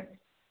different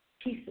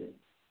pieces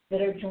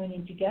that are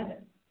joining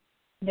together.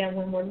 Now,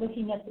 when we're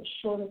looking at the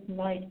shortest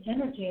night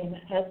energy, and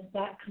as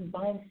that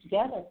combines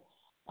together,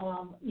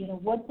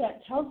 what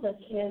that tells us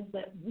is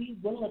that we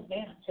will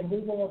advance, and we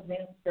will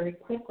advance very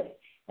quickly.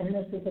 And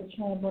this is a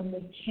time when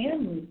we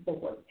can move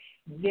forward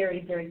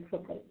very, very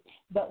quickly.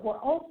 But we're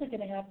also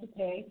going to have to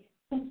pay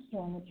some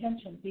strong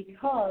attention,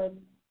 because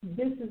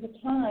this is a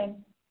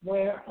time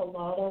where a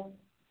lot of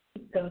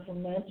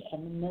government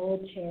and the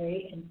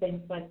military and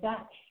things like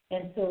that.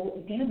 And so,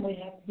 again, we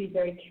have to be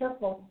very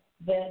careful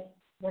that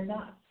we're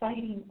not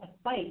fighting a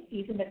fight,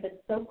 even if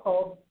it's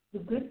so-called the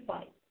good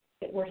fight,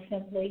 that we're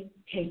simply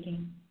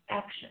taking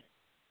action,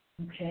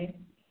 okay?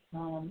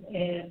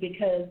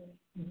 Because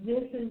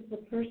this is the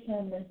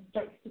person that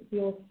starts to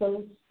feel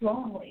so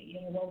strongly.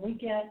 When we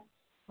get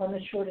on the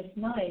shortest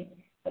night,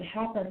 what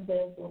happens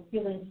is we're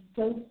feeling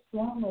so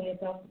strongly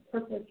about the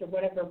purpose or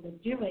whatever we're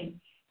doing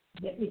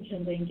that we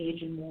tend to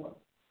engage in war,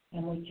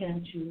 and we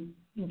tend to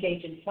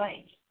engage in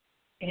fight.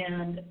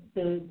 And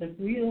the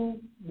real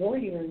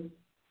warriors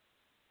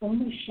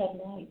only shed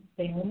light.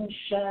 They only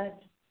shed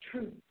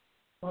truth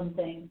on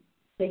things.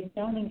 They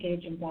don't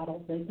engage in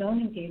battles. They don't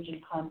engage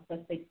in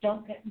conflict. They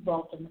don't get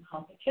involved in the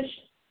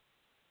competition.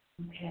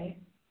 Okay?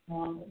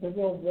 The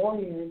real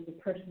warrior is the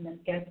person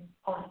that gets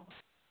up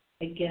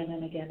again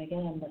and again and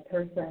again, the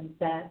person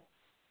that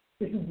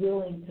is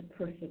willing to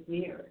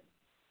persevere.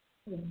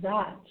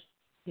 That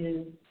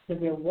is the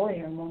real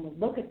warrior. And when we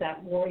look at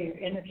that warrior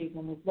energy,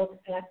 when we look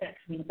at that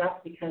coming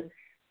about, because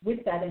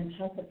with that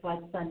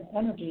intensified sun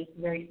energy, it's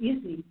very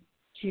easy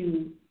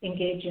to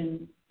engage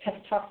in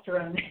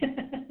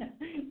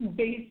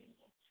testosterone-based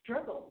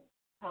struggles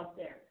out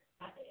there.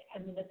 I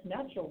mean, it's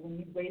natural. When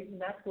you raise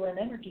masculine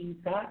energy,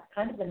 you've got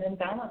kind of an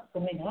imbalance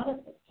going on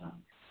at this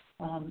time,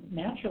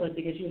 naturally,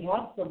 because you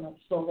have so much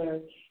solar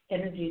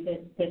energy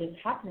that is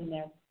happening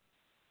there.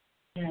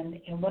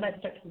 And when I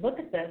start to look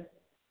at this,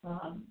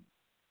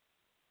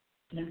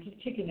 and I'm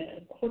just taking a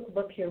quick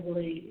look here,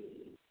 really,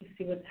 to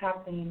see what's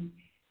happening.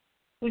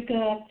 We've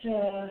got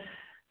some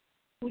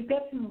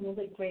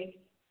really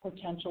great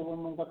potential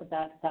when we look at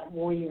that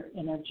warrior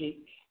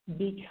energy,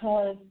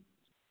 because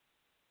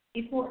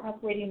if we're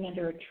operating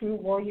under a true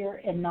warrior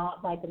and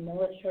not like a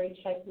military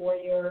type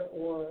warrior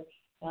or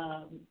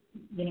a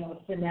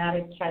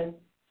fanatic type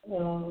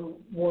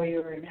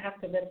warrior, an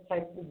activist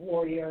type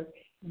warrior,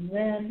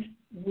 then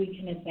we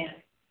can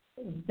advance.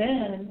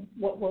 Then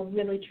what we're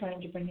really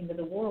trying to bring into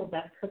the world,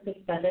 that purpose,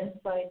 that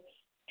insight,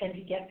 and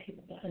to get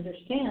people to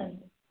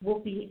understand, we'll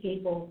be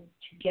able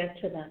to get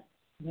to them.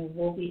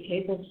 We'll be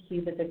able to see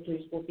the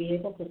victories. We'll be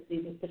able to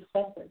see the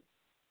successes.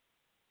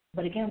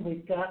 But again,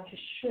 we've got to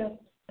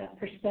shift that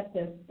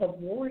perspective of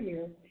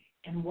warrior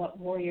and what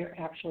warrior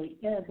actually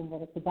is and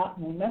what it's about.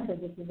 And remember,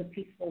 this is a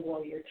peaceful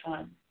warrior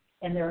time,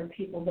 and there are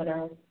people that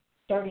are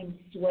starting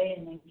to sway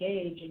and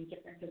engage in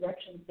different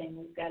directions, saying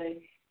we've got to,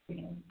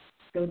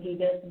 go do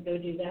this and go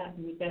do that,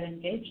 and we've got to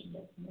engage in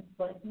this. And it's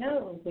like,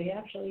 no, we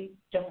actually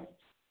don't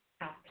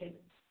have to.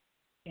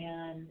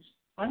 And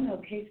I'm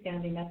okay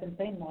standing up and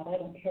saying that. I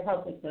don't care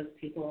how big those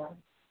people are,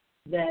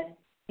 that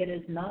it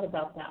is not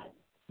about that.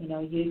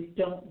 You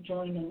don't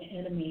join an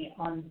enemy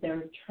on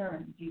their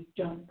terms. You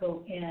don't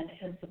go in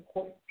and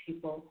support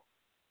people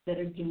that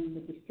are doing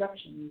the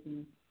destruction. You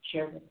can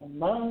share with them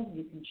love.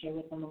 You can share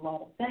with them a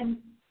lot of things,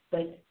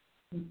 but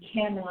you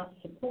cannot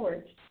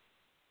support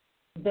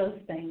those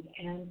things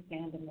and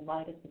stand in the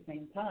light at the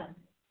same time.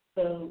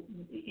 So,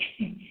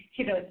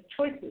 it's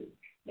choices.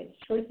 It's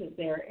choices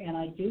there, and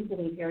I do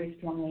believe very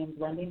strongly in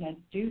blending. I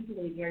do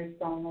believe very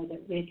strongly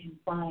that we can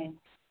find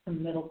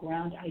some middle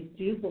ground. I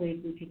do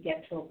believe we could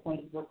get to a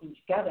point of working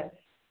together,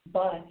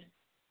 but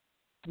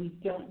we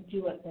don't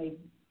do it by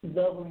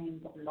lowering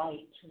the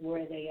light to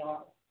where they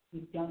are.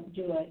 We don't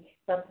do it.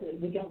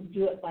 We don't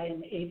do it by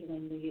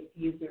enabling the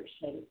abusers,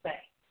 so to say.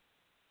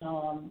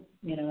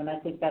 And I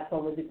think that's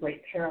always a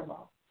great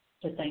parallel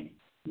to things.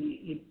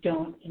 You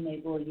don't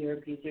enable your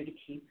abuser to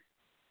keep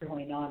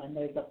going on, and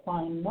there's a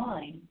fine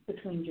line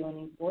between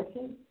joining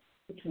forces,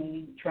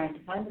 between trying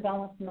to find the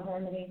balance and the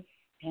harmony,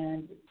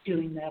 and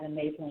doing that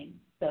enabling.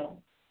 So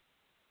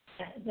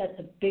that's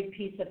a big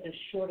piece of the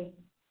shortest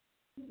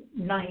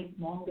night,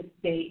 longest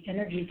day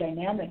energy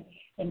dynamic.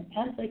 And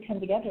as they come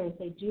together, as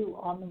they do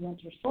on the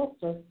winter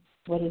solstice,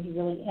 what is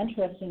really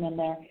interesting in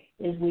there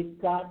is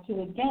we've got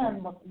to,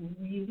 again, look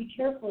really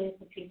carefully at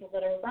the people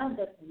that are around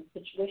us and the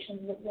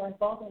situations that we're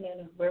involved in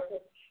and where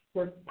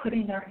we're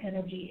putting our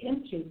energy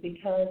into,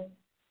 because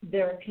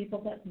there are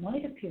people that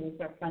might appear as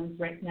our friends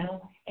right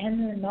now, and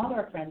they're not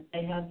our friends.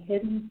 They have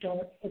hidden,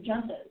 dark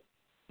agendas,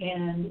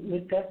 and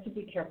we've got to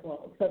be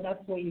careful. So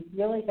that's where you've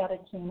really got to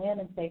tune in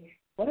and say,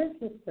 what is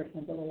this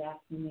person really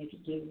asking me to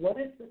do? What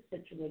is this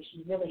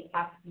situation really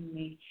asking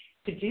me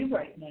to do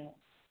right now?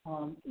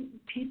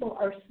 People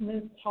are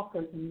smooth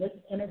talkers, and this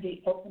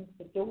energy opens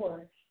the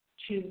door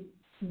to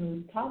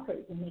smooth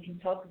talkers, and they can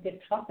talk a good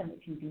talk, and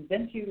they can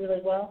convince you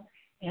really well.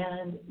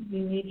 And you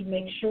need to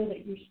make sure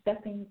that you're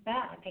stepping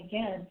back,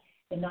 again,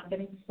 and not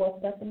getting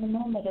swept up in the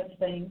moment of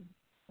things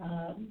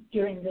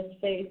during this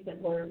phase that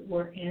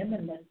we're in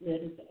and that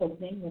is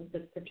opening with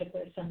this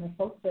particular summer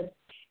solstice,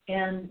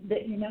 and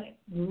that you're not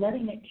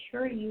letting it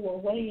carry you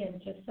away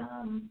into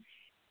some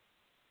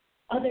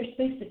other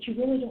space that you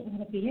really don't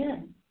want to be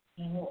in.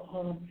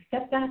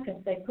 Step back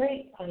and say,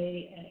 great,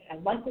 I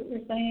like what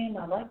you're saying,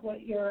 I like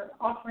what you're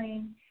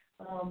offering,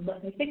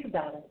 let me think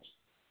about it.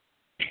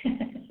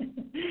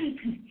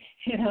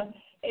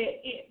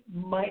 It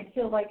might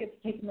feel like it's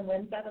taking the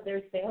wind out of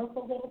their sails a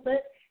little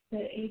bit,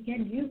 but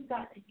again, you've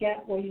got to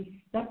get where you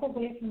step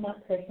away from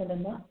that person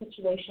and that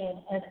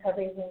situation and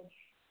everything,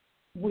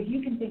 where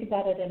you can think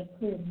about it in a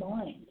clear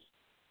mind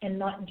and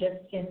not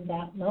just in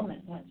that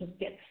moment, not just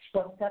get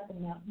swept up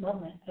in that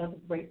moment of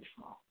a great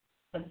talk,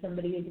 of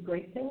somebody who's a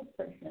great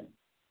salesperson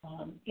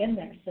in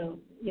there. So,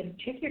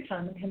 take your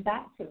time and come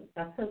back to it.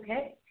 That's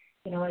okay.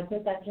 I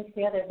did that just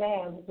the other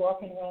day. I was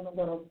walking around a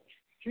little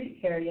street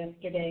fair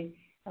yesterday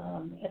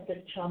at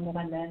this town that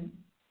I'm in,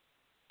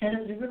 and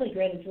it was really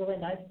great. It was really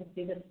nice to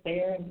see this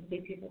fair and to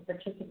see people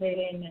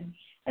participating, and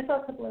I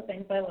saw a couple of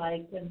things I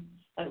liked, and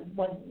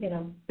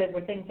there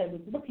were things I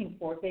was looking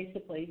for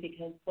basically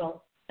because,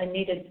 well, I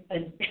needed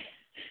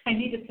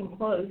some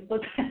clothes,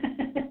 but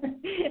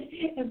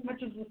as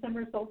much as the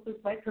summer solstice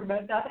might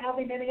promote not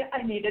having any,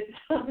 I needed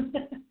some.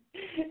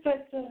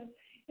 But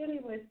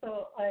anyway,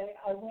 so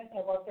I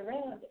walked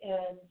around,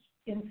 and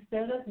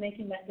instead of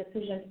making that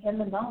decision in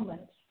the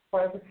moment,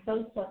 where I was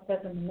so swept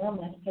up in the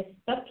moment, I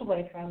stepped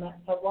away from it.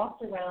 I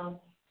walked around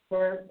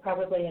for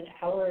probably an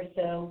hour or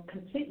so,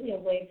 completely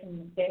away from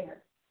the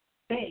fair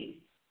space,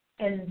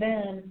 and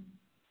then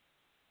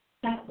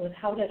that was,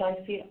 how did I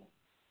feel,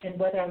 and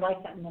whether I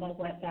liked that. And then I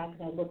went back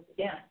and I looked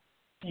again,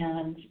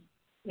 and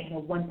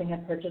one thing I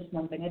purchased,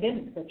 one thing I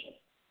didn't purchase,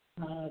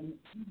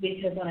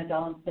 because when I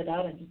balanced it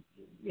out, I just,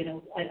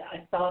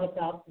 I thought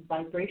about the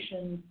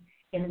vibrations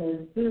in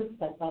those booths.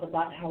 I thought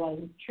about how I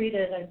was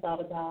treated. I thought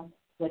about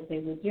what they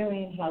were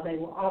doing, how they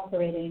were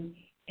operating,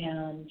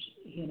 and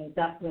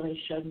that really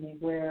showed me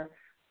where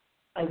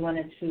I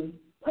wanted to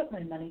put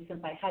my money,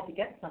 since I had to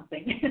get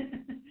something.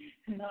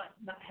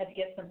 not had to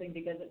get something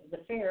because it was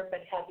a fair,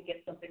 but had to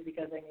get something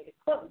because I needed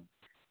clothes.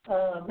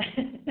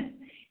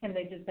 And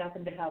they just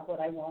happened to have what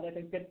I wanted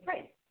at a good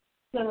price.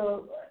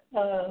 So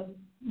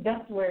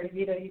that's where,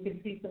 you can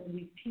see some of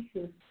these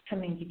pieces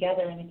coming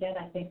together. And again,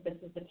 I think this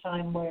is a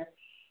time where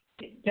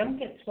don't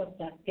get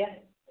swept up,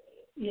 get,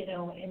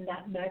 in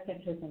that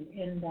magnetism,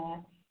 in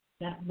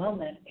that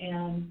moment.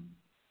 And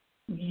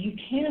you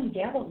can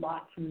get a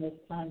lot from this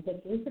time. This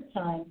is a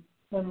time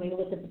when we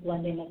look at the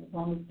blending of the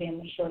longest day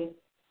and the shortest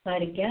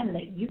night, again,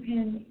 that you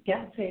can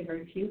get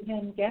favors, you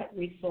can get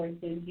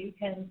resources, you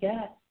can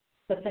get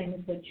the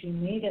things that you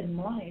need in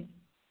life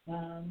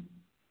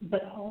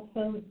but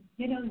also,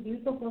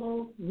 use a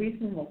little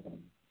reason with them.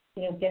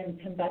 Again,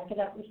 come back to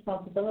that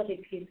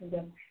responsibility piece and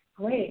go,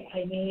 great,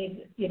 I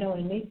need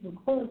some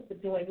clothes,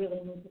 but do I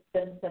really need to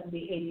spend $70,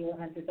 $80, or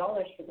 $100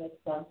 for those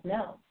clothes?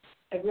 No,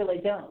 I really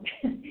don't.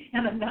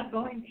 And I'm not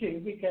going to,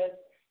 because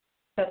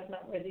that's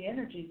not where the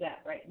energy's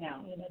at right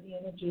now. The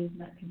energy is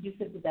not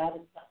conducive to that.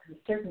 It's not going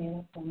to serve me.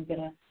 It's only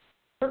going to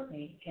hurt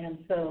me. And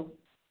so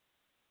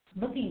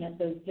looking at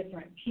those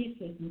different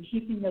pieces and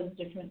keeping those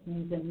different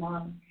things in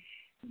mind,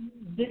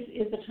 this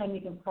is the time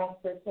you can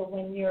prosper. So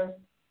when you're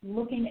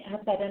looking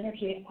at that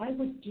energy, I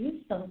would do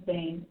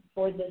something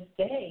for this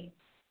day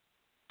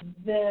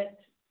that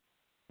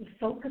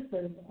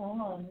focuses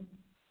on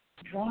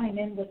drawing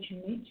in what you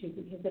need to,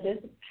 because it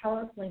is a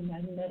powerfully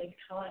magnetic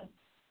time.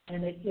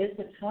 And it is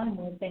a time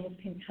where things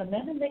can come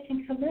in, and they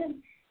can come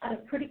in at a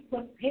pretty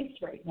quick pace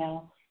right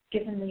now,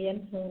 given the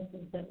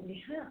influences that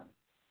we have.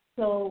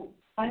 So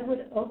I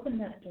would open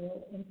that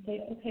door and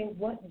say, okay,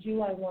 what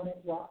do I want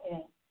to draw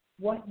in?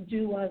 What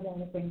do I want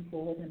to bring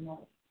forward in life?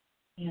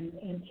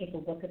 And take a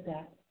look at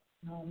that.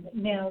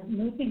 Now,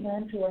 moving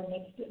on to our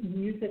next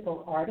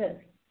musical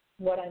artist,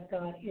 what I've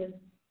got is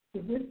The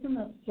Wisdom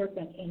of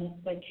Serpent, and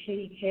it's by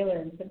Katie Taylor.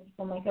 And some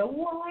people might go,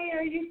 why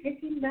are you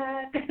picking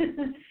that?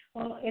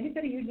 Well,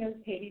 anybody who knows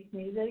Katie's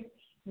music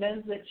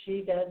knows that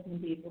she does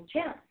medieval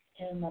chants,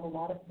 and that a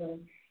lot of her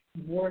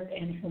work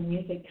and her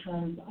music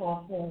comes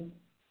off of,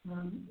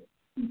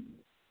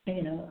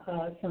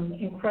 some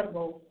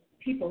incredible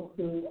people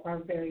who are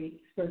very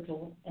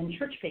spiritual and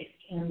church-based.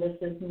 And this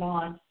is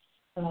not,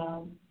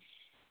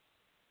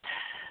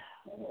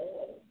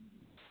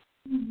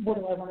 what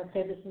do I want to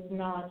say? This is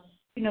not,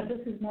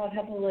 this is not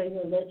heavily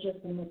religious,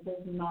 and this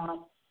is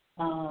not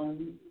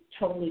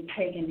totally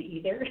pagan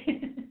either.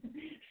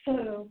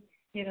 So,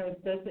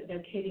 those that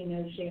know Katie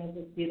knows she has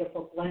this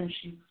beautiful blend.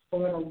 She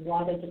explored a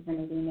lot of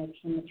different arenas,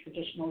 from the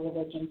traditional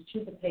religions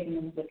to the pagan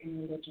and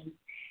Wiccan religions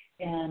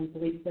and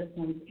belief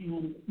systems,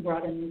 and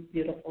brought in these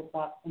beautiful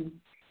thoughts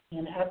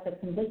and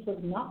aspects. And this was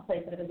not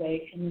played, by the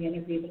way, in the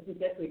interview that we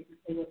did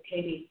recently with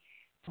Katie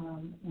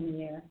in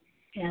the air.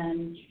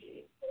 And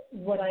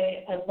what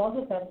I love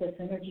about this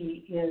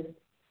energy is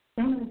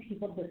so many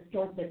people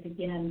distort this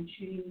again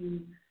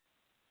to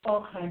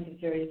all kinds of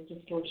various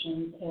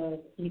distortions of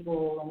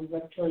evil and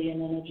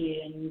reptilian energy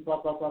and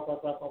blah, blah, blah, blah,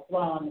 blah, blah,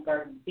 blah, and the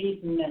Garden of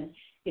Eden.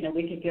 And,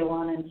 we could go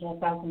on into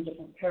 1,000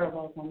 different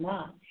parallels on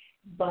that.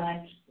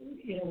 But,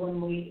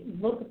 when we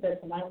look at this,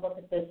 and I look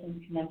at this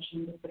in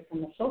connection with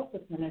the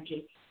Solstice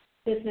energy,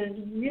 this is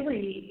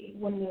really,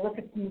 when we look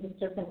at some of the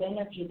serpent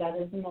energy, that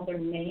is another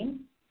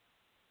name,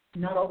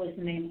 not always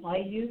the name I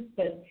use,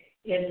 but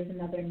it is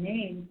another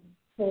name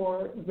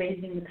for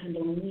raising the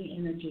Kundalini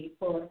energy,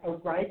 for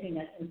arising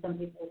it. And some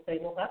people say,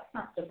 well, that's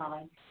not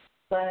divine.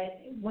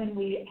 But when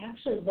we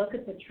actually look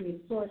at the true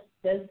source,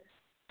 this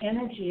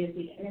energy is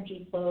the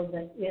energy flow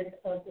that is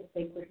of the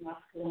sacred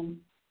masculine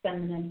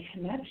feminine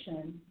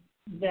connection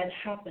that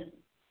happens.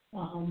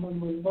 When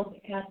we look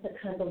at the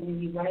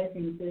Kundalini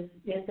rising, this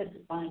is a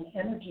divine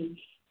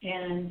energy.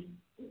 And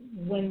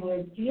when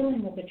we're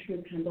dealing with the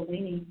true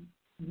Kundalini,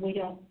 we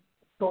don't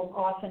go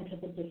off into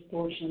the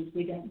distortions.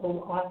 We don't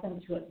go off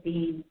into it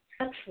being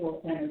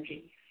sexual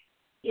energy.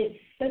 It's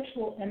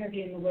sexual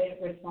energy in the way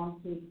it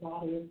responds to his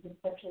body. It's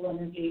the sexual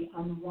energy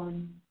on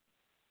one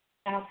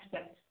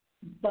aspect.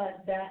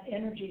 But that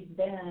energy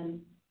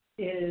then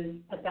is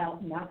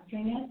about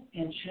mastering it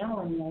and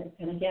channeling it,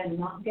 and again,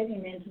 not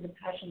getting into the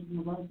passions and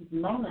the ones of the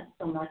moment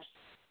so much,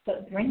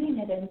 but bringing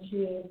it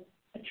into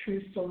a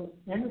true source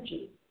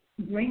energy,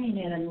 bringing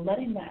it and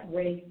letting that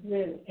ray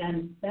through.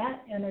 And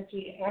that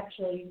energy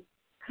actually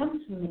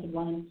comes from the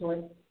divine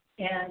source,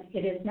 and it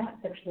is not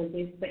sexually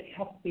based, but you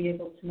have to be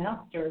able to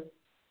master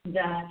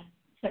that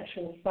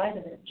sexual side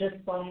of it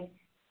just by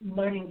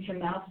learning to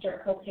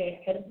master,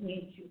 okay, I don't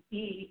need to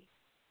eat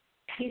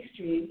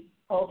pastries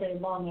all day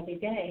long every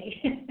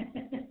day.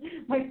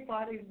 My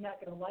body's not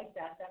going to like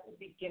that. That would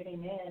be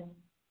giving in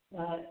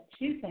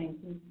to things.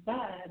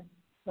 Instead,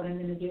 what I'm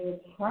going to do is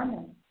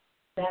harness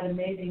that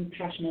amazing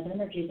passionate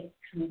energy that's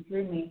coming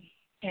through me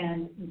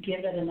and give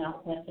it an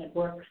outlet that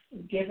works,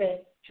 give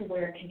it to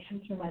where it can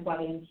come through my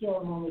body and heal.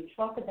 And when we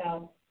talk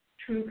about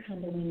true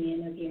Kundalini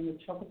energy and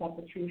we talk about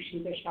the true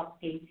Shiva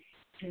Shakti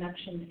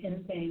connection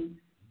in things,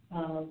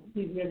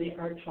 we really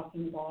are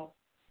talking about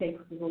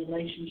sacred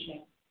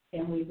relationship.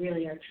 And we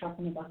really are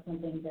talking about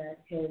something that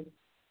is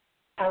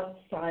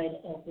outside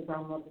of the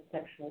realm of the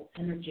sexual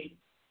energy.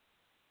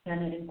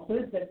 And it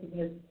includes it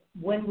because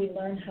when we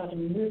learn how to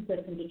move this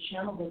and to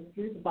channel this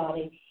through the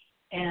body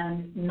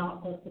and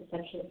not let the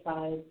sexual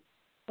side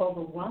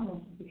overwhelm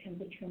us, it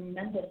becomes a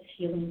tremendous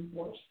healing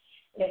force.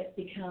 It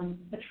becomes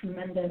a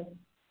tremendous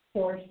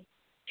force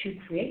to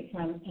create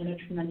from, and a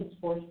tremendous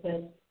force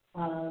that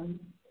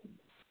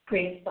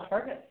creates the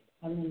harvest.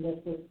 I mean,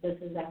 this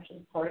is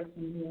actually part of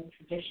some real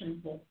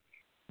traditions of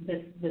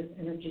this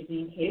energy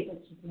being able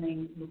to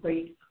bring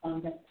great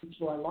abundance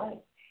into our life.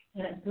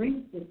 And it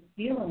brings this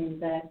feeling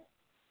that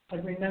I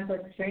remember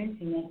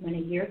experiencing it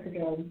many years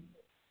ago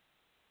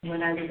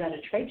when I was at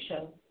a trade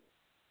show.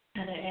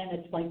 and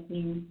it's like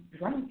being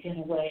drunk in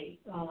a way.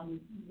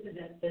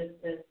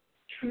 The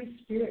true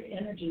spirit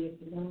energy is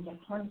the one that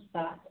harms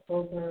that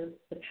over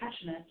the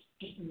passionate,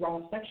 just raw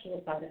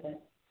sexual side of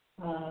it.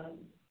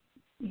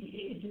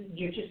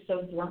 You're just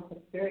so drunk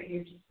with spirit.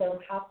 You're just so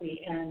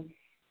happy, and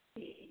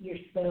you're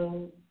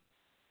so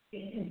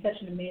in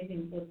such an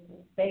amazing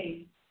blissful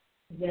space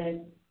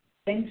that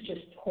things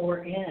just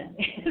pour in.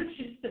 It's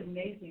just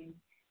amazing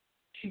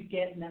to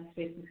get in that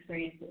space and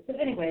experience it. So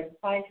anyway,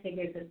 I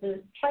figured that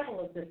the title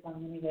of this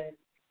one, anyway,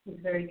 was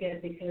very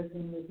good because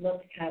when we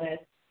look at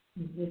it,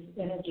 this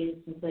energy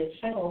is simply a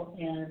title,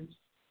 and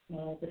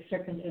the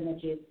serpent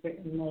energy is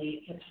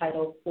certainly a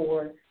title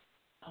for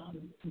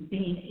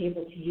being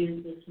able to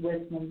use this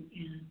wisdom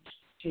and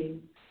to,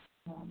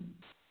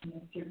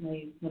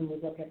 certainly when we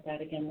look at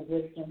that again, the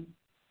wisdom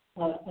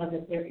of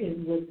it, there is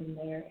wisdom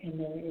there, and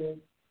there is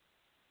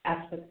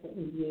aspects that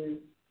we use.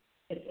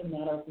 It's a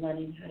matter of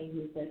learning how to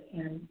use it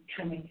and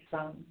coming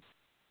from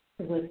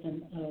the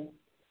wisdom of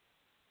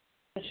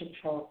such a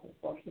powerful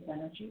force of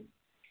energy.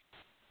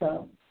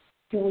 So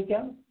here we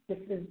go. This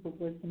is The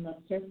Wisdom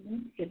of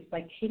Serpents. It's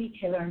by Katie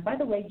Taylor. And by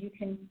the way, you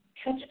can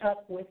catch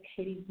up with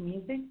Katie's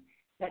music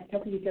at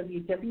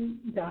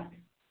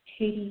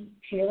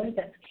www.katietaylor,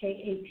 that's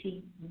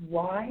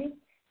KATYTAYLOR.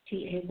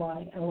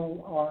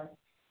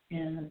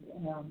 And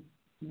I'm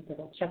going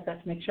to check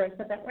that to make sure I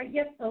said that right.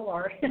 Yes,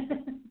 OR.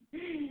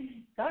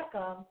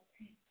 .com.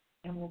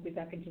 And we'll be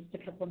back in just a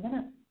couple of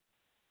minutes.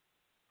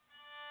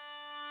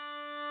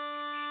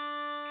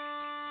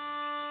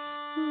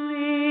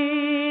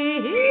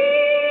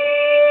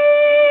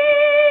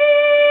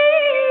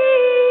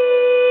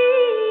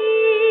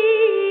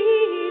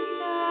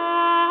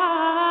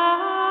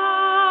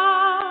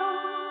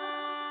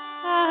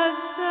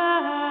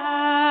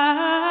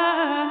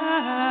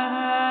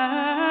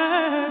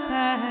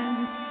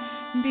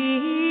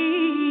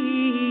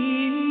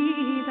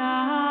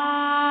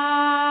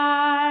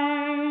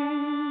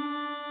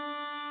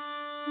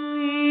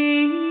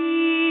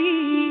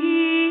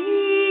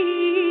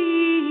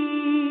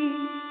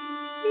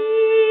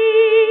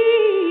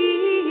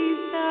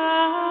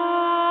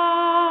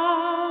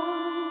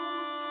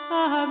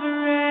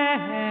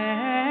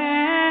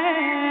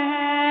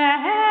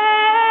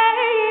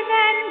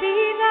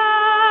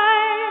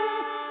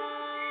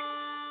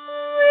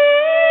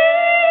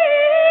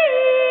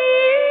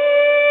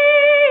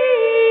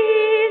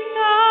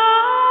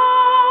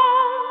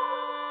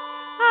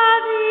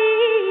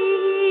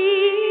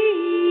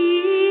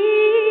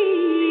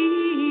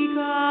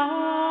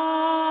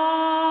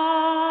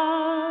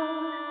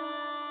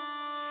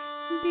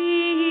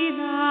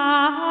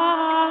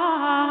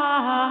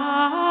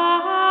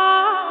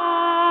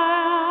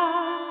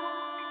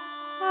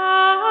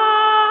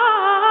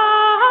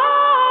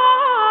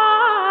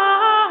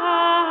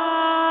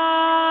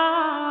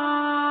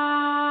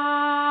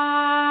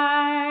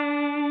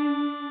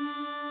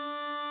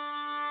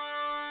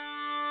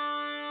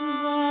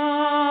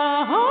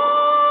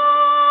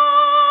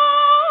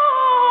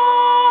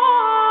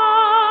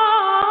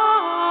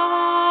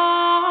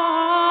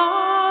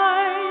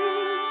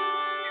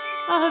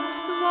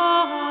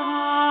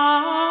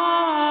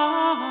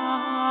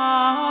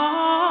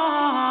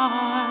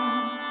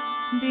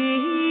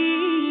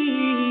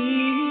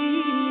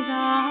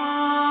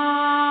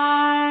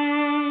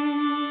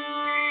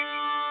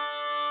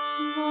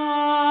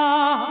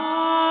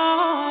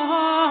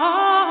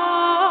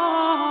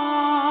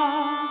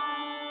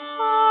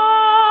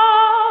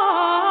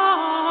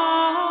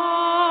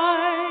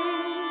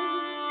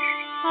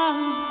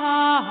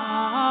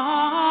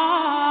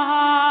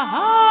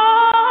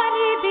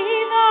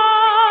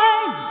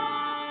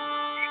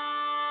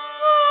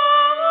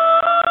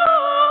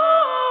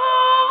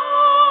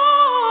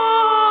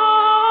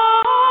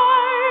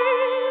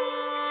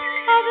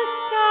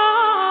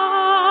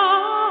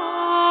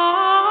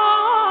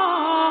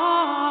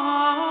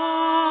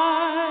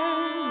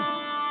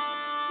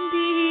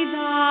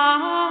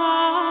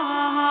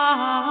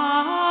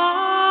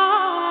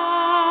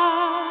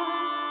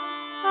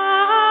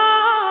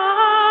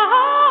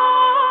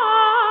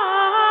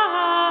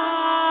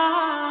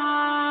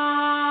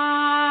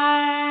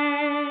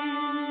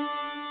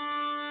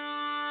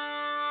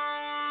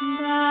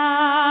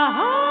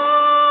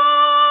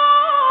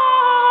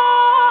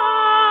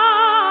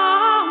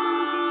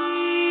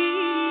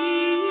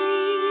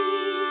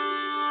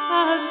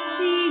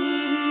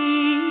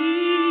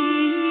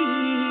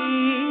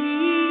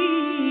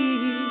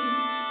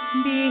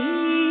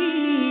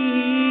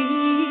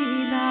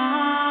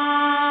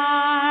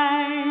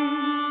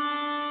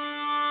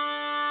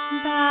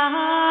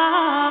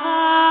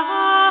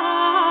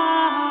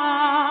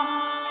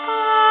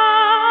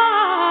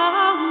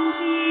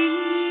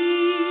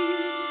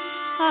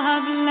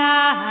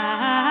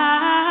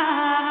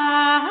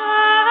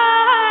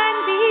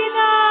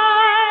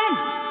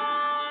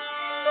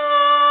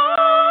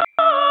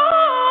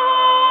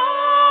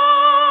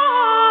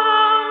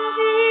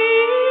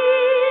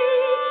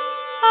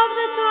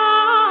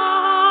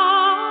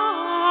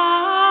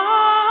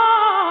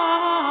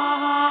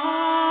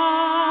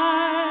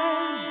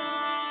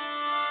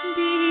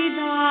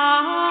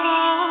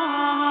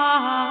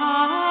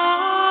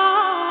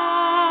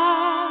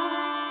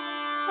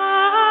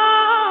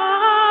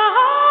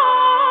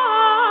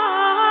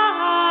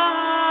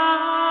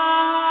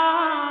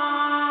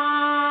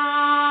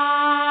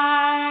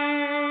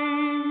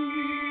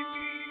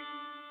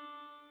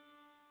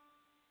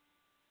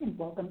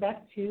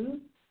 back to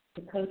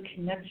the Code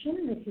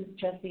Connection. This is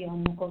Jessie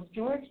on Nichols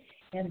George,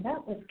 and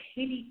that was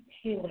Katie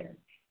Taylor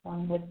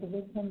with the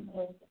Wisdom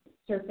of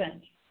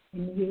Serpent.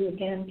 And you,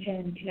 again,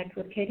 can connect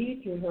with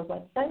Katie through her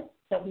website,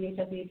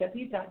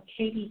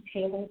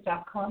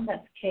 www.katietaylor.com.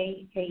 That's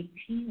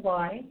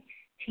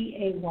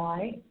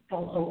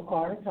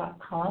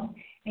KATYTAYLOR.com.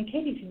 And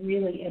Katie's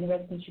really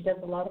interesting. She does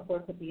a lot of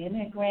work with the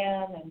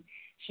Enneagram, and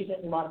she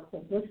does a lot of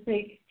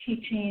holistic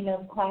teaching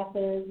of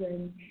classes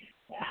and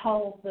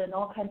health and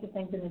all kinds of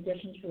things in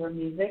addition to her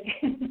music.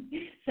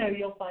 So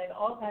you'll find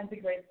all kinds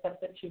of great stuff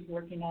that she's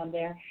working on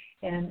there.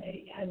 And,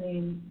 I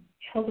mean,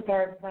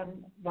 Hildegard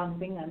von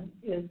Bingen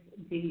is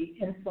the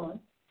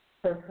influence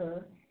for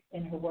her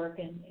in her work.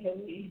 And,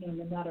 you know,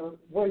 no matter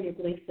where your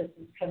belief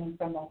system is coming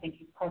from, I think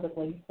you've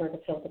probably heard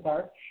of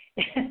Hildegard.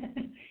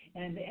 And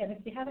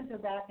if you haven't, go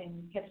back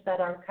and catch that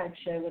archive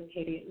show with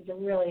Katie. It was a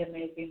really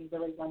amazing,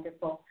 really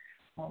wonderful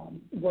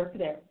work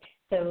there.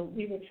 So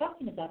we were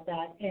talking about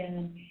that,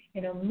 and,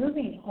 you know,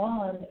 moving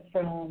on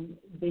from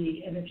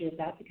the energy of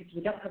that, because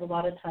we don't have a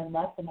lot of time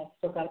left, and I've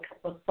still got a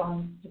couple of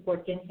songs to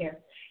work in here,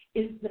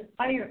 is the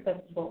Fire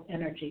Festival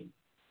energy.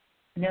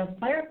 Now,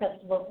 Fire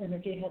Festival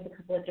energy has a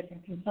couple of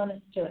different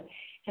components to it.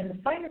 And the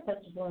Fire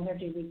Festival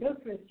energy, we go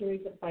through a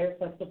series of Fire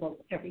Festivals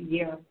every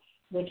year,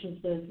 which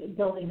is the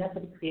building up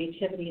of the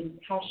creativity and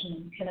passion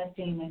and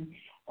connecting and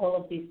all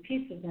of these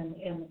pieces. And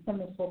the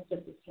Summer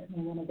Solstice is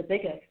certainly one of the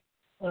biggest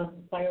of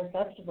fire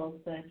festivals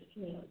that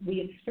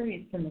we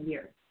experience in the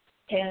year.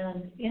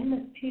 And in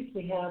this piece,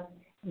 we have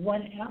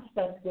one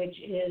aspect which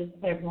is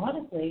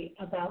ironically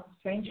about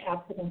strange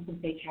accidents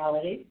and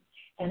fatalities.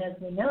 And as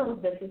we know,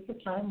 this is the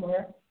time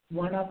where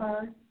one of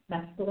our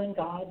masculine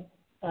god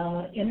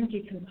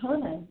energy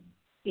components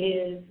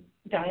is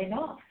dying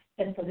off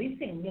and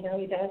releasing. You know,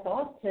 he dies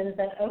off to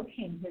the Oak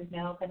King, who's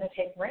now going to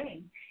take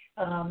reign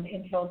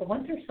until the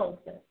winter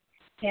solstice.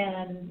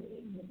 And,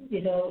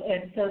 you know,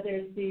 and so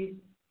there's these.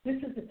 This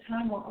is a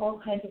time where all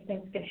kinds of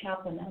things can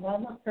happen. And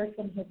I'm a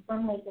person who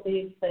firmly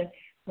believes that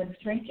when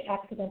strange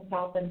accidents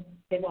happen,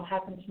 they will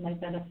happen to my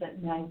benefit,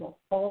 and I will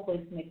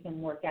always make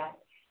them work out.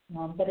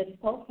 But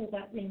it's also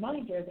that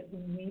reminder that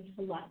we need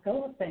to let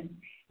go of things.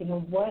 You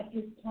know, what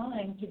is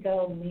time to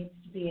go needs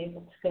to be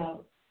able to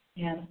go.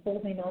 And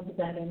holding on to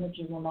that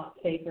energy will not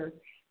favor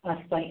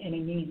us by any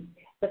means.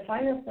 The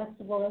Fire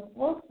Festival is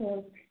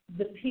also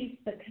the piece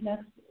that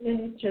connects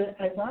to,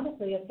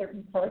 ironically, a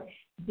certain part,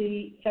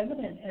 the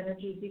feminine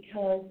energy,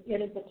 because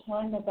it is a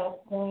time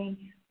about going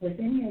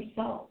within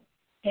yourself.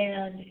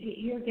 And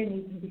here again,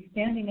 you can be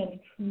standing in a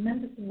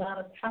tremendous amount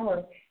of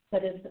power,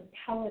 but it's the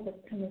power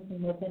that's coming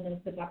from within.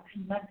 It's about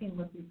connecting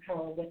with your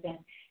power within,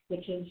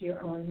 which is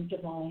your own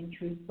divine,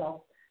 true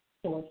self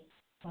source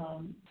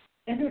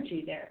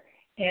energy there.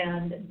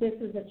 And this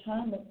is a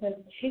time that says,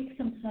 take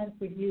some time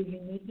for you. You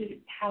need to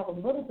have a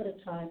little bit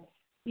of time.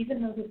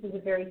 Even though this is a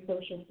very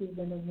social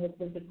season and this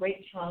is a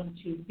great time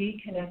to be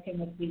connecting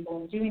with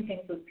people and doing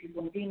things with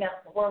people and being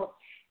out in the world,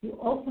 you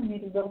also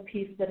need a little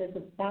piece that is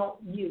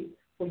about you,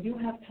 where you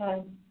have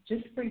time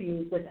just for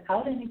you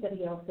without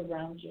anybody else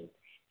around you.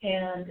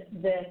 And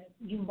that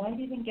you might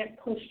even get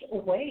pushed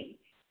away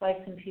by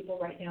some people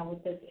right now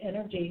with this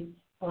energy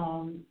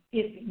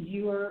if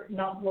you're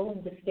not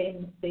willing to stay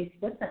in the space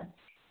with them.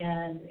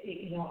 And,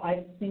 you know,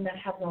 I've seen that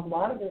happen a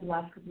lot over the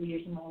last couple of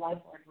years in my life,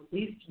 where I've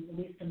released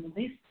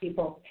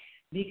people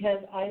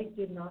because I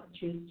did not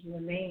choose to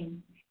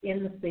remain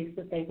in the space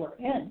that they were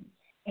in.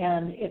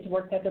 And it's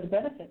worked out to the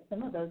benefit.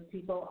 Some of those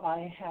people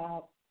I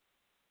have,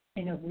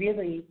 you know,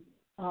 really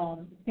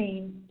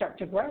seen start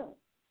to grow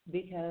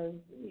because,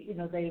 you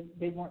know, they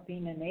weren't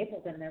being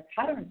enabled in their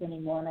patterns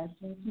anymore. And I've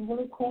seen some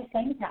really cool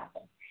things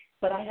happen.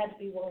 But I had to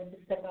be willing to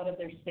step out of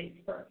their space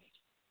first.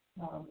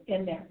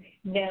 In there.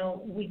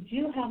 Now, we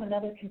do have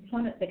another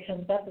component that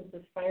comes up as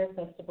this Fire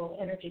Festival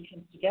energy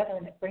comes together,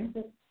 and it brings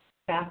us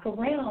back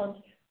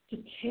around to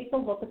take a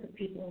look at the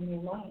people in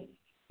your life,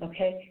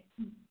 okay?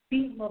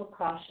 Be a little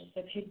cautious,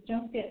 okay?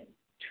 Don't get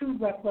too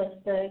reckless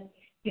that,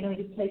 you know,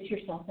 you place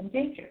yourself in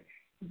danger.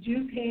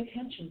 Do pay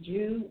attention.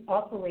 Do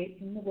operate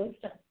in the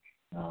wisdom.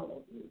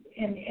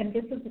 And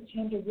this is a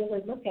time to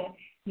really look at.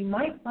 You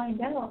might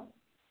find out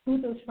who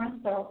those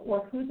friends are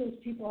or who those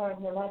people are in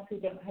your life who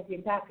don't have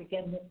your back.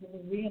 Again, this is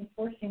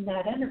reinforcing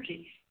that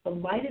energy. The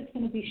light is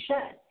going to be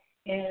shed,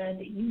 and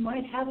you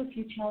might have a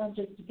few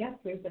challenges to get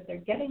through, but they're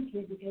getting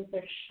through because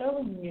they're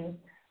showing you,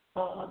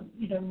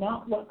 you know,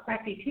 not what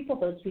crappy people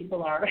those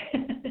people are.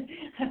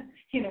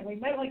 You know, we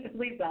might like to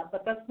believe that,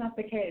 but that's not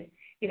the case.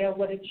 You know,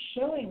 what it's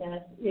showing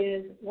us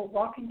is we're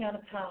walking down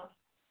a path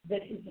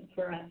that isn't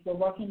for us. We're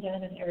walking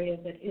down an area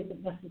that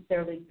isn't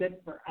necessarily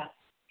good for us.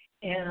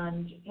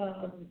 And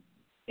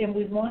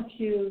we want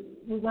to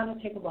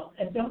take a look.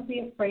 And don't be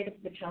afraid of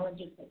the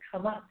challenges that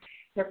come up.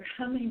 They're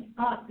coming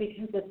up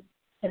because it's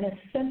an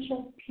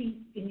essential piece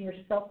in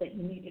yourself that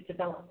you need to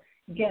develop.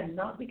 Again,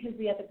 not because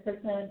the other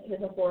person is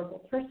a horrible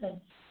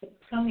person. It's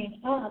coming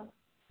up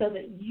so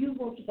that you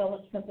will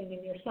develop something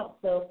in yourself.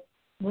 So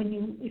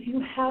if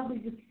you have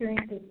these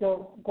experiences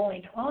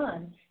going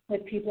on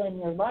with people in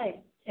your life,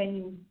 and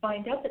you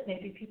find out that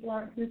maybe people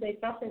aren't who they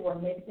thought they were,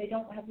 maybe they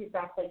don't have your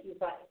back like you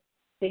thought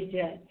they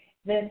did,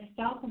 then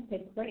stop and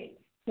say, great,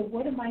 so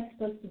what am I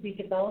supposed to be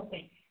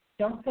developing?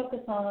 Don't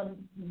focus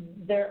on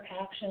their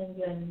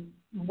actions and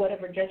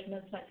whatever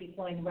judgments might be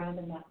flowing around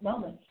in that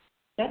moment.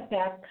 Step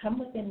back, come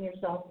within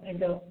yourself, and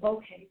go,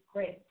 okay,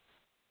 great.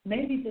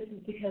 Maybe this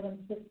is because I'm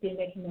supposed to be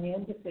making my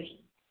own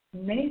decisions.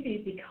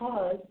 Maybe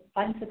because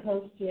I'm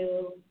supposed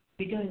to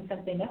be doing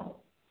something else.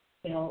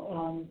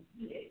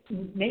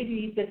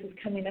 Maybe this is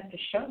coming up to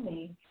show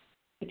me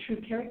the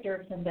true character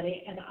of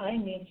somebody, and I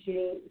need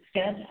to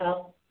stand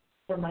up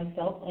for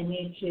myself. I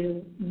need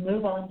to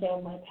move on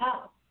down my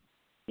path,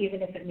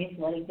 even if it means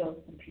letting go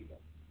of some people.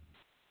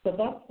 So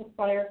that's the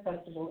Fire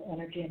Festival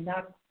energy, and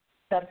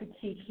that's a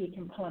key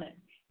component.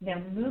 Now,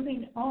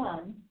 moving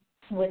on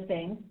with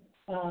things,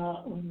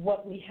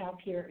 what we have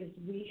here is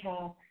we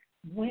have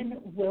When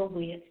Will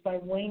We? It's by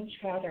Wayne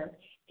Chatter,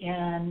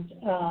 and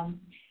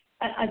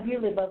I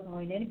really love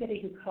Wayne. Anybody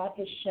who caught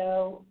his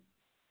show,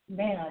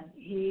 man,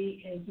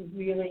 he is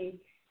really,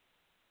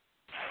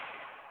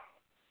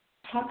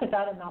 talk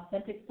about an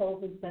authentic soul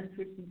who's been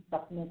through some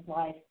stuff in his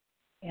life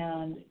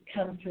and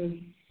come through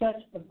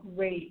such a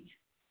great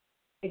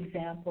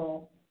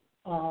example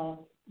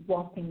of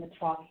walking the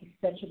talk. He's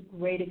such a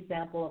great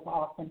example of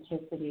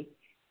authenticity.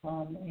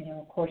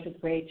 Of course, a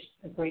great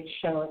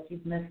show. If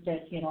you've missed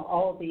it,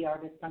 all of the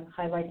artists I'm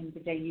highlighting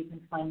today, you can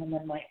find them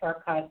in my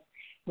archives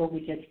where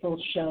we did full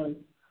shows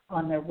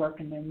on their work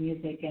and their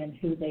music and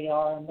who they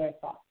are and their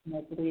thoughts and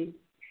their beliefs.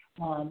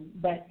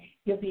 But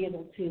you'll be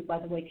able to, by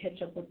the way,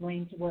 catch up with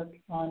Wayne's work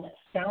on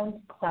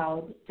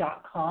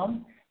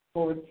soundcloud.com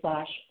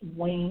 /Wayne,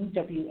 WAYNE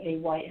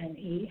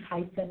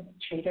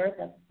 _Chater,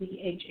 that's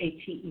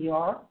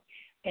CHATER.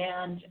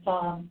 And,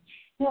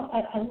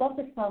 I love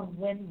the song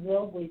When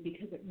Will We?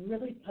 Because it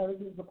really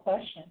poses the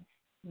question,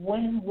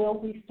 when will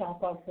we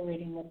stop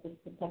operating with this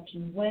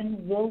perception?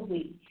 When will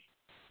we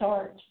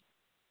start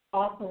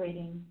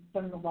operating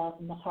from the love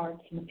and the heart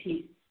and the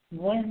peace?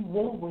 When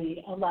will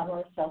we allow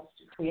ourselves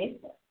to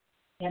create this?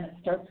 And it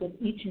starts with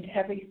each and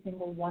every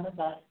single one of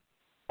us.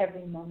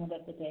 Every moment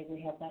of the day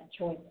we have that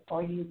choice.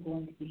 Are you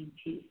going to be in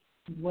peace?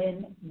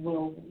 When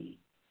will we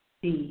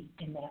be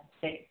in that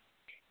state?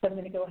 So I'm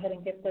going to go ahead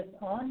and get this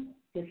on.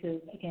 This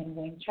is, again,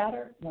 Wayne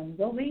Chatter. When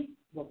will we?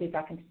 We'll be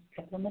back in just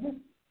a couple of minutes.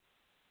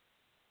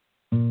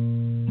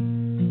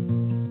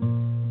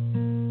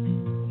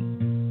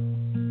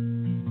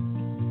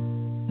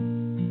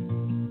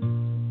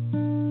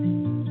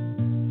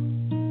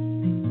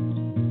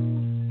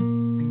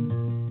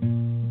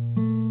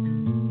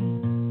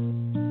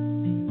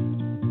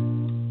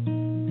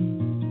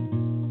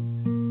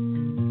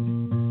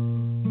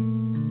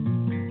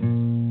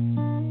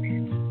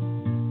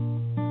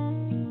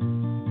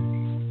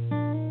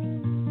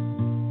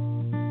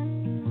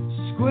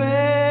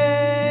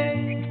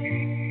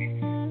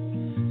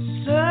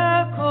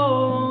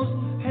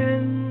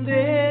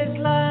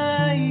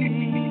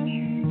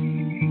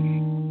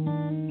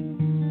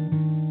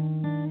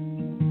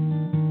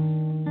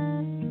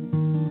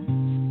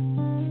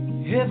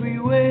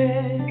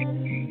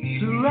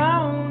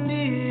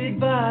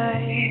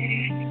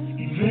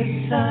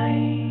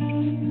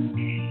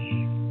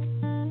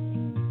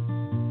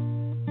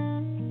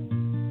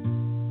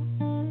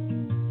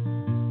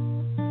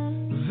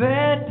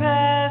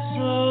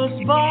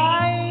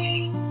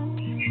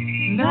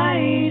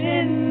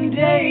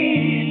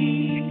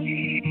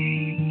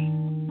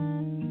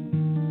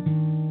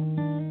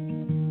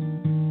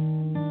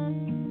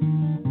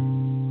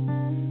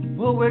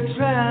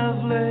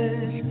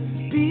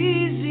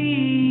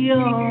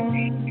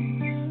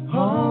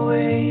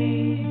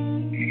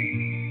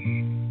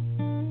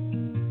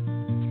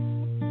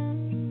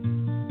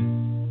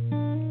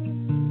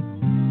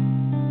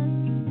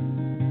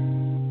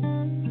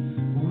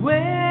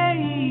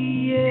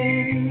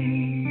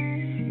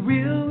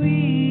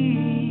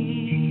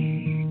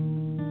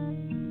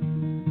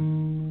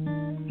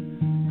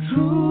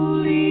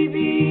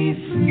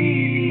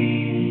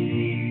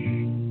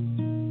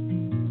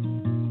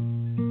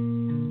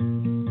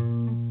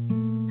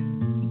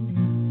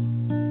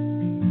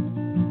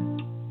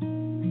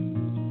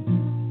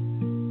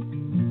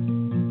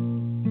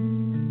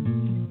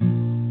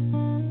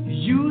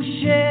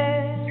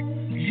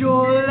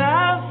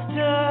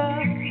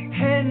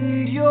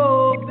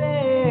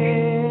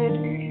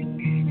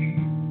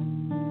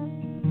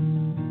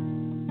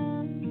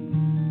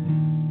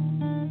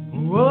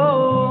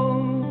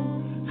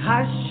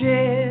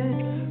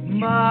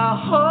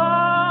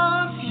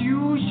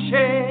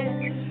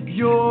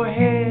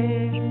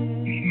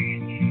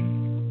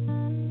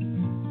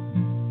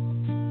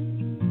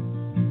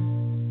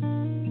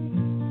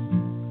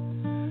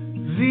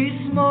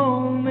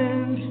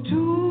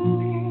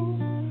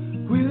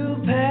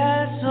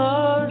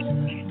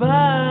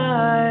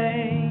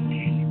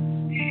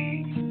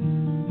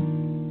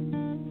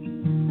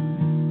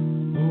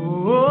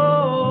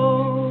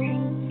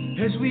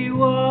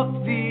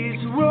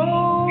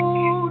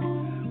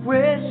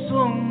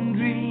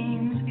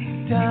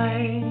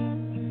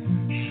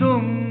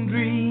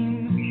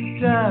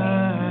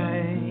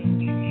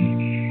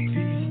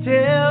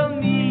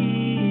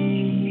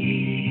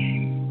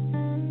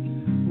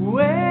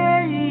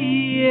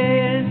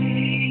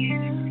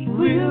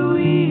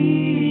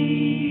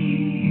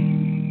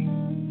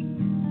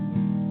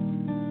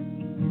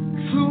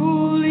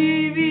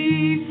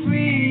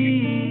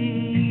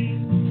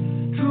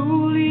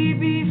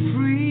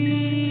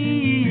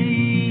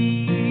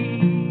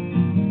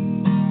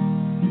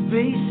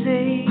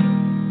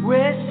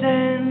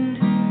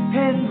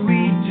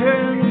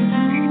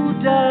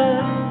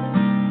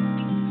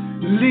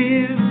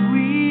 Live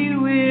we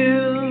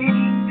will,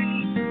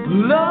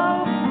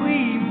 love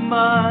we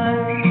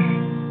must.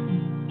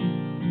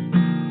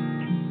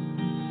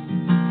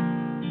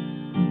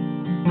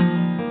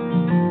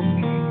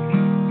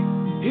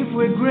 If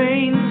we're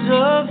grains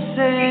of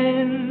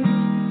sand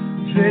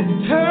that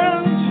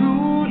turn to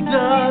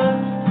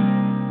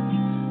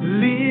dust,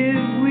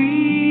 live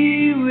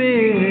we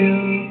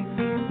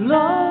will,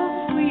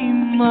 love we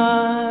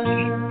must.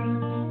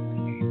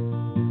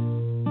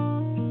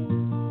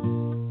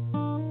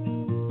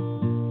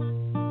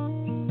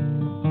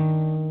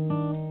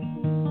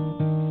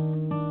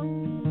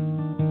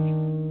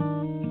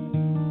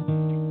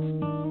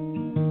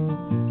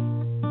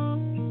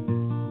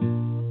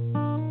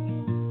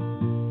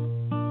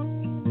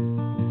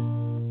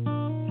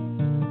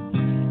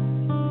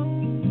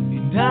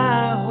 And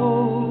I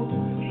hope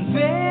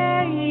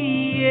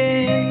very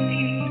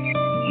end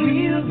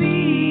will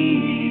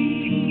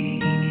be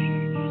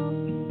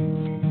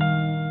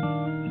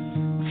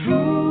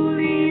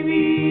truly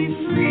be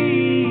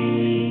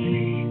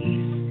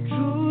free,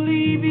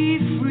 truly be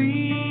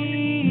free.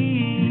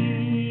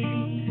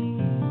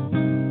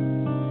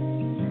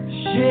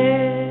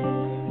 Share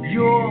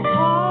your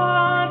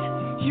heart,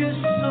 your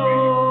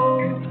soul,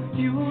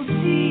 you'll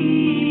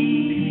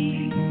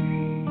see.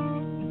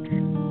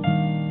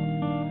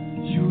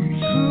 You'll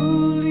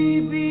truly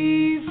be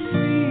free.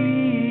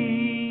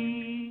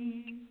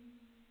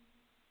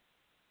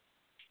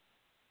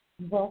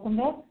 Welcome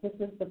back. This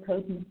is the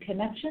Code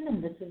Connection,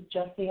 and this is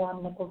Jessie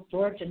on Nichols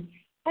George. And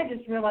I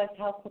just realized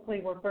how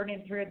quickly we're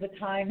burning through the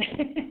time,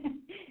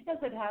 as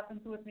it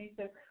happens with me.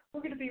 So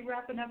we're going to be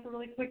wrapping up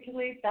really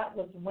quickly. That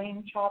was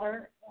Wayne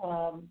Trotter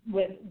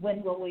with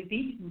When Will We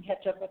Be? You can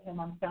catch up with him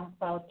on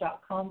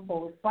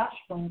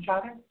soundcloud.com/Wayne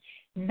Trotter.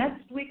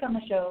 Next week on the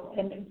show,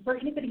 and for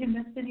anybody who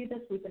missed any of this,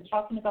 we've been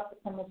talking about the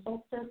summer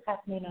solstice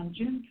happening on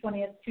June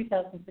 20th,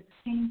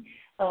 2016.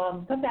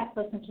 Go back,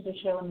 listen to the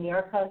show in the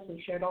archives.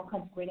 We've shared all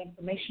kinds of great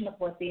information of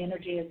what the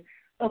energy is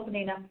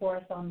opening up for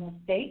us on this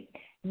date.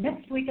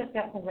 Next week, I've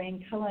got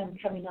Lorraine Cohen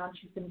coming on.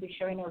 She's going to be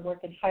sharing her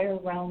work in higher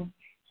realms,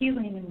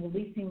 healing and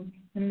releasing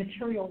the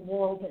material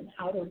world and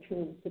outer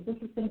tools. So this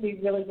is going to be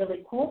really,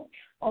 really cool.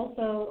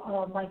 Also,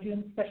 my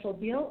June special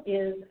deal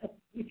is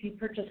if you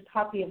purchase a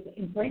copy of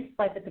Embraced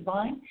by the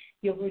Divine,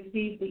 you'll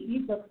receive the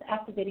ebooks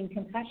Activating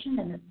Compassion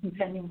and its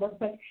companion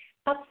workbook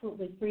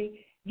absolutely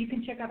free. You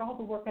can check out all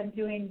the work I'm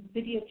doing,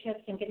 video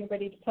tips, and getting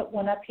ready to put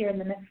one up here in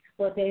the next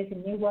couple of days, a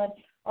new one,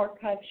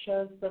 archive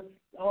shows, books,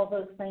 all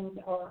those things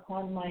are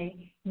on my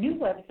new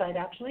website,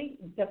 actually,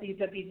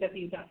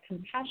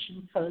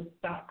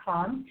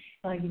 www.compassioncodes.com.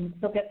 You can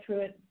still get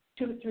through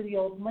the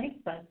old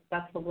link, but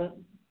that's the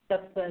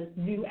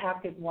new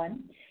active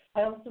one.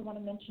 I also want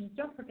to mention,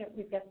 don't forget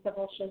we've got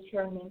several shows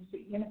here on Main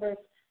Street Universe.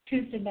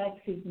 Tuesday night,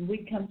 Susan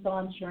Weed comes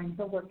on, sharing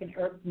her work in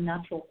herbs and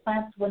natural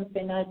plants.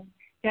 Wednesday night,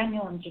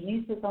 Daniel and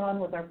Janice is on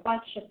with our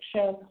flagship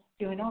show,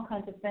 doing all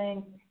kinds of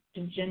things.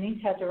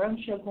 Janice has her own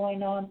show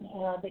going on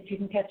that you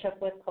can catch up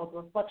with called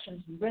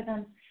Reflections and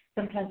Rhythms.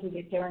 Sometimes we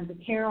get Darren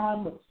DeCare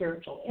on with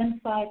spiritual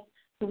insights.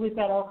 So we've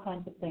got all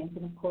kinds of things.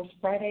 And, of course,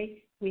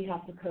 Friday, we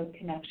have the Code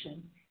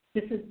Connection.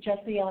 This is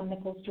Jessie on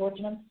Nichols George,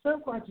 and I'm so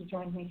glad you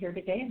joined me here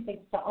today. And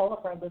thanks to all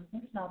of our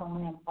listeners, not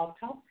only on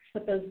podcast,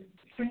 but those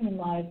streaming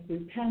live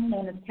through PEN,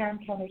 known as Karen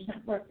Counters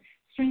Network,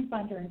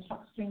 StreamFinder, and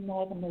TalkStream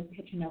Live, and those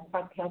catching our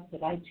podcasts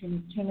at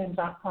iTunes,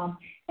 TuneIn.com,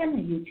 and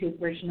the YouTube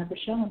version of the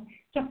show. And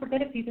don't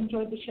forget, if you've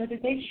enjoyed the show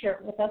today, share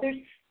it with others.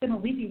 I'm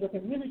going to leave you with a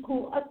really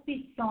cool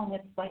upbeat song.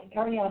 It's by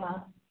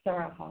Ariana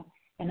Saraha,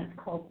 and it's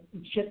called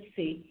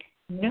Gypsy.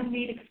 No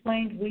need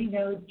explained. We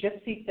know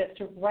Gypsy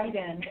fits right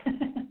in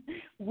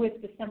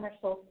with the summer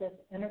solstice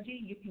energy.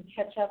 You can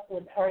catch up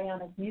with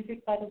Ariana's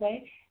music, by the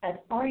way,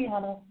 at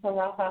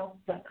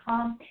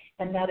arianasaraha.com,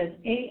 and that is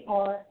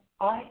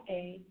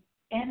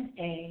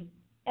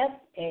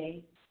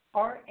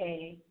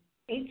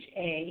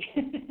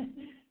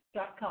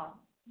ArianaSaraha.com.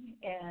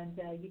 And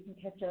you can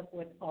catch up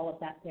with all of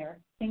that there.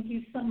 Thank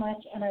you so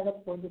much, and I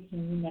look forward to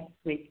seeing you next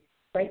week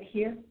right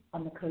here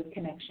on the Code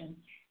Connection.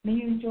 May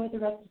you enjoy the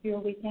rest of your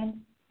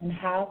weekend and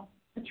have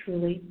a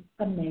truly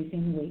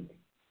amazing week.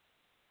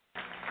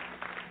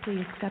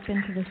 Please step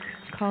into this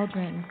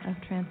cauldron of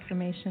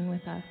transformation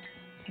with us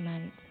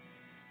tonight.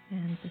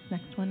 And this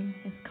next one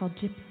is called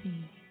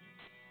Gypsy.